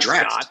throughout the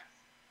draft.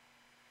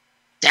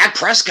 Dak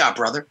Prescott,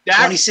 brother.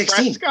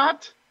 2016.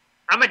 Prescott?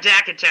 I'm a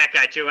Dak attack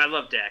guy, too. I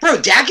love Dak.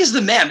 Bro, Dak is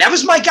the man. That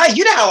was my guy.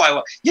 You know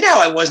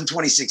how I was in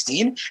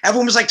 2016.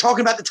 Everyone was,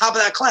 talking about the top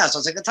of that class. I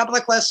was like, the top of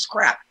that class is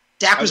crap.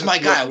 Dak was my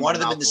guy. I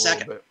wanted him in the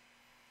second.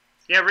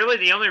 Yeah, really,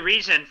 the only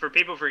reason for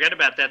people forget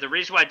about that, the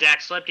reason why Dak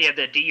slipped, he had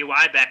that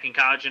DUI back in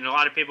college, and a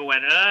lot of people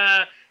went,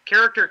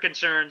 character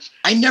concerns.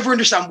 I never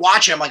understand. I'm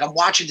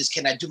watching this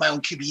kid, and I do my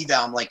own QB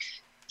eval. I'm like,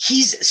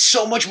 he's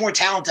so much more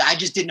talented. I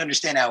just didn't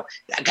understand how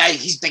that guy,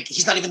 he's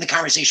not even in the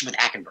conversation with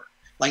Hackenberg.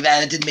 Like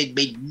that, it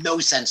made no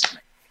sense to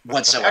me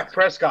whatsoever. Dak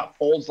Prescott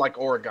folds like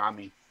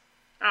origami.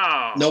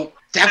 Oh. Nope.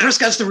 Dak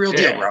Prescott's the real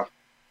deal, bro.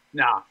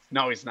 No,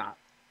 he's not.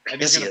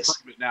 And yes, he's going to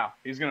prove it now.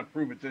 He's going to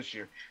prove it this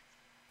year.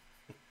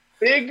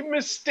 Big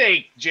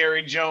mistake,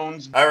 Jerry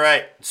Jones. All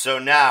right, so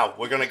now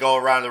we're going to go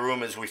around the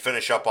room as we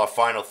finish up our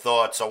final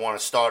thoughts. I want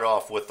to start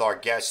off with our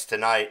guests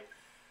tonight.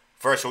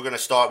 First, we're going to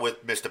start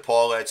with Mr.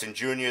 Paul Edson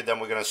Jr.,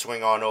 then we're going to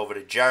swing on over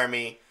to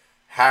Jeremy.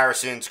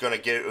 Harrison's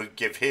going to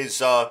give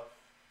his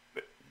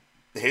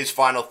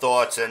final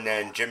thoughts, and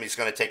then Jimmy's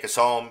going to take us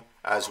home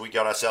as we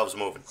get ourselves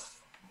moving.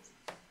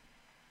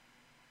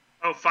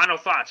 Oh, final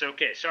thoughts.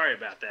 Okay, sorry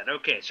about that.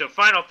 Okay, so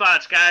final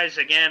thoughts, guys.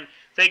 Again,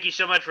 thank you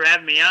so much for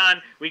having me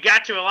on. We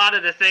got to a lot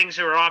of the things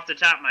that were off the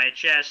top of my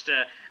chest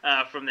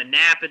from the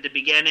nap at the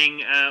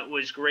beginning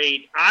was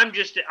great. I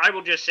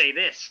will just say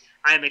this.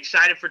 I am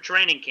excited for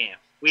training camp.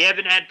 We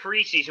haven't had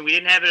preseason. We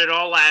didn't have it at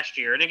all last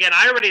year. And again,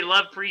 I already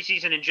love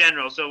preseason in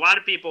general. So a lot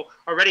of people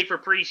are ready for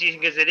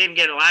preseason because they didn't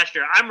get it last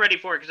year. I'm ready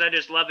for it because I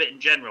just love it in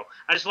general.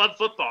 I just love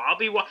football. I'll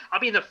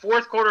be in the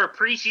fourth quarter of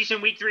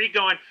preseason week 3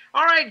 going,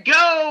 all right,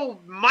 go,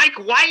 Mike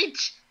White.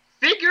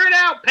 Figure it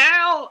out,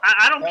 pal.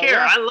 I don't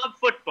care. I love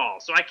football,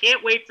 so I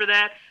can't wait for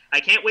that. I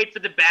can't wait for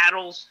the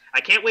battles.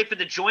 I can't wait for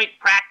the joint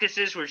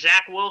practices where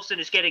Zach Wilson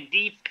is getting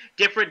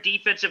different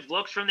defensive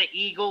looks from the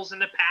Eagles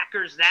and the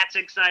Packers. That's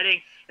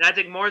exciting. And I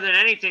think more than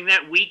anything,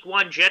 that Week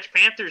 1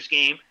 Jets-Panthers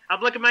game,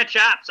 I'm licking my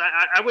chops.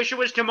 I wish it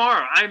was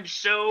tomorrow. I'm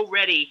so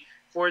ready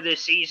for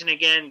this season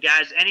again.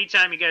 Guys,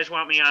 anytime you guys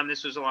want me on,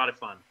 this was a lot of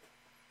fun.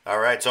 All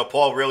right. So,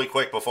 Paul, really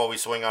quick before we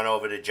swing on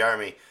over to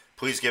Jeremy,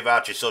 please give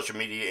out your social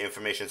media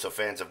information so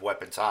fans of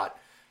Weapons Hot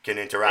can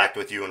interact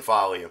with you and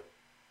follow you.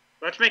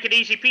 Let's make it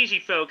easy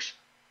peasy, folks.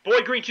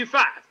 Boy Green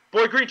 25,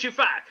 Boy Green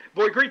 25,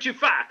 Boy Green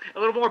 25. A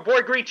little more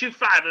Boy Green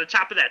 25 on the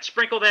top of that.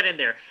 Sprinkle that in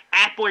there.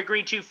 At Boy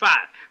Green 25.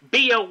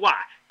 BOY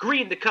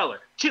Green the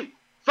color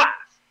 25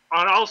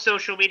 on all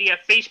social media: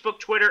 Facebook,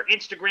 Twitter,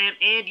 Instagram,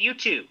 and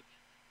YouTube.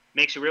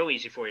 Makes it real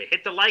easy for you.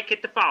 Hit the like,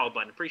 hit the follow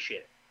button.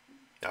 Appreciate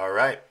it. All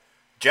right,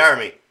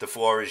 Jeremy, the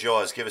floor is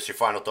yours. Give us your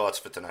final thoughts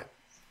for tonight.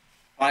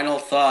 Final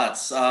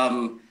thoughts.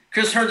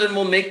 Chris Herndon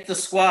will make the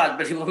squad,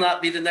 but he will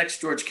not be the next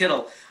George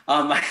Kittle.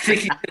 I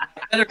think he's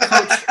a better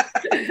coach.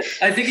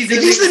 I think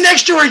he's the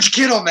next George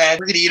Kittle, man.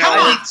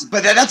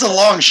 But that's a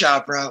long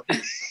shot, bro.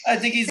 I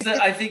think he's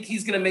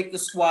going to make the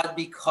squad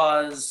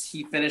because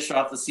he finished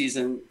off the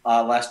season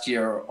last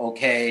year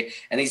okay,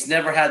 and he's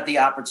never had the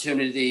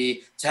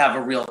opportunity to have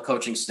a real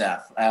coaching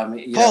staff.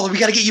 Paul, we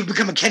got to get you to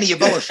become a Kenny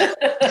Yeboah fan.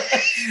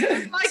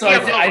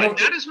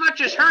 Not as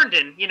much as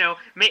Herndon. He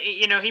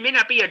may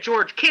not be a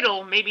George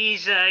Kittle. Maybe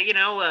he's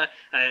a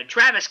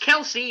Travis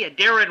Kelce, a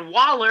Darren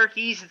Waller.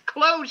 He's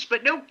close,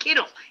 but no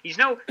Kittle. He's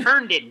no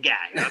Herndon guy.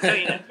 I'll tell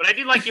you that. But I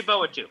do like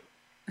Yeboah too.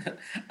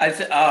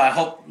 I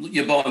hope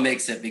Yeboah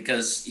makes it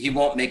because he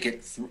won't make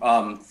it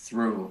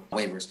through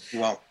waivers.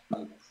 Well,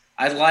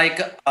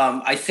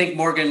 I think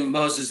Morgan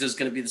Moses is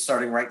going to be the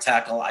starting right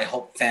tackle. I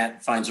hope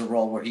Fant finds a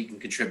role where he can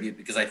contribute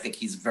because I think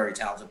he's a very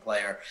talented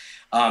player.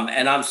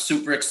 And I'm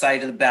super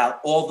excited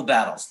about all the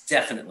battles,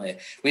 definitely.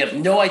 We have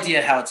no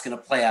idea how it's going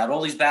to play out.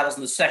 All these battles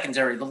in the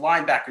secondary, the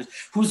linebackers,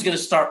 who's going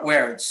to start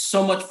where. It's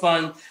so much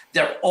fun.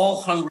 They're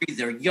all hungry.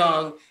 They're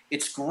young.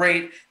 It's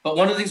great. But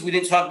one of the things we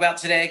didn't talk about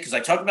today, because I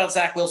talked about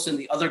Zach Wilson,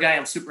 the other guy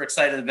I'm super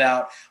excited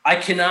about, I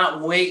cannot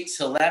wait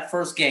till that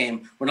first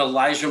game when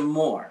Elijah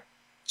Moore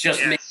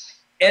just makes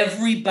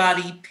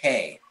everybody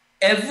pay.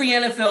 Every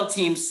NFL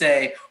team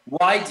say,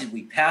 why did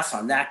we pass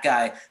on that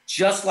guy?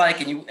 Just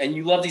like, and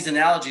you love these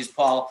analogies,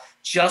 Paul,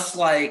 just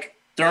like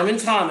Thurman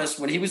Thomas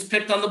when he was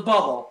picked on the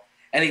bubble,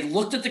 and he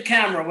looked at the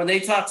camera when they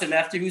talked to him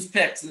after he was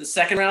picked in the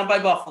second round by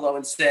Buffalo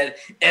and said,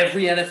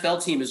 every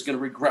NFL team is going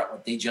to regret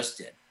what they just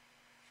did.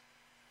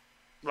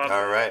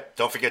 All right.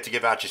 Don't forget to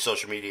give out your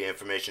social media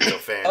information so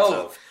fans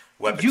of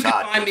Weapons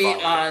Hot. You can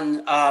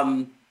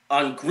find me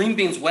on Green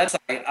Bean's website.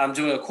 I'm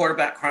doing a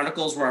quarterback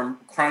chronicles where I'm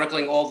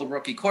chronicling all the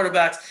rookie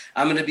quarterbacks.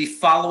 I'm going to be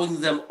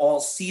following them all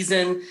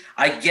season.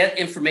 I get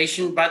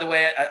information, by the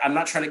way.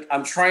 I'm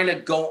trying to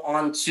go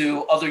on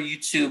to other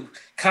YouTube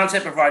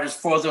content providers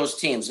for those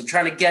teams. I'm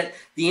trying to get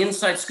the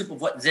inside scoop of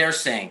what they're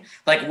saying.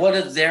 Like, what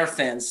are their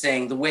fans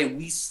saying?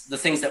 The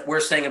things that we're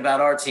saying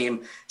about our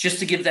team, just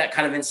to give that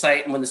kind of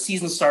insight. And when the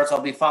season starts,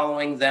 I'll be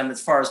following them as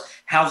far as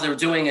how they're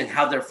doing and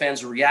how their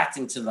fans are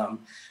reacting to them.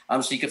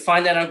 So you can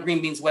find that on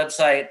Green Bean's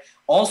website.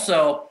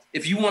 Also,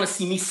 if you want to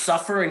see me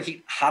suffer and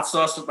eat hot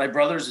sauce with my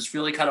brothers, it's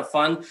really kind of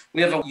fun.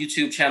 We have a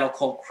YouTube channel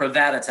called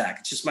Cravat Attack.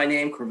 It's just my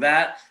name,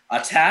 Cravat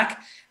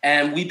Attack.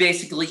 And we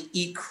basically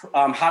eat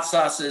hot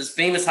sauces,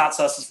 famous hot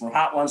sauces from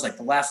Hot Ones, like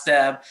The Last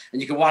Dab.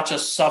 And you can watch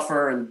us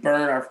suffer and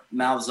burn our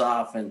mouths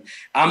off. And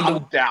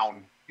I'm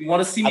down. You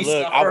want to see me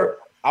suffer?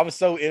 I was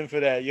so in for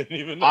that. You don't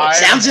even know.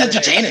 Sounds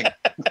entertaining.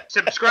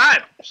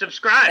 Subscribe.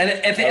 And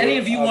if any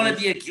of you want to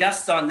be a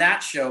guest on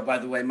that show, by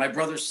the way, my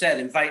brother said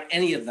invite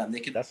any of them. They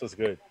could. That's what's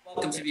good.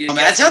 Welcome to be.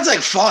 That sounds like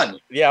fun.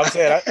 Yeah, I'm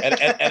saying,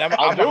 and I'm a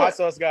hot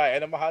sauce guy,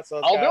 and I'm a hot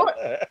sauce guy. I'll do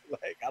it.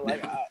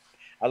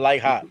 I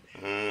like hot.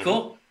 Mm-hmm.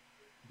 Cool.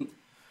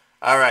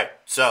 All right,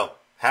 so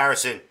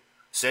Harrison,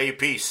 say your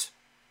piece.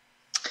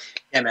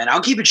 Yeah, man,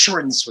 I'll keep it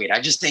short and sweet. I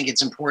just think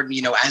it's important,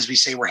 as we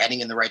say, we're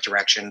heading in the right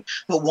direction.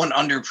 But one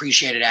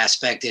underappreciated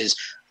aspect is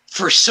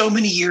for so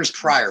many years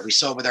prior, we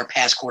saw it with our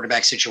past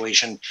quarterback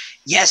situation.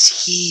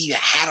 Yes, he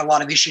had a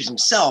lot of issues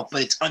himself,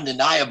 but it's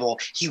undeniable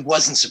he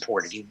wasn't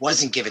supported. He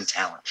wasn't given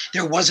talent.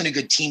 There wasn't a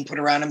good team put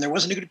around him. There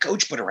wasn't a good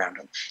coach put around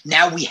him.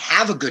 Now we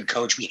have a good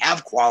coach. We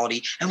have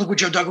quality. And look what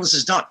Joe Douglas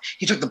has done.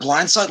 He took the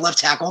blindside left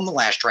tackle in the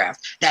last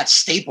draft. That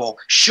staple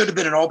should have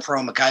been an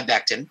all-pro, Mekhi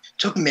Becton.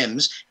 Took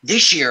Mims.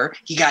 This year,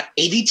 he got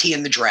ADT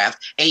in the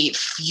draft, a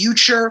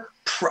future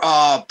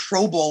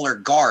Pro Bowler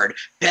guard,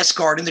 best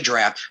guard in the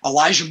draft.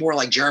 Elijah Moore,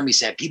 like Jeremy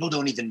said, people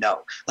don't even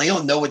know. Like, they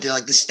don't know what they're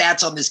like. The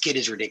stats on this kid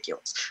is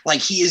ridiculous. Like,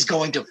 he is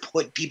going to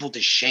put people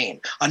to shame.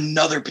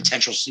 Another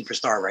potential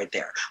superstar right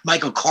there.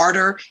 Michael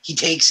Carter, he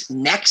takes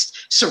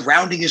next,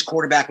 surrounding his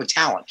quarterback with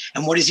talent.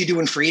 And what does he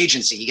do in free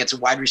agency? He gets a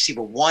wide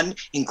receiver 1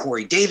 in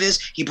Corey Davis.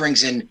 He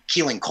brings in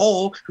Keelan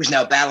Cole, who's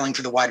now battling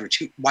for the wide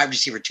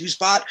receiver 2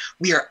 spot.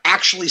 We are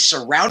actually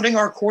surrounding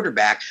our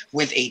quarterback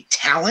with a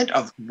talent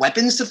of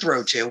weapons to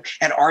throw to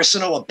at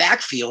Arsenal a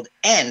backfield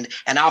and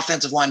an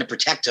offensive line to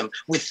protect him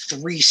with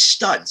 3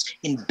 studs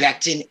in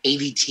Becton,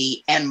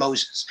 AVT, and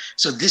Moses.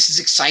 So this is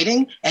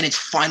exciting, and it's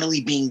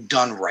finally being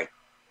done right.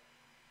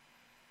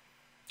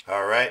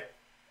 All right.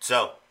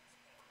 So,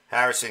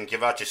 Harrison,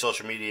 give out your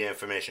social media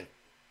information.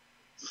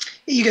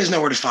 You guys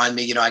know where to find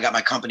me. I got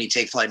my company,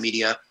 Take Flight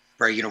Media,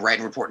 where, writing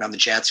and reporting on the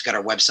Jets. Got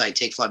our website,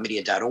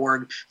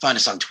 takeflightmedia.org. Find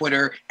us on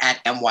Twitter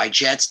at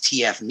MYJets,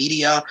 TF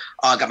Media.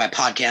 Got my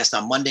podcast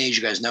on Mondays.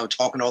 You guys know,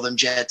 talking to all them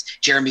Jets.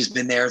 Jeremy's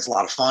been there. It's a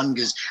lot of fun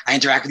because I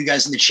interact with you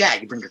guys in the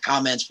chat. You bring your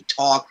comments, we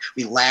talk,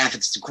 we laugh.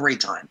 It's a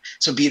great time.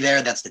 So be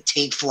there. That's the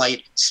Take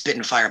Flight Spit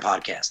and Fire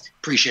podcast.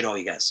 Appreciate all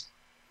you guys.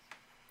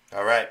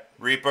 All right.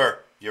 Reaper,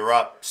 you're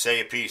up. Say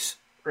your piece.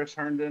 Chris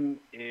Herndon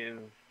is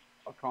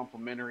a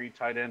complimentary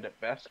tight end at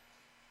best.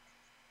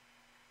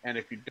 And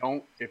if you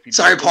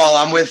sorry, Paul,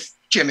 I'm with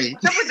Jimmy.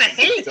 What's up with the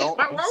hate? Why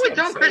are we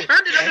throwing Chris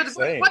Herndon under the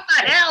bus? What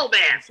the hell,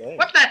 man?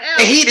 What the hell?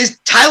 The hate is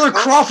Tyler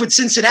Croft with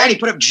Cincinnati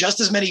put up just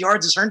as many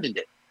yards as Herndon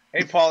did.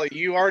 Hey, Paul,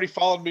 you already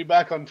followed me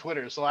back on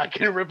Twitter, so I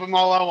can rip him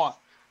all I want.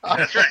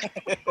 That's right.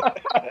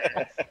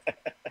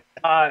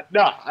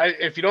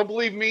 If you don't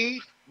believe me,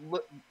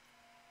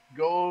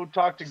 go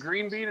talk to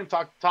Green Bean and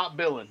talk to Top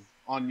Billin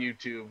on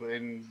YouTube,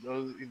 and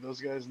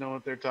those guys know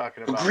what they're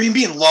talking about. Green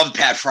Bean loved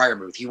Pat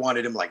Freiermuth. He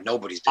wanted him like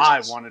nobody's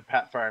business. I wanted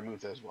Pat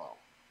Freiermuth as well.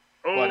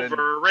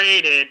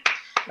 Overrated.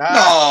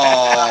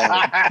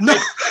 No.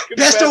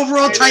 Best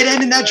overall tight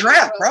end in that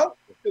draft, bro.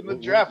 In the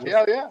draft,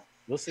 hell yeah.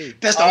 We'll see.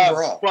 Best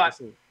overall.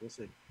 We'll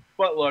see.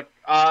 But look,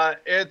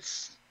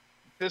 this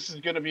is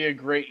going to be a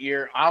great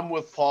year. I'm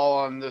with Paul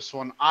on this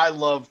one. I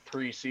love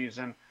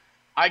preseason.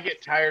 I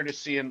get tired of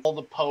seeing all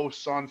the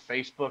posts on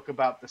Facebook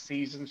about the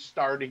season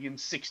starting in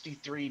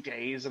 63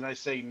 days, and I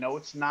say, no,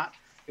 it's not.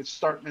 It's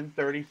starting in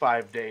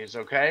 35 days,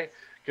 okay?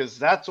 Because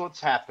that's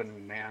what's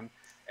happening, man.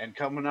 And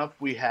coming up,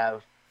 we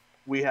have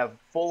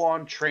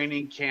full-on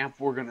training camp.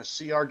 We're going to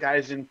see our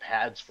guys in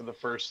pads for the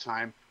first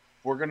time.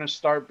 We're going to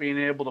start being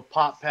able to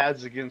pop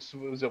pads against,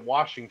 was it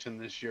Washington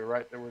this year,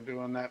 right, that we're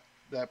doing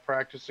that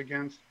practice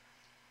against?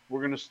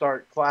 We're going to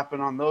start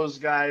clapping on those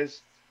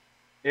guys.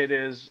 It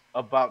is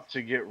about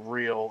to get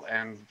real,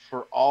 and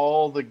for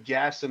all the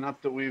gassing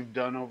up that we've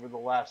done over the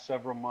last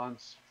several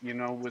months,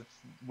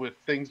 with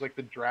things like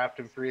the draft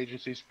and free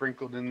agency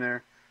sprinkled in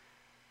there,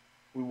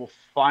 we will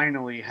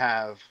finally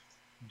have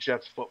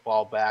Jets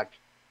football back,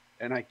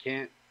 and I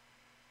can't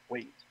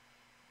wait.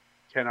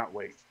 Cannot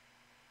wait.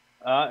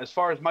 As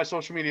far as my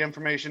social media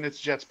information, it's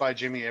Jets by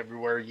Jimmy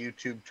everywhere: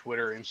 YouTube,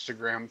 Twitter,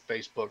 Instagram,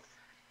 Facebook.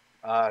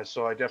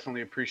 So I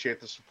definitely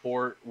appreciate the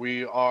support.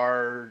 We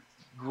are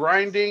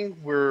grinding.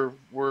 We're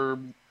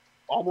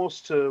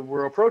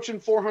approaching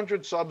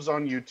 400 subs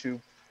on YouTube.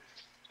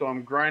 So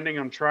I'm grinding.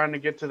 I'm trying to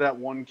get to that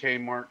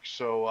 1K mark.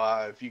 So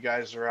if you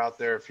guys are out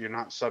there, if you're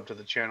not subbed to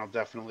the channel,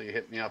 definitely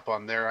hit me up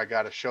on there. I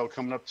got a show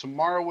coming up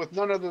tomorrow with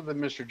none other than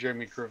Mr.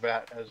 Jeremy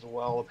Cravat as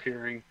well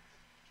appearing.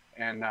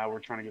 And we're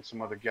trying to get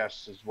some other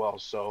guests as well.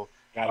 So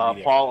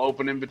Paul,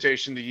 open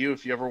invitation to you.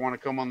 If you ever want to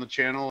come on the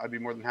channel, I'd be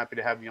more than happy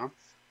to have you on.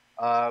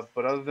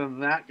 But other than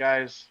that,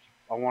 guys,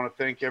 I want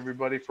to thank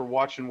everybody for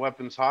watching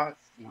Weapons Hot.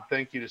 And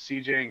thank you to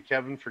CJ and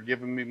Kevin for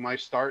giving me my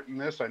start in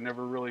this. I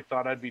never really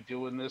thought I'd be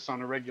doing this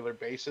on a regular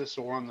basis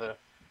or in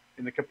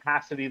the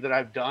capacity that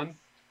I've done.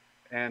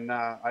 And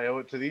I owe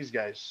it to these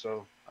guys.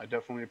 So I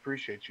definitely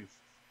appreciate you.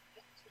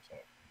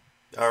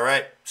 All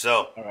right.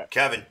 So,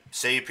 Kevin,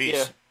 say your piece.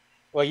 Yeah.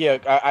 Well,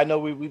 yeah, I know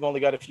we've only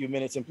got a few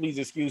minutes, and please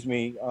excuse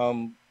me.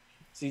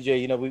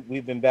 CJ,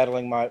 we've been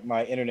battling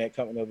my internet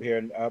company over here,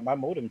 and my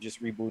modem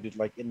just rebooted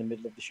like in the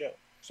middle of the show.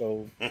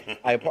 So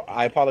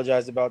I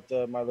apologize about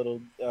my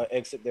little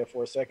exit there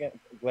for a second.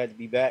 I'm glad to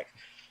be back.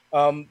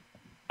 I'm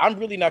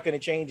really not going to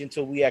change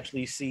until we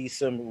actually see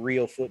some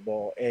real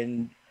football.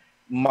 And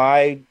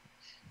my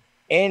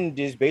end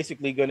is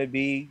basically going to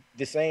be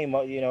the same,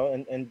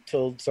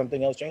 until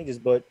something else changes.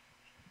 But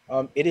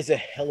it is a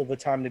hell of a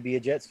time to be a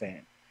Jets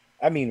fan.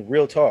 I mean,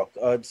 real talk.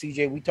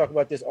 CJ, we talk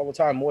about this all the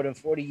time, more than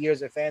 40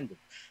 years of fandom.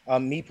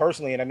 Me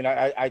personally, and I mean,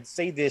 I'd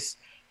say this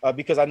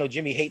because I know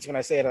Jimmy hates when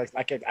I say it.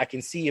 I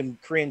can see him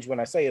cringe when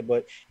I say it,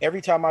 but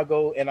every time I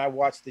go and I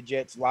watch the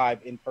Jets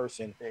live in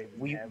person,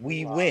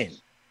 we win.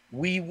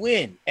 We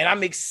win. And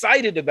I'm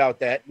excited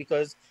about that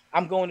because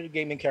I'm going to the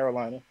game in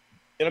Carolina.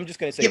 And I'm just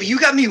going to say, yeah, but you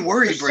got me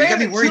worried, bro. You got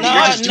me worried that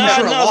you're just due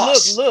for a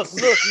loss. Look.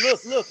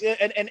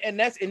 And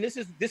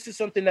this is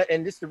something that,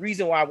 and this is the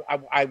reason why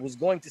I was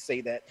going to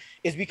say that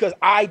is because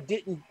I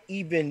didn't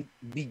even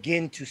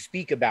begin to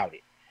speak about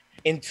it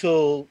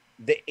until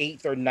the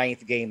 8th or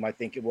 9th game. I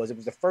think it was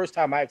the first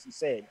time I actually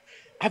said,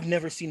 I've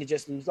never seen the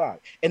Jets lose live.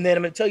 And then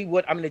I'm going to tell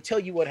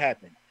you what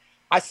happened.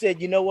 I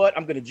said, you know what?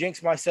 I'm going to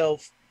jinx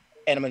myself.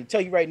 And I'm going to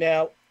tell you right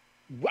now,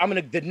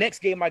 the next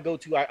game I go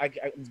to, I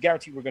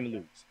guarantee we're going to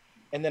lose.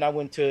 And then I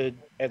went to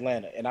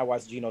Atlanta and I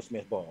watched Geno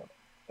Smith ball,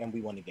 and we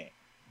won the game.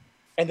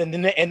 And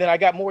then I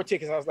got more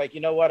tickets. I was like,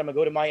 you know what? I'm gonna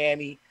go to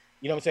Miami.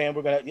 You know what I'm saying?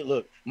 We're gonna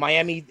look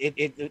Miami.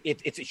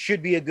 It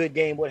should be a good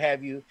game, what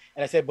have you.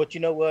 And I said, but you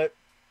know what?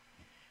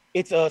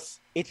 It's us.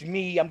 It's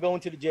me. I'm going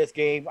to the Jets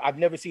game. I've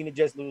never seen the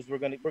Jets lose. We're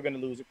gonna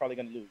lose. We're probably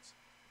gonna lose.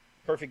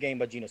 Perfect game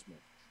by Geno Smith.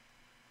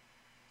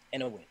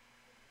 And a win.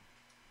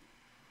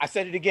 I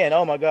said it again.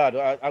 Oh my God,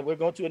 we're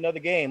going to another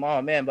game.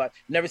 Oh man, but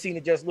never seen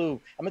the Jets lose.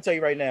 I'm gonna tell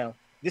you right now.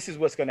 This is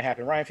what's gonna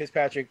happen. Ryan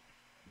Fitzpatrick's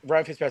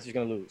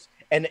gonna lose.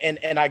 And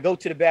I go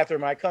to the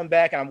bathroom. I come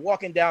back and I'm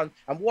walking down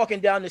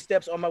the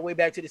steps on my way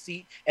back to the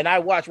seat, and I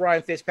watch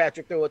Ryan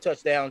Fitzpatrick throw a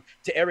touchdown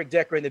to Eric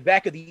Decker in the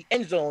back of the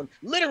end zone,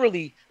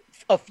 literally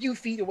a few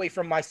feet away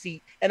from my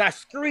seat, and I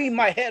screamed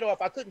my head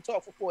off. I couldn't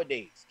talk for 4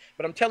 days.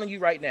 But I'm telling you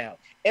right now,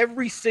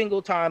 every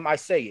single time I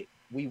say it,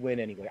 we win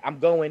anyway.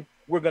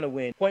 We're going to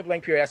win. Point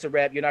blank period. That's a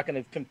wrap. You're not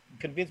going to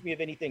convince me of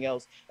anything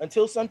else.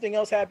 Until something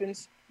else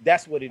happens,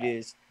 that's what it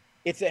is.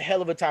 It's a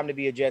hell of a time to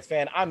be a Jets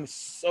fan. I'm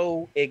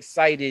so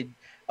excited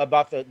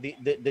about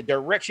the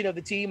direction of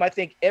the team. I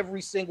think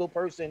every single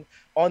person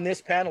on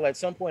this panel at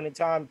some point in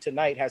time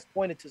tonight has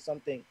pointed to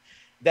something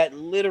that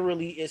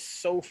literally is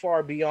so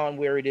far beyond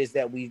where it is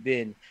that we've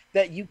been,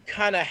 that you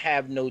kind of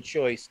have no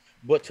choice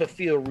but to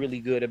feel really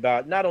good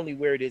about not only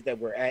where it is that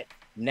we're at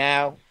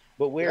now,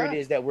 but where it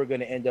is that we're going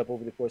to end up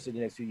over the course of the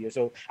next few years.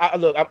 So I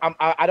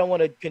don't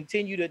want to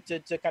continue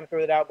to kind of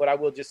throw it out, but I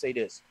will just say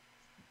this.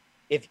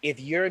 If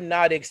you're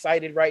not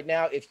excited right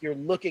now, if you're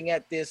looking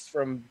at this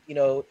from,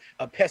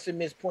 a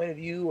pessimist point of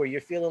view, or you're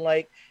feeling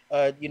like,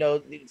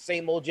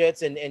 same old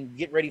Jets and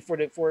get ready for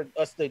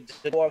us to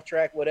go off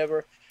track,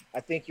 whatever, I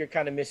think you're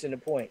kind of missing the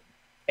point.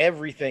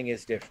 Everything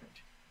is different.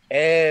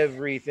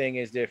 Everything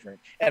is different.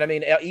 And I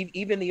mean,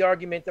 even the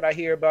argument that I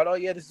hear about, oh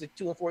yeah, this is a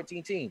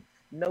 2-14 team.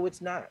 No,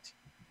 it's not.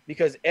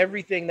 Because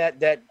everything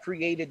that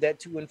created that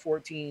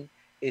 2-14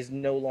 is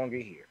no longer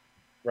here.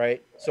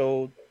 Right.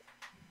 So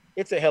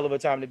it's a hell of a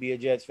time to be a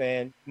Jets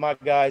fan. My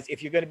guys,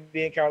 if you're going to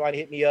be in Carolina,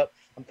 hit me up.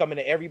 I'm coming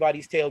to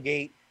everybody's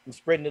tailgate. I'm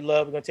spreading the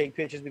love. We're going to take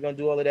pictures. We're going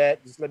to do all of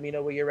that. Just let me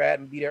know where you're at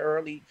and be there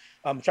early.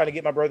 I'm trying to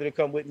get my brother to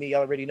come with me.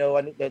 Y'all already know.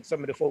 I know that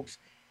some of the folks,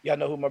 y'all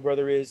know who my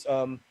brother is.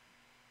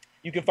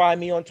 You can find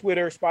me on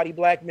Twitter, Spotty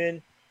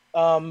Blackman,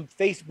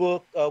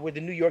 Facebook with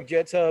the New York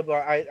Jets Hub.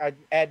 I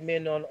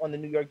admin on the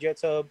New York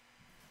Jets Hub.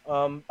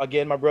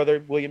 Again, my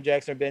brother, William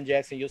Jackson, Ben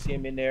Jackson, you'll see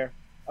him in there.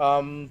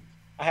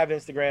 I have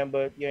Instagram,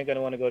 but you ain't going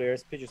to want to go there.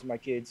 It's pictures of my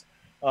kids.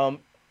 Other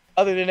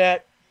than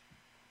that,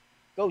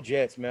 go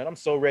Jets, man. I'm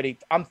so ready.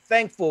 I'm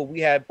thankful we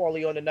had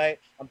Paulie on tonight.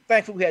 I'm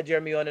thankful we had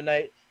Jeremy on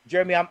tonight.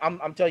 Jeremy,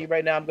 I'm telling you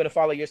right now, I'm going to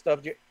follow your stuff.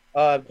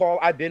 Paul,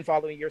 I've been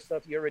following your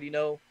stuff. You already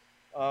know.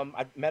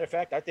 Matter of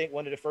fact, I think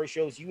one of the first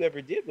shows you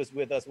ever did was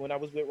with us when I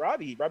was with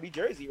Robbie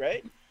Jersey,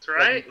 right? That's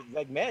right.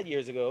 Like mad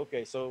years ago.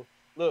 Okay, so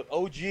look,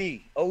 OG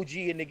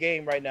in the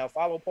game right now.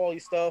 Follow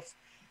Paulie's stuff.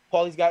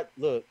 Paulie's got,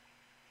 look,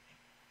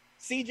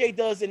 CJ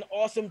does an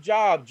awesome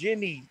job.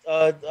 Jimmy,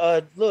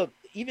 look,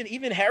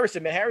 even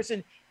Harrison, man.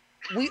 Harrison,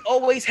 we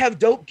always have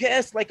dope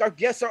guests. Like, our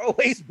guests are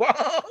always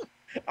bomb.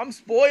 I'm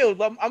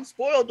spoiled. I'm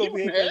spoiled over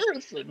here.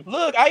 Harrison.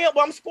 Look,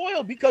 I'm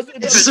spoiled because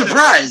it's a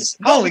surprise.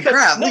 Holy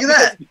crap! Look at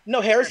that.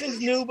 No, Harrison's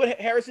new, but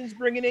Harrison's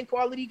bringing in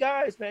quality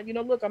guys, man.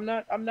 Look, I'm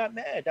not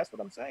mad. That's what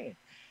I'm saying.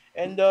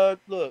 And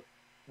look,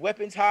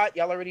 Weapons Hot.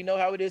 Y'all already know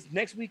how it is.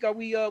 Next week, are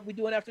we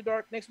doing After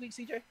Dark next week,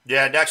 CJ?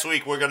 Yeah, next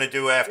week we're going to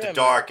do After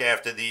Dark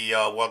after the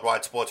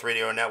Worldwide Sports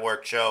Radio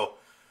Network show,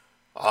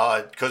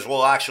 because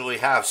we'll actually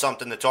have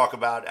something to talk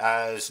about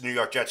as New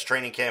York Jets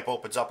training camp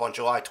opens up on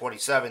July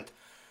 27th.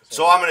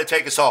 So I'm going to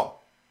take us home.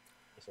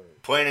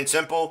 Plain and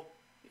simple.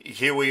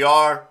 Here we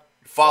are.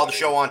 Follow the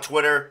show on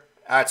Twitter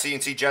at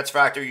CNC Jets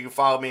Factor. You can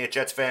follow me at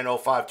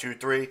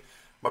JetsFan0523.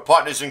 My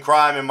partners in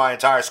crime and my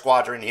entire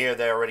squadron here,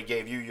 they already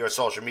gave you your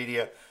social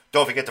media.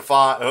 Don't forget to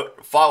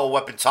follow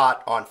Weapons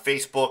Hot on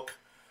Facebook.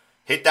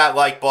 Hit that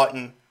like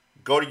button.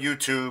 Go to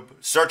YouTube.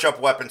 Search up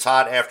Weapons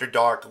Hot After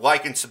Dark.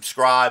 Like and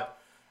subscribe.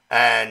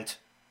 And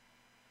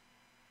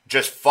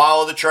just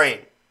follow the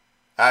train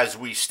as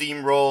we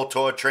steamroll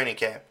toward training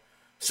camp.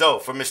 So,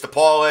 for Mr.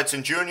 Paul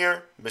Edson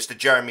Jr., Mr.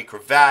 Jeremy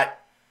Cravat,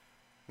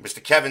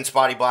 Mr. Kevin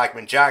Spotty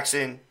Blackman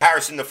Jackson,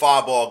 Harrison the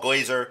Fireball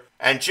Glazer,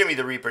 and Jimmy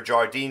the Reaper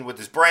Jardine with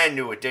his brand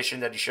new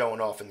addition that he's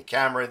showing off in the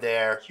camera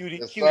there.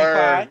 Cutie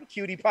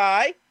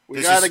pie.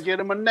 We got to get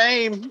him a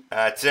name.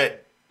 That's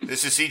it.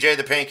 This is CJ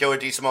the Painkiller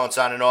D. Simone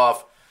signing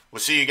off. We'll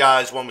see you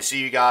guys when we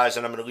see you guys,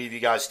 and I'm going to leave you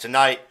guys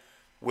tonight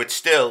with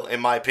still, in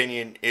my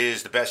opinion,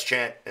 is the best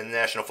chant in the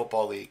National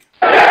Football League.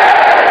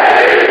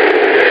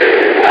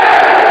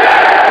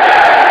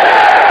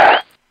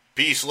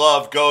 Peace,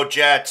 love, go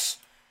Jets.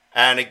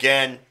 And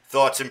again,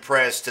 thoughts and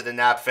prayers to the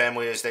Knapp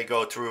family as they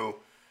go through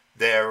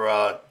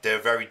their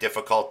very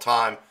difficult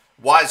time.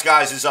 Wise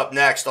Guys is up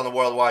next on the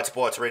Worldwide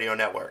Sports Radio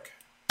Network.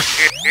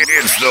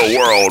 It's the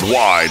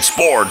Worldwide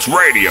Sports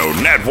Radio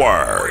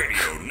Network.